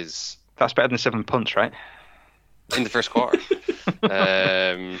 That's better than 7 punts, right? In the first quarter.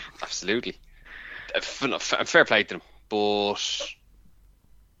 Absolutely. Fair play to them, but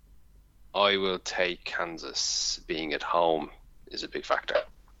I will take Kansas. Being at home is a big factor.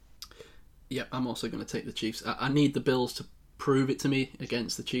 Yep, I'm also going to take the Chiefs. I need the Bills to prove it to me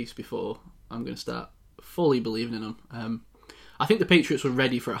against the Chiefs before I'm going to start fully believing in them. I think the Patriots were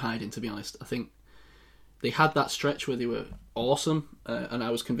ready for a hiding, to be honest. I think they had that stretch where they were awesome, and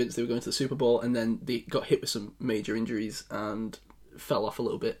I was convinced they were going to the Super Bowl, and then they got hit with some major injuries and fell off a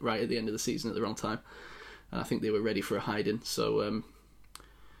little bit right at the end of the season at the wrong time. And I think they were ready for a hiding, so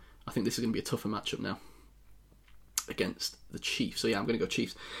I think this is going to be a tougher matchup now against the Chiefs. So yeah, I'm going to go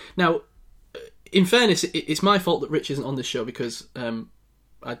Chiefs. Now, in fairness, it's my fault that Rich isn't on this show because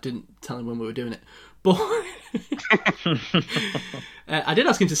I didn't tell him when we were doing it. But I did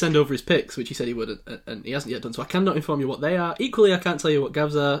ask him to send over his picks, which he said he would, and he hasn't yet done, so I cannot inform you what they are. Equally, I can't tell you what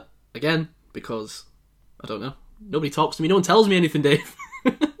Gav's are, again, because I don't know. Nobody talks to me. No one tells me anything, Dave.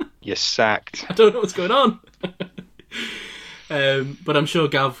 You're sacked. I don't know what's going on. But I'm sure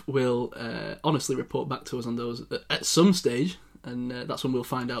Gav will honestly report back to us on those at some stage, and that's when we'll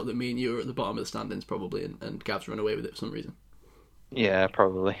find out that me and you are at the bottom of the standings, probably, and Gav's run away with it for some reason. Yeah,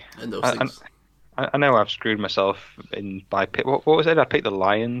 probably. And those things. I know I've screwed myself in by pick. What was it? I picked the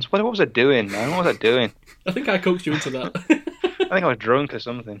Lions. What was I doing, man? What was I doing? I think I coaxed you into that. I think I was drunk or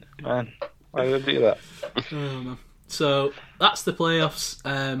something. Man, why would I do that? Oh, man. So that's the playoffs.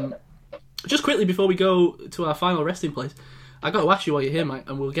 Just quickly before we go to our final resting place, I got to ask you while you're here, Mike,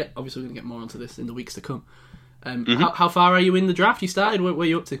 and we're going to get more onto this in the weeks to come. How far are you in the draft? You started? Where are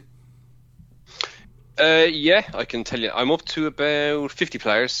you up to? Yeah, I can tell you. I'm up to about 50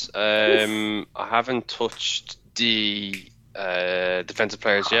 players. I haven't touched the defensive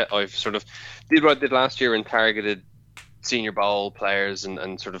players yet. I've sort of did what I did last year and targeted Senior Bowl players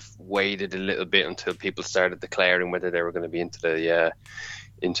and sort of waited a little bit until people started declaring whether they were going to be into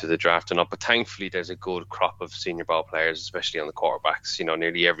the draft or not. But thankfully, there's a good crop of Senior Bowl players, especially on the quarterbacks. You know,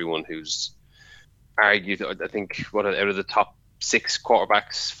 nearly everyone who's argued, I think, out of the top 6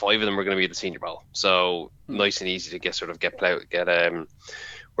 quarterbacks, 5 of them are going to be at the Senior Bowl. So nice and easy to get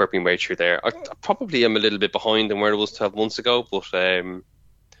working way through there. I probably am a little bit behind than where it was 12 months ago, but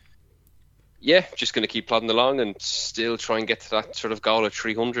yeah, just going to keep plodding along and still try and get to that sort of goal of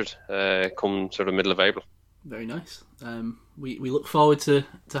 300 come sort of middle of April. Very nice. We look forward to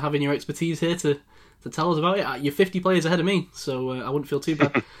having your expertise here to tell us about it. You're 50 players ahead of me, so I wouldn't feel too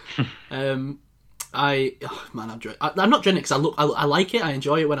bad. I'm not dreading it because I like it. I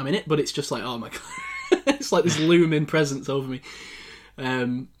enjoy it when I'm in it, but it's just like, oh my god, it's like this looming presence over me.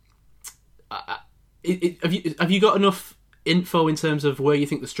 Have you got enough info in terms of where you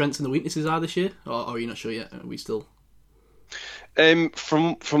think the strengths and the weaknesses are this year, or are you not sure yet? Are we still?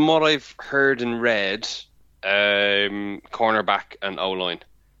 From what I've heard and read, cornerback and O-line.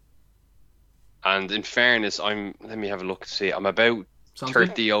 And in fairness, let me have a look to see. I'm about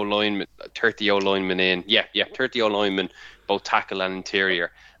 30 O-linemen in. Yeah, 30 O-linemen, both tackle and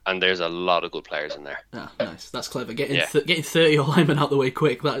interior. And there's a lot of good players in there. Ah, nice. That's clever. Getting 30 O-linemen out the way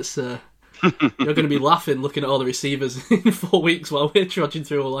quick, that's... you're going to be laughing looking at all the receivers in 4 weeks while we're trudging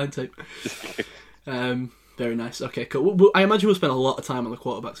through all line tape. Very nice. Okay, cool. I imagine we'll spend a lot of time on the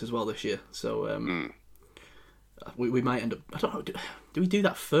quarterbacks as well this year. So we might end up... I don't know. Do we do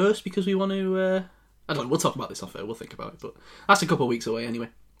that first because we want to... I don't know. We'll talk about this off air. We'll think about it. But that's a couple of weeks away anyway.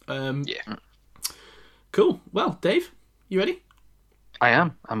 Yeah. Cool. Well, Dave, you ready? I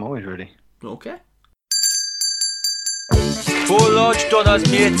am. I'm always ready. Okay. 4 large dollars,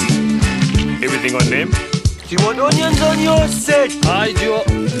 mate. Everything on them? Do you want onions on your set? I do.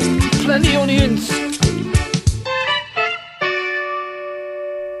 Plenty onions.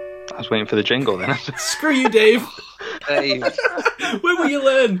 I was waiting for the jingle then. Screw you, Dave. Dave. When will you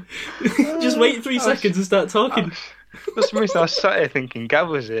learn? Just wait 3 seconds and start talking. For some reason I was sat here thinking Gav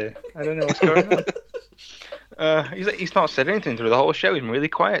was here. I don't know what's going on. He's not said anything through the whole show. He's been really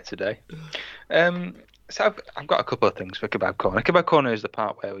quiet today. So I've got a couple of things for Kebab Corner. Kebab Corner is the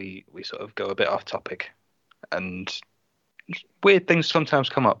part where we sort of go a bit off topic, and weird things sometimes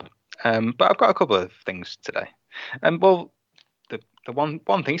come up. But I've got a couple of things today. Well, the one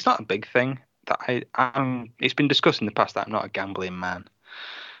thing, it's not a big thing, that it's been discussed in the past that I'm not a gambling man,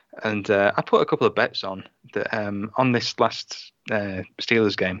 and I put a couple of bets on that on this last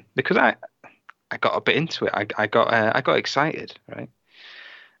Steelers game because I got a bit into it. I got excited, right?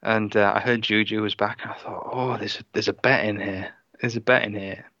 And I heard Juju was back, and I thought, oh, there's a bet in here. There's a bet in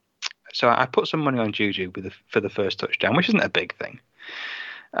here. So I put some money on Juju for the first touchdown, which isn't a big thing.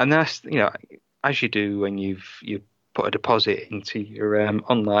 And that's, as you do when you put a deposit into your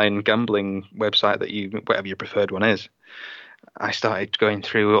online gambling website whatever your preferred one is. I started going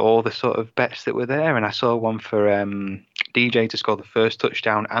through all the sort of bets that were there, and I saw one for DJ to score the first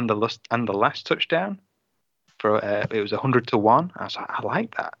touchdown and the last touchdown. It was 100 to 1. I was like,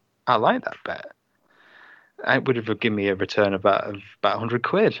 I like that bet. it would have given me a return of about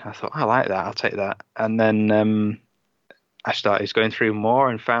 £100. I thought, I like that, I'll take that. And then I started going through more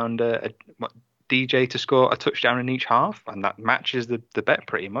and found DJ to score a touchdown in each half, and that matches the bet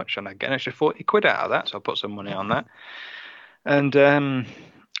pretty much, and I get an extra £40 out of that, so I put some money on that. And the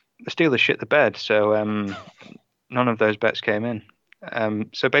Steelers shit the bed, so none of those bets came in.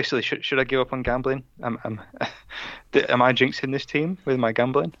 So basically, should I give up on gambling? Am I jinxing this team with my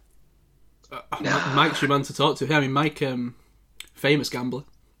gambling? Mike's your man to talk to. Yeah, I mean, Mike, famous gambler,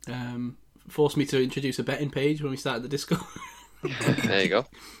 forced me to introduce a betting page when we started the Discord. There you go.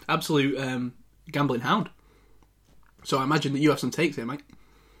 Absolute gambling hound. So I imagine that you have some takes here, Mike.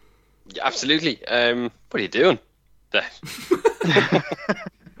 Yeah, absolutely. What are you doing?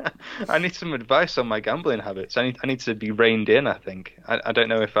 I need some advice on my gambling habits. I need to be reined in, I think. I don't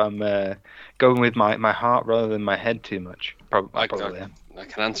know if I'm going with my heart rather than my head too much. Probably. I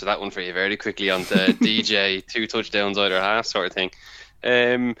can answer that one for you very quickly on the DJ 2 touchdowns either half sort of thing.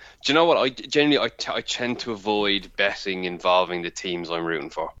 Do you know what? I tend to avoid betting involving the teams I'm rooting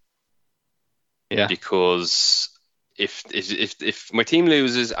for. Yeah. Because if my team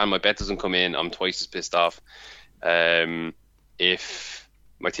loses and my bet doesn't come in, I'm twice as pissed off. If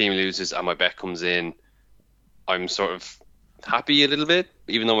my team loses and my bet comes in, I'm sort of happy a little bit,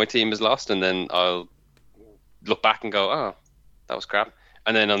 even though my team has lost, and then I'll look back and go, oh, that was crap.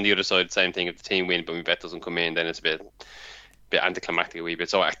 And then on the other side, same thing. If the team win but my bet doesn't come in, then it's a bit anticlimactic a wee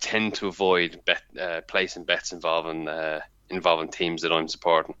bit. So I tend to avoid placing bets involving teams that I'm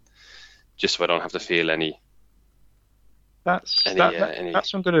supporting, just so I don't have to feel any. That's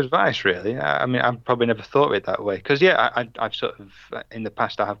some good advice, really. I mean, I've probably never thought of it that way, because I've sort of in the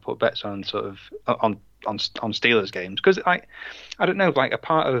past I have put bets on sort of on Steelers games, because I don't know, like a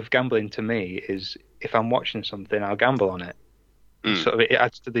part of gambling to me is if I'm watching something, I'll gamble on it. Sort of it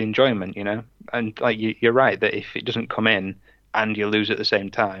adds to the enjoyment, you know. And like you're right that if it doesn't come in and you lose at the same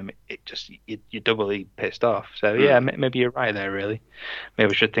time, it just you're doubly pissed off. So yeah, maybe you're right there. Really,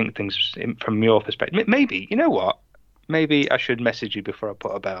 maybe I should think things from your perspective. Maybe, you know what? Maybe I should message you before I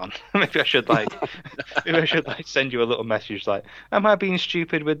put a bet on. Maybe I should send you a little message like, am I being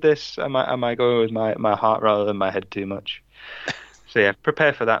stupid with this? Am I going with my heart rather than my head too much? So yeah,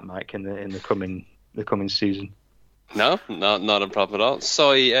 prepare for that, Mike, in the coming season. No, not a problem at all.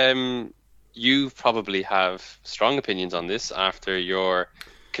 So you probably have strong opinions on this after your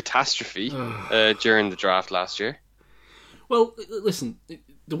catastrophe during the draft last year. Well, listen,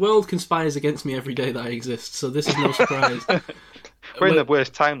 the world conspires against me every day that I exist, so this is no surprise. We're in the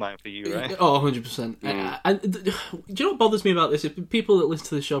worst timeline for you, right? Oh, 100%. And do you know what bothers me about this? If people that listen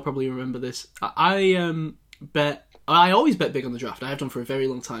to the show probably remember this. I always bet big on the draft. I have done for a very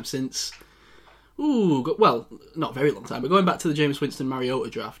long time, since... well, not very long time, but going back to the Jameis Winston Mariota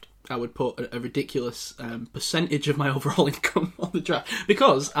draft, I would put a ridiculous percentage of my overall income on the draft,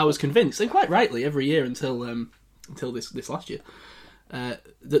 because I was convinced, and quite rightly, every year until this last year,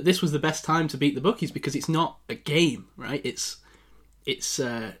 that this was the best time to beat the bookies, because it's not a game, right? It's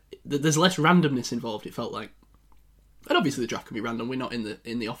there's less randomness involved. It felt like, and obviously the draft can be random. We're not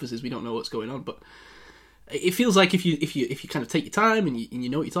in the offices. We don't know what's going on, but it feels like if you kind of take your time and you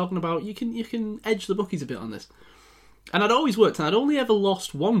know what you're talking about, you can edge the bookies a bit on this. And I'd always worked, and I'd only ever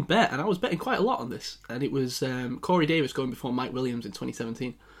lost one bet, and I was betting quite a lot on this. And it was Corey Davis going before Mike Williams in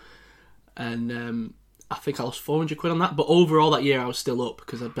 2017, and I think I lost £400 on that. But overall that year I was still up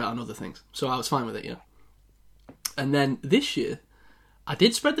because I'd bet on other things, so I was fine with it, you know. And then this year I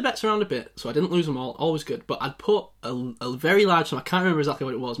did spread the bets around a bit, so I didn't lose them all was good. But I'd put a very large sum, I can't remember exactly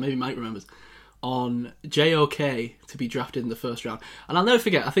what it was, maybe Mike remembers, on JOK to be drafted in the first round. And I'll never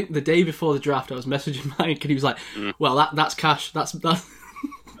forget, I think the day before the draft I was messaging Mike and he was like, well, that's cash, that's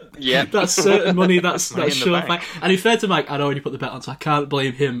yeah, that's certain money, that's sure. And in fair to Mike, I'd already put the bet on, so I can't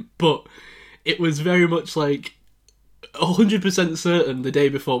blame him, but it was very much like 100% certain the day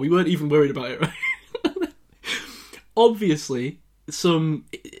before. We weren't even worried about it, right? Obviously some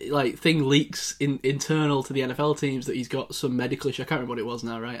like thing leaks internal to the NFL teams that he's got some medical issue. I can't remember what it was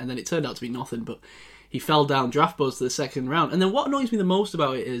now, right? And then it turned out to be nothing, but he fell down draft boards to the second round. And then what annoys me the most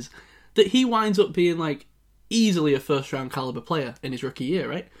about it is that he winds up being like easily a first round caliber player in his rookie year,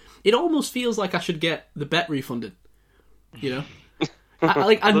 right? It almost feels like I should get the bet refunded, you know?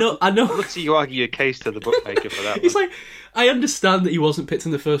 I know. Let's see you argue your case to the bookmaker for that. It's like, I understand that he wasn't picked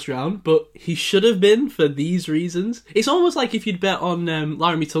in the first round, but he should have been for these reasons. It's almost like if you'd bet on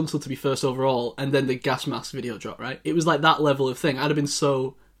Laramie Tunsil to be first overall and then the gas mask video drop, right? It was like that level of thing. I'd have been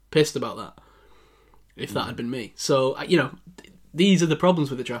so pissed about that if that had been me. So, you know, these are the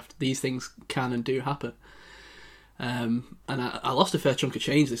problems with the draft. These things can and do happen. And I lost a fair chunk of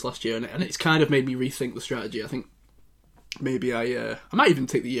change this last year, and it's kind of made me rethink the strategy. I think maybe I might even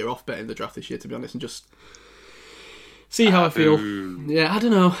take the year off betting the draft this year, to be honest, and just see how I feel. Yeah, I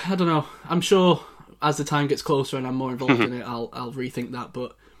don't know. I'm sure as the time gets closer and I'm more involved in it, I'll rethink that.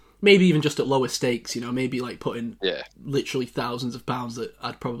 But maybe even just at lower stakes, maybe like putting literally thousands of pounds that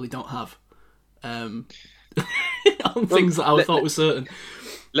I probably don't have on things that I thought were certain.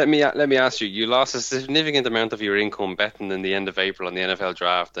 Let me ask you. You lost a significant amount of your income betting in the end of April on the NFL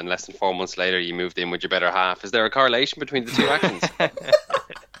draft, and less than 4 months later, you moved in with your better half. Is there a correlation between the two actions?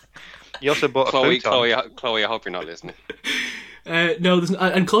 You also bought a futon. Chloe, I hope you're not listening. No,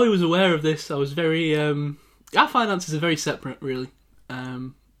 and Chloe was aware of this. I was very. Our finances are very separate, really,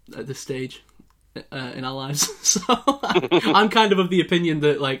 at this stage in our lives. So I'm kind of the opinion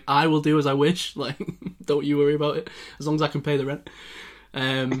that like I will do as I wish. Like, don't you worry about it, as long as I can pay the rent.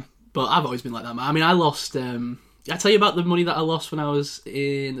 But I've always been like that, man. I mean, I lost. I tell you about the money that I lost when I was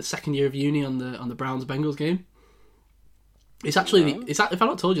in the second year of uni on the Browns Bengals game. It's actually if I've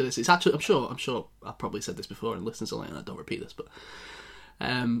not told you this, it's actually I'm sure I've probably said this before and listeners are like, I don't repeat this, but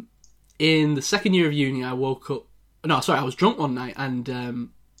in the second year of uni, I woke up. No, sorry, I was drunk one night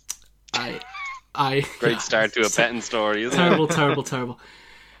and I great start to a betting story, isn't it? Terrible. Terrible.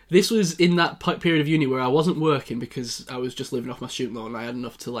 This was in that period of uni where I wasn't working because I was just living off my student loan and I had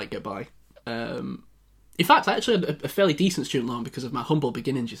enough to like get by. In fact, I actually had a fairly decent student loan because of my humble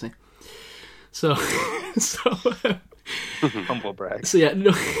beginnings, you see. So humble brag. So yeah,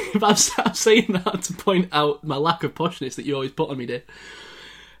 no, I'm saying that to point out my lack of poshness that you always put on me, Dave.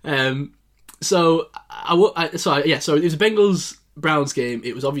 So it was a Bengals Browns game.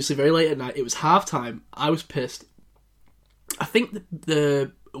 It was obviously very late at night. It was halftime. I was pissed. I think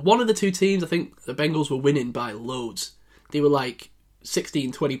the one of the two teams, I think the Bengals were winning by loads. They were like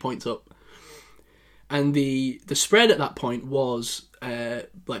 16, 20 points up. And the spread at that point was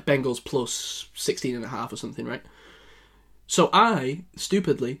like Bengals plus 16.5 or something, right? So I,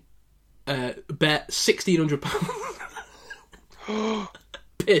 stupidly, bet £1,600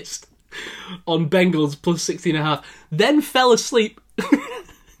 pissed on Bengals plus 16.5, then fell asleep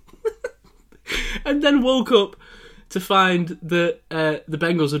and then woke up to find that the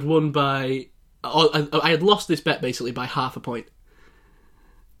Bengals had won by... I had lost this bet basically by half a point.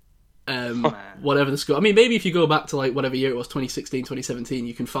 Whatever the score. I mean, maybe if you go back to like whatever year it was, 2016, 2017,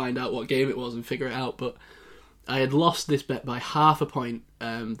 you can find out what game it was and figure it out, but I had lost this bet by half a point.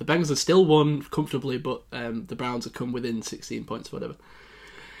 The Bengals had still won comfortably, but the Browns had come within 16 points or whatever.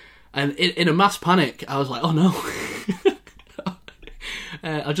 And in a mass panic, I was like, oh no.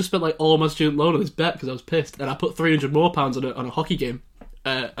 I just spent like all my student loan on this bet because I was pissed, and I put £300 more on a hockey game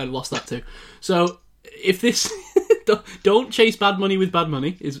and lost that too. So if this don't chase bad money with bad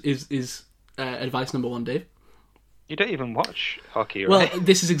money is advice number one, Dave. You don't even watch hockey, right? Well,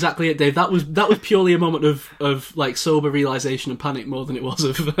 this is exactly it, Dave. That was purely a moment of like sober realization and panic more than it was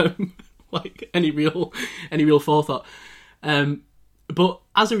of like any real forethought. But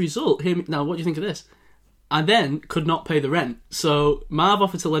as a result, now what do you think of this? I then could not pay the rent, so Marv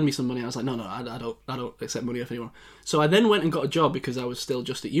offered to lend me some money. I was like, no, I don't accept money off anyone. So I then went and got a job because I was still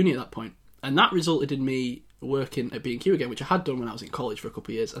just at uni at that point, and that resulted in me working at B&Q again, which I had done when I was in college for a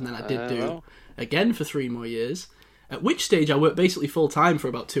couple of years, and then I did do again for 3 more years. At which stage I worked basically full time for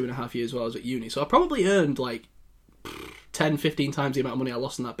about 2.5 years while I was at uni. So I probably earned like 10, 15 times the amount of money I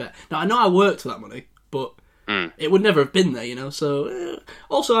lost on that bet. Now I know I worked for that money, but it would never have been there, So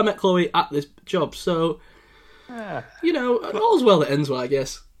also I met Chloe at this job, so. All's well that ends well, I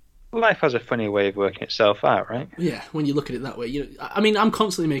guess. Life has a funny way of working itself out, right? Yeah, when you look at it that way. I mean, I'm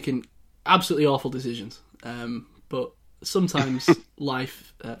constantly making absolutely awful decisions, but sometimes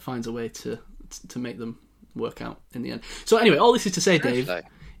life finds a way to make them work out in the end. So anyway, all this is to say, Dave,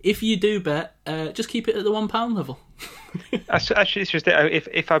 if you do bet, just keep it at the £1 level. Actually, it's just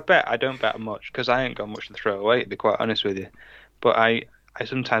if I bet, I don't bet much because I ain't got much to throw away, to be quite honest with you. But I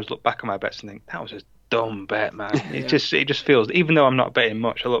sometimes look back on my bets and think, that was a dumb bet, man. It just feels, even though I'm not betting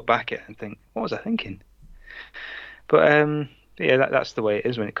much, I look back at it and think, what was I thinking? But that's the way it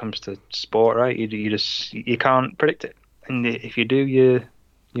is when it comes to sport, right? You can't predict it, and if you do, you're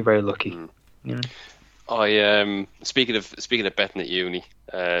very lucky. I speaking of betting at uni,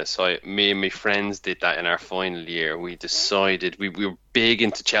 so me and my friends did that in our final year. We decided we were big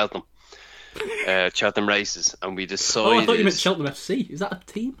into Cheltenham. Cheltenham races, and we decided. Oh, I thought you meant Cheltenham FC. Is that a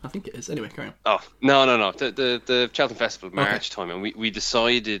team? I think it is. Anyway, carry on. Oh no! The Cheltenham Festival March time, and we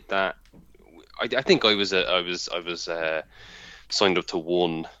decided that. I think I was signed up to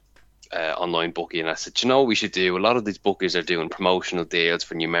one online bookie, and I said, you know what we should do? A lot of these bookies are doing promotional deals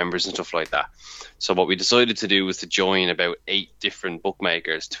for new members and stuff like that. So what we decided to do was to join about 8 different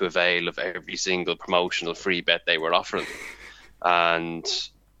bookmakers to avail of every single promotional free bet they were offering. And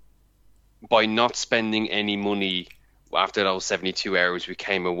by not spending any money after those 72 hours, we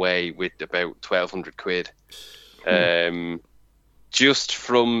came away with about 1,200 quid. Just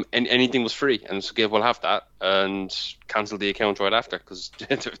from anything was free, and so we'll have that, and cancel the account right after, because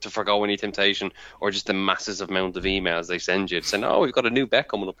to forgo any temptation or just the massive amount of emails they send you saying, "Oh, we've got a new bet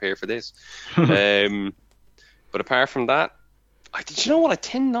coming up here for this." But apart from that, did you know what? I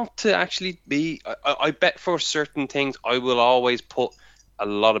tend not to actually be. I bet for certain things. I will always put a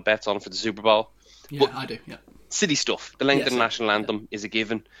lot of bets on for the Super Bowl. Yeah, but I do. Yeah. City stuff. The length of the national anthem is a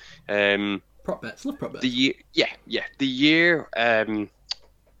given. Prop bets, love prop bets. The year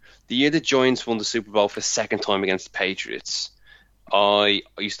the Giants won the Super Bowl for the second time against the Patriots, I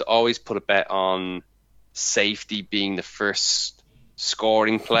used to always put a bet on safety being the first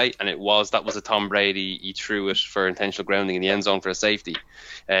scoring play, and that was a Tom Brady. He threw it for intentional grounding in the end zone for a safety.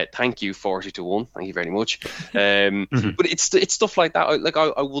 Thank you, 40-1. Thank you very much. But it's stuff like that.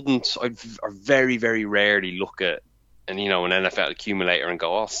 I very, very rarely look at an NFL accumulator and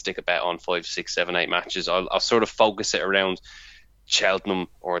go, I'll stick a bet on 5, 6, 7, 8 matches. I'll sort of focus it around Cheltenham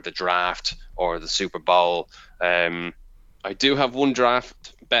or the draft or the Super Bowl. I do have one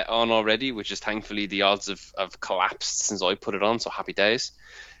draft bet on already, which is thankfully the odds have collapsed since I put it on, so happy days.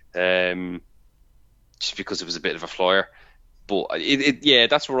 Just because it was a bit of a flyer. But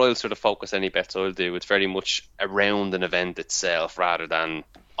that's where I'll sort of focus any bets I'll do. It's very much around an event itself rather than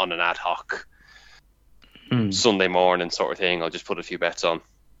on an ad hoc Sunday morning sort of thing. I'll just put a few bets on.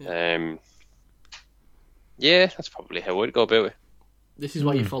 That's probably how I'd go about it. This is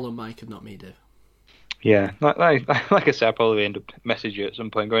why you follow Mike and not me, Dave. Yeah, like I said, I'll probably end up messaging you at some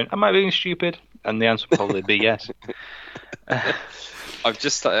point going, am I being stupid? And the answer will probably be yes. I've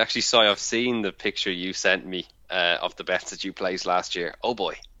seen the picture you sent me of the bets that you placed last year. Oh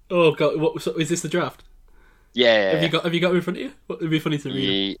boy. Oh god, so is this the draft? Yeah. Have you got it in front of you? It'd be funny to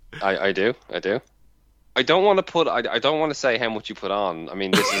read. I do. I don't want to say how much you put on. I mean,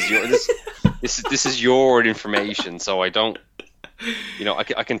 this is your this is your information, so I don't.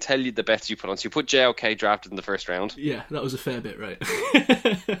 I can tell you the bets you put on. So you put JOK drafted in the first round. Yeah, that was a fair bit, right?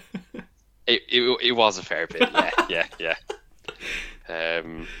 It was a fair bit. Yeah.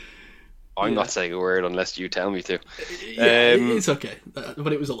 I'm not saying a word unless you tell me to. It's okay,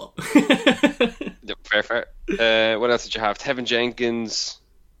 but it was a lot. Fair. What else did you have? Tevin Jenkins,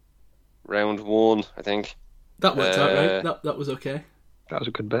 round 1, I think. That worked out, right? That was okay. That was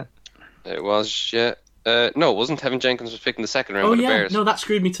a good bet. It was, yeah. No, it wasn't. Tevin Jenkins was picked in the second round by the Bears. No, that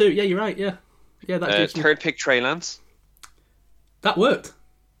screwed me too. Yeah, you're right. Yeah. Third pick, Trey Lance. That worked.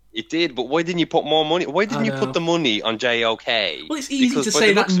 It did, but why didn't you put more money? Why didn't you put the money on JOK? Well, it's easy to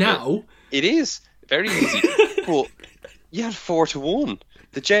say that now. It is very easy, but you had 4-1.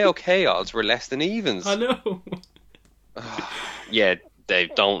 The JOK odds were less than evens. I know. Yeah,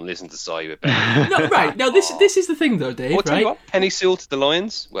 Dave, don't listen to Cy with No, right. Now, this is the thing, though, Dave, right? What? Penny Sewell to the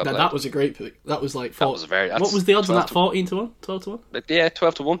Lions. Well, that was a great pick. That was like... what was the odds on that? 14-1? 12-1? Yeah,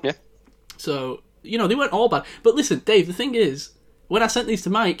 12-1, yeah. So, they weren't all bad. But listen, Dave, the thing is, when I sent these to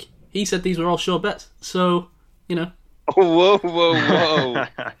Mike, he said these were all sure bets. So, Oh, whoa.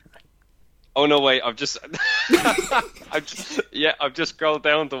 Oh, no, wait, I've just scrolled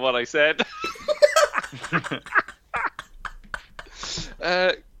down to what I said.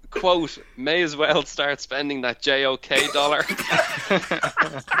 Quote, may as well start spending that JOK dollar.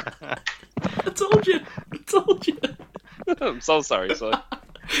 I told you. I'm so sorry, son.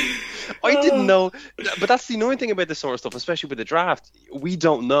 I didn't know, but that's the annoying thing about this sort of stuff, especially with the draft. We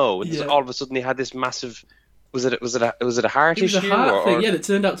don't know. Yeah. All of a sudden, they had this massive. Was it a heart issue? It was a heart thing. Yeah, that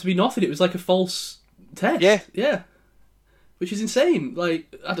turned out to be nothing. It was like a false test. Yeah. Which is insane.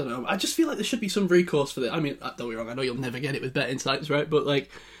 Like, I don't know. I just feel like there should be some recourse for this. I mean, don't get me wrong. I know you'll never get it with betting sites, right? But like,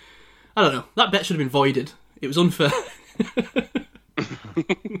 I don't know. That bet should have been voided. It was unfair.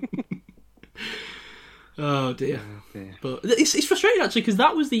 Oh dear. But it's frustrating actually, because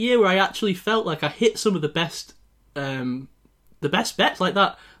that was the year where I actually felt like I hit some of the best bets. Like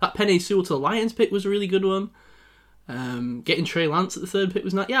that Penny Sewell to the Lions pick was a really good one. Getting Trey Lance at the third pick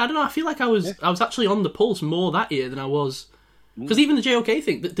was not. Yeah, I don't know. I feel like I was actually on the pulse more that year than I was, because even the JOK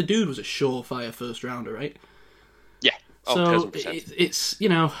thing, the dude was a surefire first rounder, right? Yeah. So it's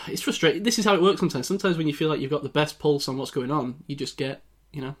it's frustrating. This is how it works sometimes. Sometimes when you feel like you've got the best pulse on what's going on, you just get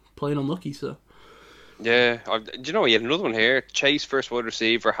playing unlucky. So. Yeah, do you know you had another one here? Chase first wide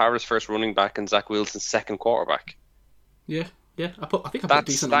receiver, Harris first running back, and Zach Wilson second quarterback. Yeah, Yeah, I think I put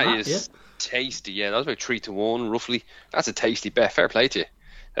decent on that. That is tasty. Yeah, that was about 3-1 roughly. That's a tasty bet. Fair play to you.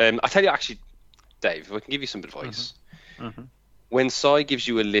 I tell you, actually, Dave, if I can give you some advice. When Si gives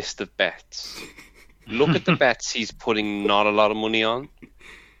you a list of bets, look at the bets he's putting not a lot of money on,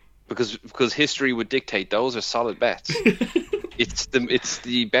 because history would dictate those are solid bets. It's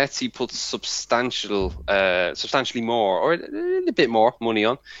the bets he puts substantially more or a bit more money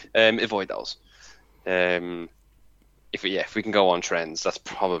on. Avoid those. If we can go on trends, that's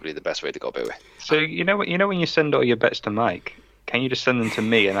probably the best way to go about it. So when you send all your bets to Mike, can you just send them to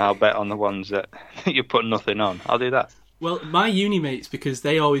me and I'll bet on the ones that you put nothing on? I'll do that. Well, my uni mates, because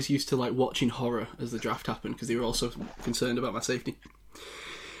they always used to like watching horror as the draft happened, because they were also concerned about my safety.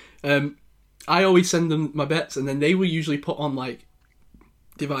 I always send them my bets, and then they will usually put on like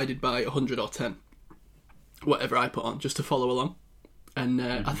divided by 100 or 10, whatever I put on, just to follow along. And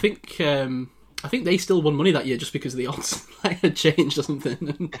I think they still won money that year just because the odds had changed or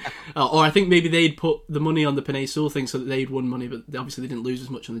something. Or I think maybe they'd put the money on the Penay Sewell thing so that they'd won money, but obviously they didn't lose as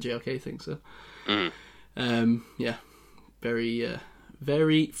much on the JLK thing. So, yeah, very,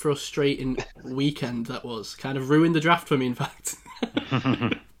 very frustrating weekend that was. Kind of ruined the draft for me, in fact.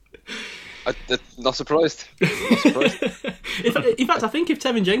 Not surprised. In fact, I think if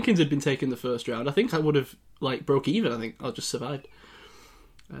Tevin Jenkins had been taken the first round, I think I would have broke even. I think I just survived.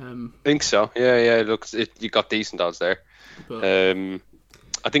 I think so. Yeah. Look, you got decent odds there. But, I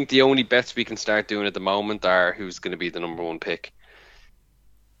think the only bets we can start doing at the moment are who's going to be the number one pick.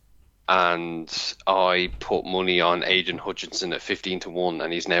 And I put money on Aidan Hutchinson at 15-1,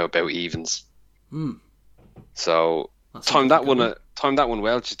 and he's now about evens. So timed that one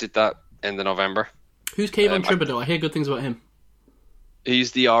well. Just did that end of November. Who's Kayvon Thibodeau? I hear good things about him.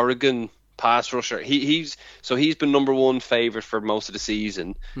 He's the Oregon pass rusher. He's been number one favourite for most of the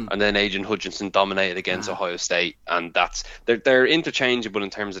season, and then Aidan Hutchinson dominated against Ohio State, and they're interchangeable in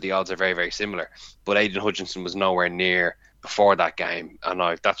terms of the odds are very, very similar. But Aidan Hutchinson was nowhere near before that game, and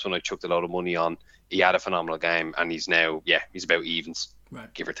that's when I chucked a load of money on. He had a phenomenal game, and he's now he's about evens,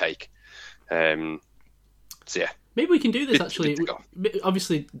 right, give or take. So yeah, maybe we can do this actually.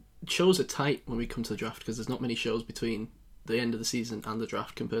 Obviously, shows are tight when we come to the draft because there's not many shows between the end of the season and the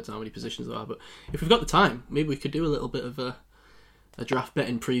draft compared to how many positions there are. But if we've got the time, maybe we could do a little bit of a draft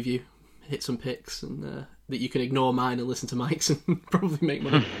betting preview, hit some picks, and that you can ignore mine and listen to Mike's and probably make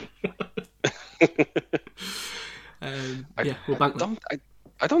money. We'll bank that.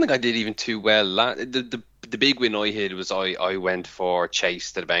 I don't think I did even too well. The big win I hit was I went for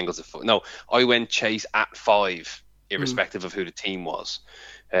Chase to the Bengals. No, I went Chase at 5, irrespective of who the team was.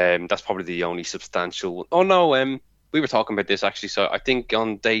 That's probably the only substantial one. Oh no, we were talking about this actually. So I think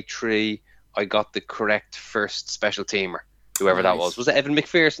on day 3, I got the correct first special teamer, whoever that was. Was it Evan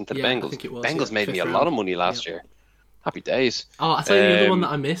McPherson to the Bengals? I think it was. Bengals made me a lot of money last year. Happy days. Oh, I tell you, the other one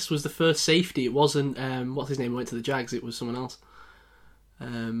that I missed was the first safety. It wasn't what's his name went to the Jags. It was someone else.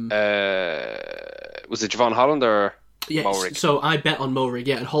 Was it Javon Holland or Moehrig? So I bet on Moehrig,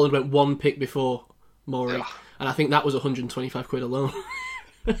 and Holland went one pick before Moehrig, and I think that was 125 quid alone.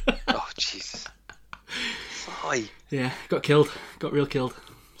 Oh Jesus! Sorry. Yeah, got real killed.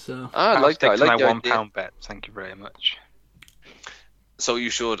 So I like that. I like my £1 bet. Thank you very much. So you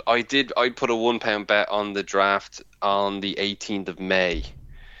should. I put a £1 bet on the draft on the 18th of May.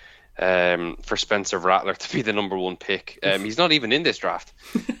 For Spencer Rattler to be the number one pick. He's not even in this draft.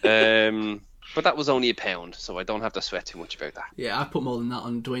 But that was only £1, so I don't have to sweat too much about that. Yeah, I put more than that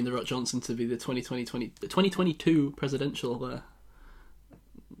on Dwayne The Rock Johnson to be the 2022 presidential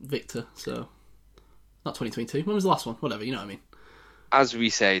victor. So, not 2022. When was the last one? Whatever, you know what I mean. As we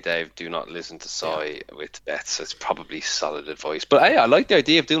say, Dave, do not listen to Sai with bets. It's probably solid advice. But hey, I like the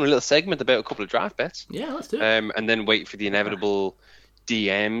idea of doing a little segment about a couple of draft bets. Yeah, let's do it. And then wait for the inevitable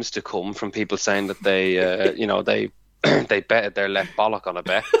DMs to come from people saying that they, they betted their left bollock on a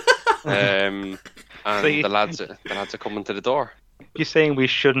bet, and so the lads are coming to the door. You're saying we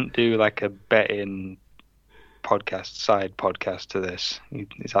shouldn't do like a betting side podcast to this?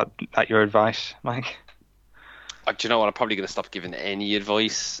 Is that your advice, Mike? Do you know what? I'm probably going to stop giving any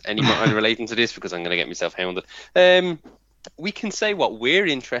advice anymore relating to this because I'm going to get myself hounded. We can say what we're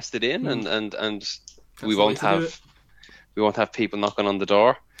interested in, and we won't have people knocking on the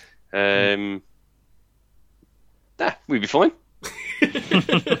door. We'd be fine.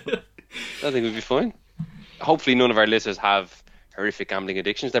 I think we'd be fine. Hopefully none of our listeners have horrific gambling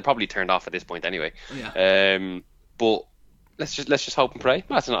addictions. They're probably turned off at this point anyway. Yeah. But let's just hope and pray.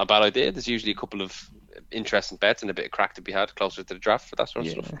 That's not a bad idea. There's usually a couple of interesting bets and a bit of crack to be had closer to the draft for that sort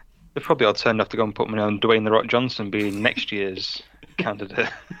of stuff. They probably ought to turn off to go and put money on Dwayne The Rock Johnson being next year's candidate.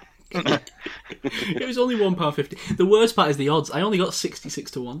 It was only £1.50. The worst part is the odds. I only got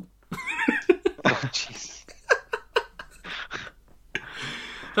 66 to 1. Oh, jeez.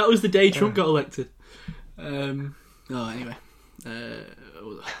 That was the day Trump got elected. Anyway.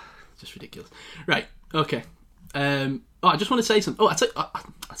 Just ridiculous. Right, okay. I just want to say something. I'll tell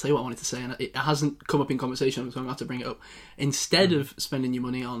you what I wanted to say, and it hasn't come up in conversation, so I'm going to have to bring it up. Instead of spending your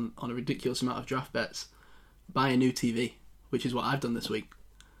money on a ridiculous amount of draft bets, buy a new TV, which is what I've done this week.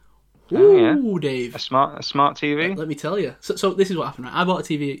 Ooh, Dave. A smart TV? Let me tell you. So this is what happened, right? I bought a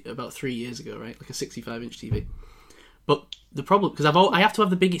TV about 3 years ago, right? Like a 65-inch TV. But the problem, because I have to have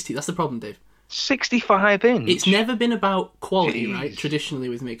the biggest TV. That's the problem, Dave. 65-inch? It's never been about quality, Jeez. right? Traditionally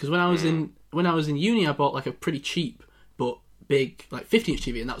with me. Because when I was in uni, I bought like a pretty cheap but big, like 50-inch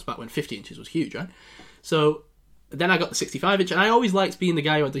TV, and that was back when 50 inches was huge, right? So then I got the 65-inch, and I always liked being the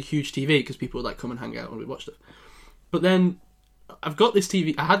guy who had the huge TV because people would like come and hang out and we'd watch stuff. But then I've got this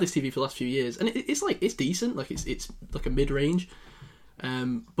TV. I had this TV for the last few years, and it's decent. Like it's like a mid-range.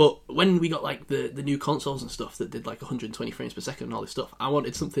 But when we got like the new consoles and stuff that did like 120 frames per second and all this stuff, I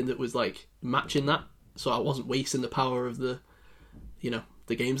wanted something that was like matching that, so I wasn't wasting the power of the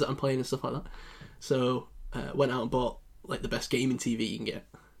games that I'm playing and stuff like that. So went out and bought like the best gaming TV you can get,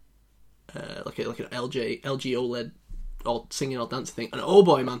 like an LG OLED, all singing, all dancing thing. And oh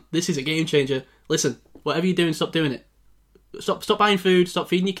boy, man, this is a game changer. Listen, whatever you're doing, stop doing it. Stop buying food. Stop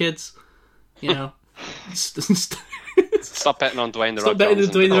feeding your kids. You know. Stop betting on Dwayne the Stop Rock betting on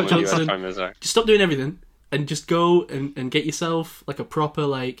Johnson. Dwayne The Rock to become a US Johnson. Prime Minister. Just stop doing everything and just go and get yourself like a proper,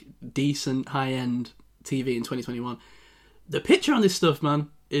 like, decent high-end TV in 2021. The picture on this stuff, man,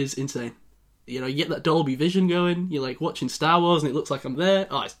 is insane. You know, you get that Dolby Vision going. You're like watching Star Wars, and it looks like I'm there.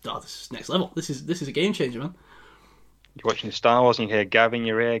 This is next level. This is a game changer, man. You're watching Star Wars and you hear Gav in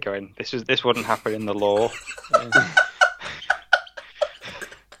your ear going, "This wouldn't happen in the law."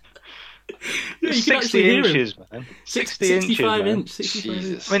 Yeah, you can actually 60 hear him. inches, man. 60 inches, 65 man. inch. 65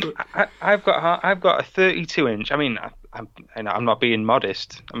 Jesus. inch. I mean, I've got a 32 inch. I mean, I'm not being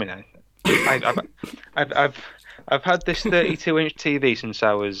modest. I mean, I've had this 32 inch TV since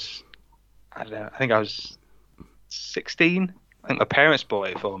I was, I don't know, I think I was 16. I think my parents bought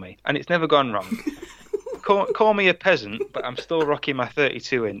it for me, and it's never gone wrong. Call me a peasant, but I'm still rocking my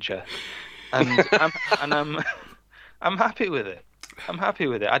 32 incher, and I'm happy with it. I'm happy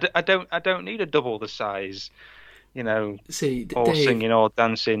with it. I don't need a double the size, you know, See, or Dave, singing or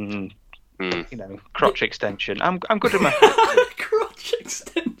dancing, you know, crotch extension. I'm good at my crotch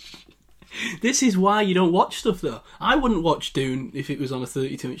extension. This is why you don't watch stuff, though. I wouldn't watch Dune if it was on a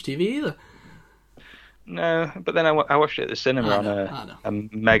 32-inch TV either. No, but then I watched it at the cinema I on know. a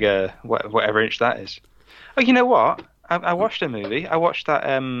mega whatever inch that is. Oh, you know what? I watched a movie. I watched that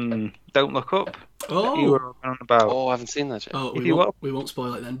Don't Look Up. That you were on about. Oh, I haven't seen that yet. Oh, If we you won't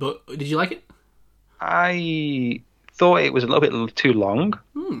spoil it then. But did you like it? I thought it was a little bit too long.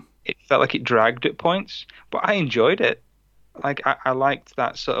 It felt like it dragged at points, but I enjoyed it. Like I liked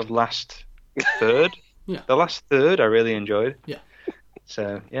that sort of last third. Yeah. The last third I really enjoyed. Yeah.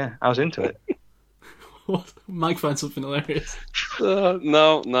 So yeah, I was into it. What? Mike finds something hilarious.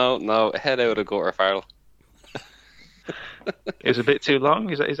 No. Head out of gutter, Farrell. It was a bit too long.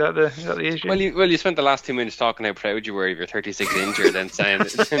 Is that the issue? Well, you spent the last 2 minutes talking how proud you were of your 36 incher, then saying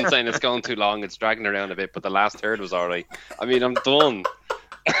it's going too long, it's dragging around a bit, but the last third was alright. I mean, I'm done.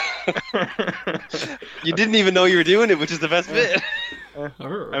 You didn't even know you were doing it, which is the best bit. I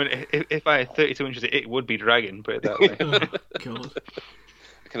mean, if I had 32 inches, it would be dragging. Put it that way. Oh, God.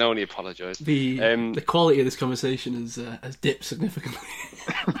 I can only apologise. The quality of this conversation has dipped significantly.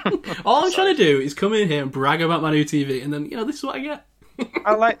 All I'm trying to do is come in here and brag about my new TV, and then this is what I get.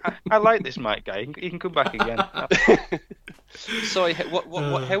 I like this Mike guy. He can come back again. So,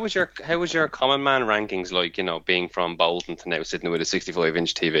 how was your common man rankings like? Being from Bolton to now sitting with a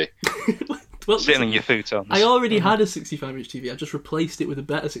 65-inch TV. Well, Sitting on your futons. I already had a 65-inch TV. I just replaced it with a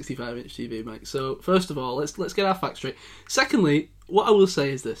better 65-inch TV, Mike. So first of all, let's get our facts straight. Secondly, what I will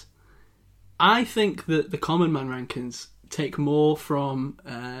say is this: I think that the common man rankings take more from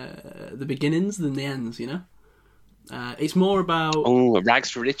the beginnings than the ends. It's more about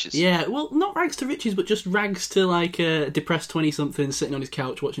Rags to riches. Yeah, well, not rags to riches, but just rags to like a depressed 20-something sitting on his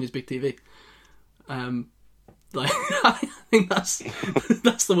couch watching his big TV. I think that's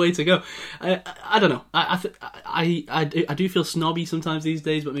the way to go. I don't know. I do feel snobby sometimes these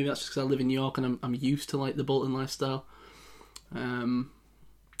days, but maybe that's just because I live in New York and I'm used to like the Bolton lifestyle. I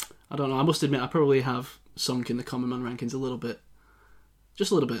don't know. I must admit I probably have sunk in the common man rankings a little bit,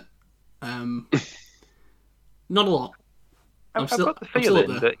 just a little bit. Not a lot. I've got the feeling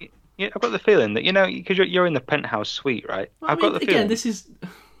that because you're in the penthouse suite, right? Well, I've got the feeling. Again, this is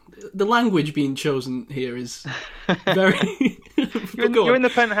the language being chosen here is very. You're in the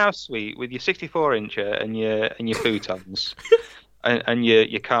penthouse suite with your 64-incher and your futons, and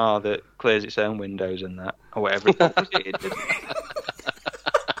your car that clears its own windows and that, or whatever. What was it?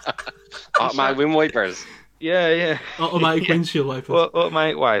 My wind wipers. Yeah. Automatic windshield wipers.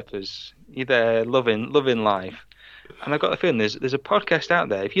 Automatic wipers. You're there, loving life. And I've got the feeling there's a podcast out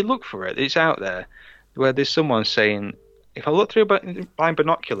there. If you look for it, it's out there, where there's someone saying, if I look through my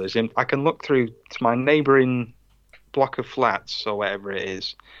binoculars, I can look through to my neighbouring block of flats or whatever it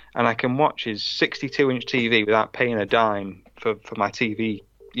is, and I can watch his 62-inch TV without paying a dime for my TV,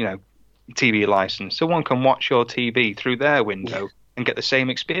 TV license. Someone can watch your TV through their window and get the same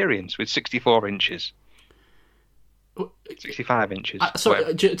experience with 64 inches. 65 inches.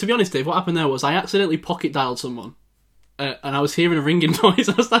 To be honest, Dave, what happened there was I accidentally pocket dialed someone, and I was hearing a ringing noise,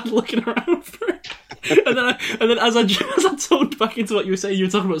 and I started looking around for it. and then as I toned back into what you were saying, you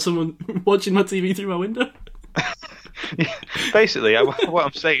were talking about someone watching my TV through my window. Basically, what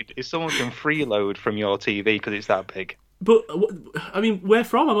I'm saying is someone can freeload from your TV because it's that big. But I mean, where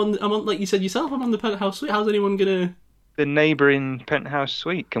from? I'm on, like you said yourself. I'm on the penthouse suite. How's anyone gonna? The neighbouring penthouse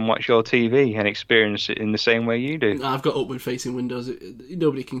suite can watch your TV and experience it in the same way you do. I've got upward-facing windows.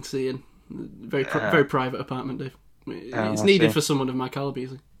 Nobody can see in. Very private apartment, Dave. It's needed for someone of my calibre,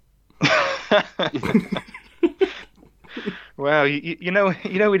 easily. Well, you know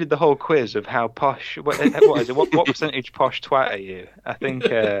we did the whole quiz of how posh. What is it? What percentage posh twat are you? I think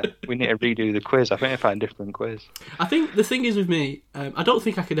we need to redo the quiz. I think I found a different quiz. I think the thing is with me, I don't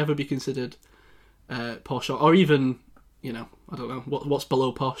think I could ever be considered posh or even, I don't know what's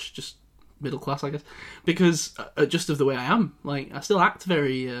below posh, just middle class, I guess, because just of the way I am. Like, I still act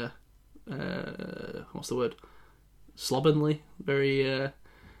very what's the word? Slovenly, very I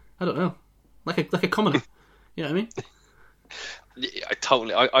don't know, like a commoner. You know what I mean?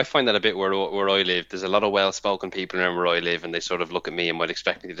 I find that a bit where I live. There's a lot of well-spoken people around where I live, and they sort of look at me and might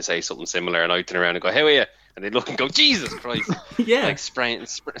expect me to say something similar, and I turn around and go, "How are you?" And they look and go, "Jesus Christ!" Yeah, like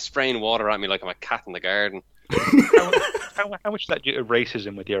spraying water at me like I'm a cat in the garden. How much is that due to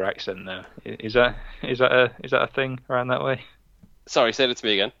racism with your accent now? Is that a thing around that way? Sorry, say that to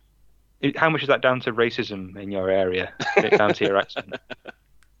me again. How much is that down to racism in your area? Down to your accent?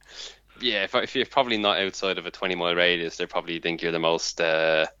 Yeah, if you're probably not outside of a 20-mile radius, they probably think you're the most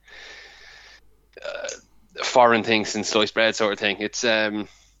foreign thing since sliced bread sort of thing. It's in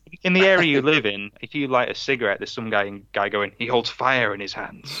the area you live in, if you light a cigarette, there's some guy going, he holds fire in his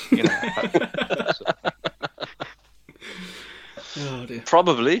hands. Oh dear.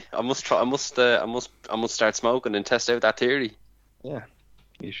 Probably. I must start smoking and test out that theory. Yeah,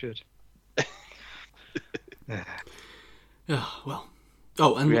 you should. Oh, well.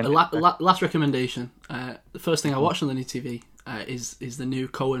 Oh, and last recommendation. The first thing I watched on the new TV is the new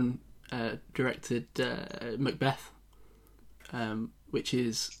Coen directed Macbeth, which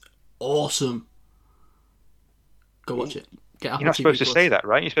is awesome. Go watch it. Get Apple You're not TV supposed to Plus. say that,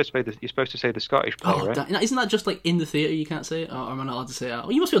 right? You're supposed to say the Scottish play, right? Isn't that just like in the theatre you can't say it? Or am I not allowed to say it?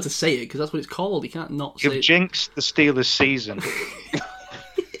 Well, you must be able to say it because that's what it's called. You can't not say it. You've jinxed the Steelers season.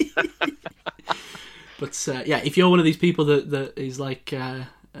 But if you're one of these people that is like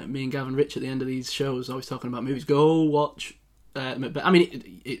me and Gavin Rich at the end of these shows, always talking about movies, go watch Macbeth. I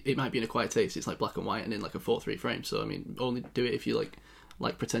mean, it might be in a quiet taste. It's like black and white and in like a 4:3 frame. So I mean, only do it if you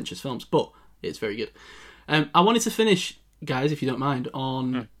like pretentious films. But it's very good. I wanted to finish, guys, if you don't mind,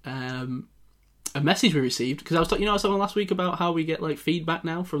 on a message we received, because I was talking last week about how we get like feedback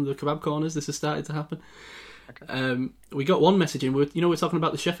now from the kebab corners. This has started to happen. Okay. We got one message in. We're talking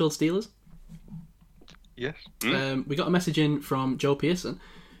about the Sheffield Steelers. Yes. We got a message in from Joe Pearson,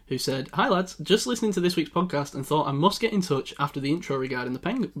 who said, "Hi lads, just listening to this week's podcast and thought I must get in touch after the intro regarding the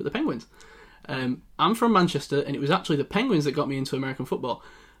Penguins. I'm from Manchester, and it was actually the Penguins that got me into American football.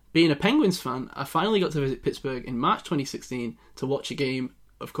 Being a Penguins fan, I finally got to visit Pittsburgh in March 2016 to watch a game,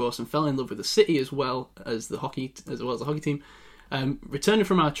 of course, and fell in love with the city as well as the hockey team. Returning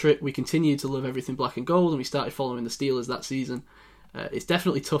from our trip, we continued to love everything black and gold, and we started following the Steelers that season. It's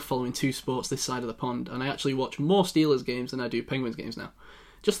definitely tough following two sports this side of the pond, and I actually watch more Steelers games than I do Penguins games now.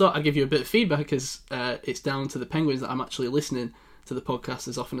 Just thought I'd give you a bit of feedback, because it's down to the Penguins that I'm actually listening to the podcast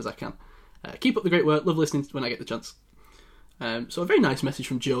as often as I can. Keep up the great work, love listening when I get the chance." So a very nice message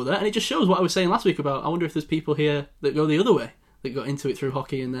from Joe there, and it just shows what I was saying last week about, I wonder if there's people here that go the other way, that got into it through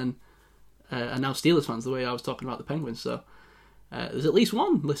hockey and then are now Steelers fans, the way I was talking about the Penguins. So there's at least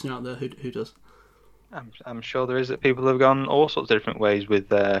one listener out there who does. I'm sure there is, that people have gone all sorts of different ways with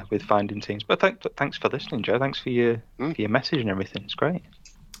finding teams. But thanks for listening, Joe. Thanks for your message and everything. It's great.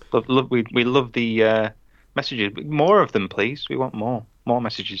 We love the messages. More of them, please. We want more. More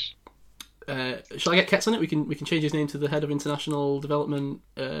messages. Shall I get Ketz on it? We can change his name to the head of international development,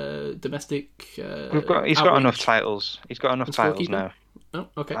 domestic. He's got enough titles. He's got enough titles now. Oh,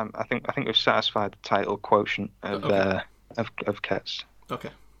 okay. I think we've satisfied the title quotient of Ketz.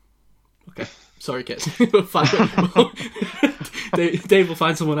 Okay. Sorry, Ketz. Dave will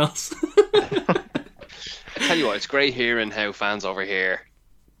find someone else. I tell you what, it's great hearing how fans over here,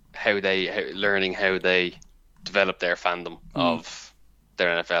 learning how they develop their fandom of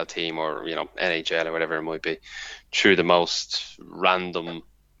their NFL team or NHL or whatever it might be through the most random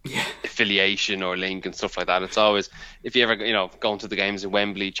affiliation or link and stuff like that. It's always, if you ever going to the games in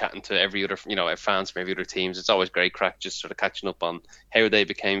Wembley, chatting to every other fans from every other teams, it's always great crack just sort of catching up on how they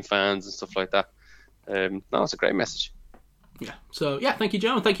became fans and stuff like that. No, it's a great message. Yeah. So thank you,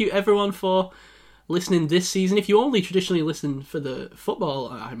 Joe, and thank you everyone for listening this season. If you only traditionally listen for the football,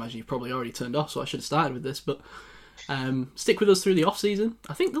 I imagine you've probably already turned off, so I should have started with this, but stick with us through the off season.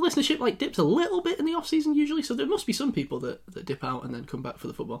 I think the listenership dips a little bit in the off season usually, so there must be some people that dip out and then come back for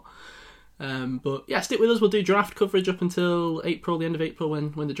the football. But stick with us. We'll do draft coverage up until April, the end of April,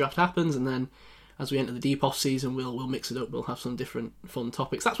 when the draft happens, and then as we enter the deep off season, we'll mix it up. We'll have some different fun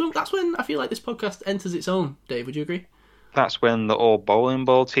topics. That's when I feel like this podcast enters its own. Dave, would you agree? That's when the all bowling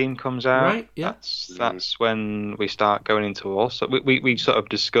ball team comes out. Right, yeah. That's when we start going into all. So we sort of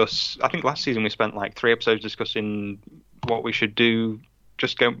discuss. I think last season we spent 3 episodes discussing what we should do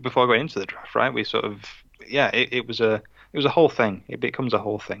before going into the draft. Right? We sort of it was a whole thing. It becomes a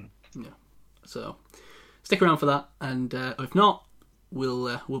whole thing. Yeah. So stick around for that, and if not,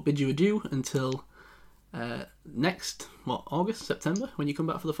 we'll bid you adieu until next August, September, when you come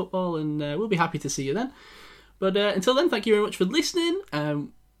back for the football, and we'll be happy to see you then. But until then, thank you very much for listening.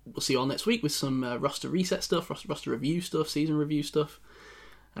 We'll see you all next week with some roster reset stuff, roster review stuff, season review stuff.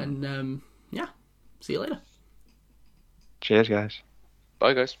 And see you later. Cheers, guys.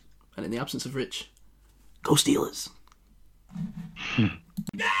 Bye, guys. And in the absence of Rich, go Steelers.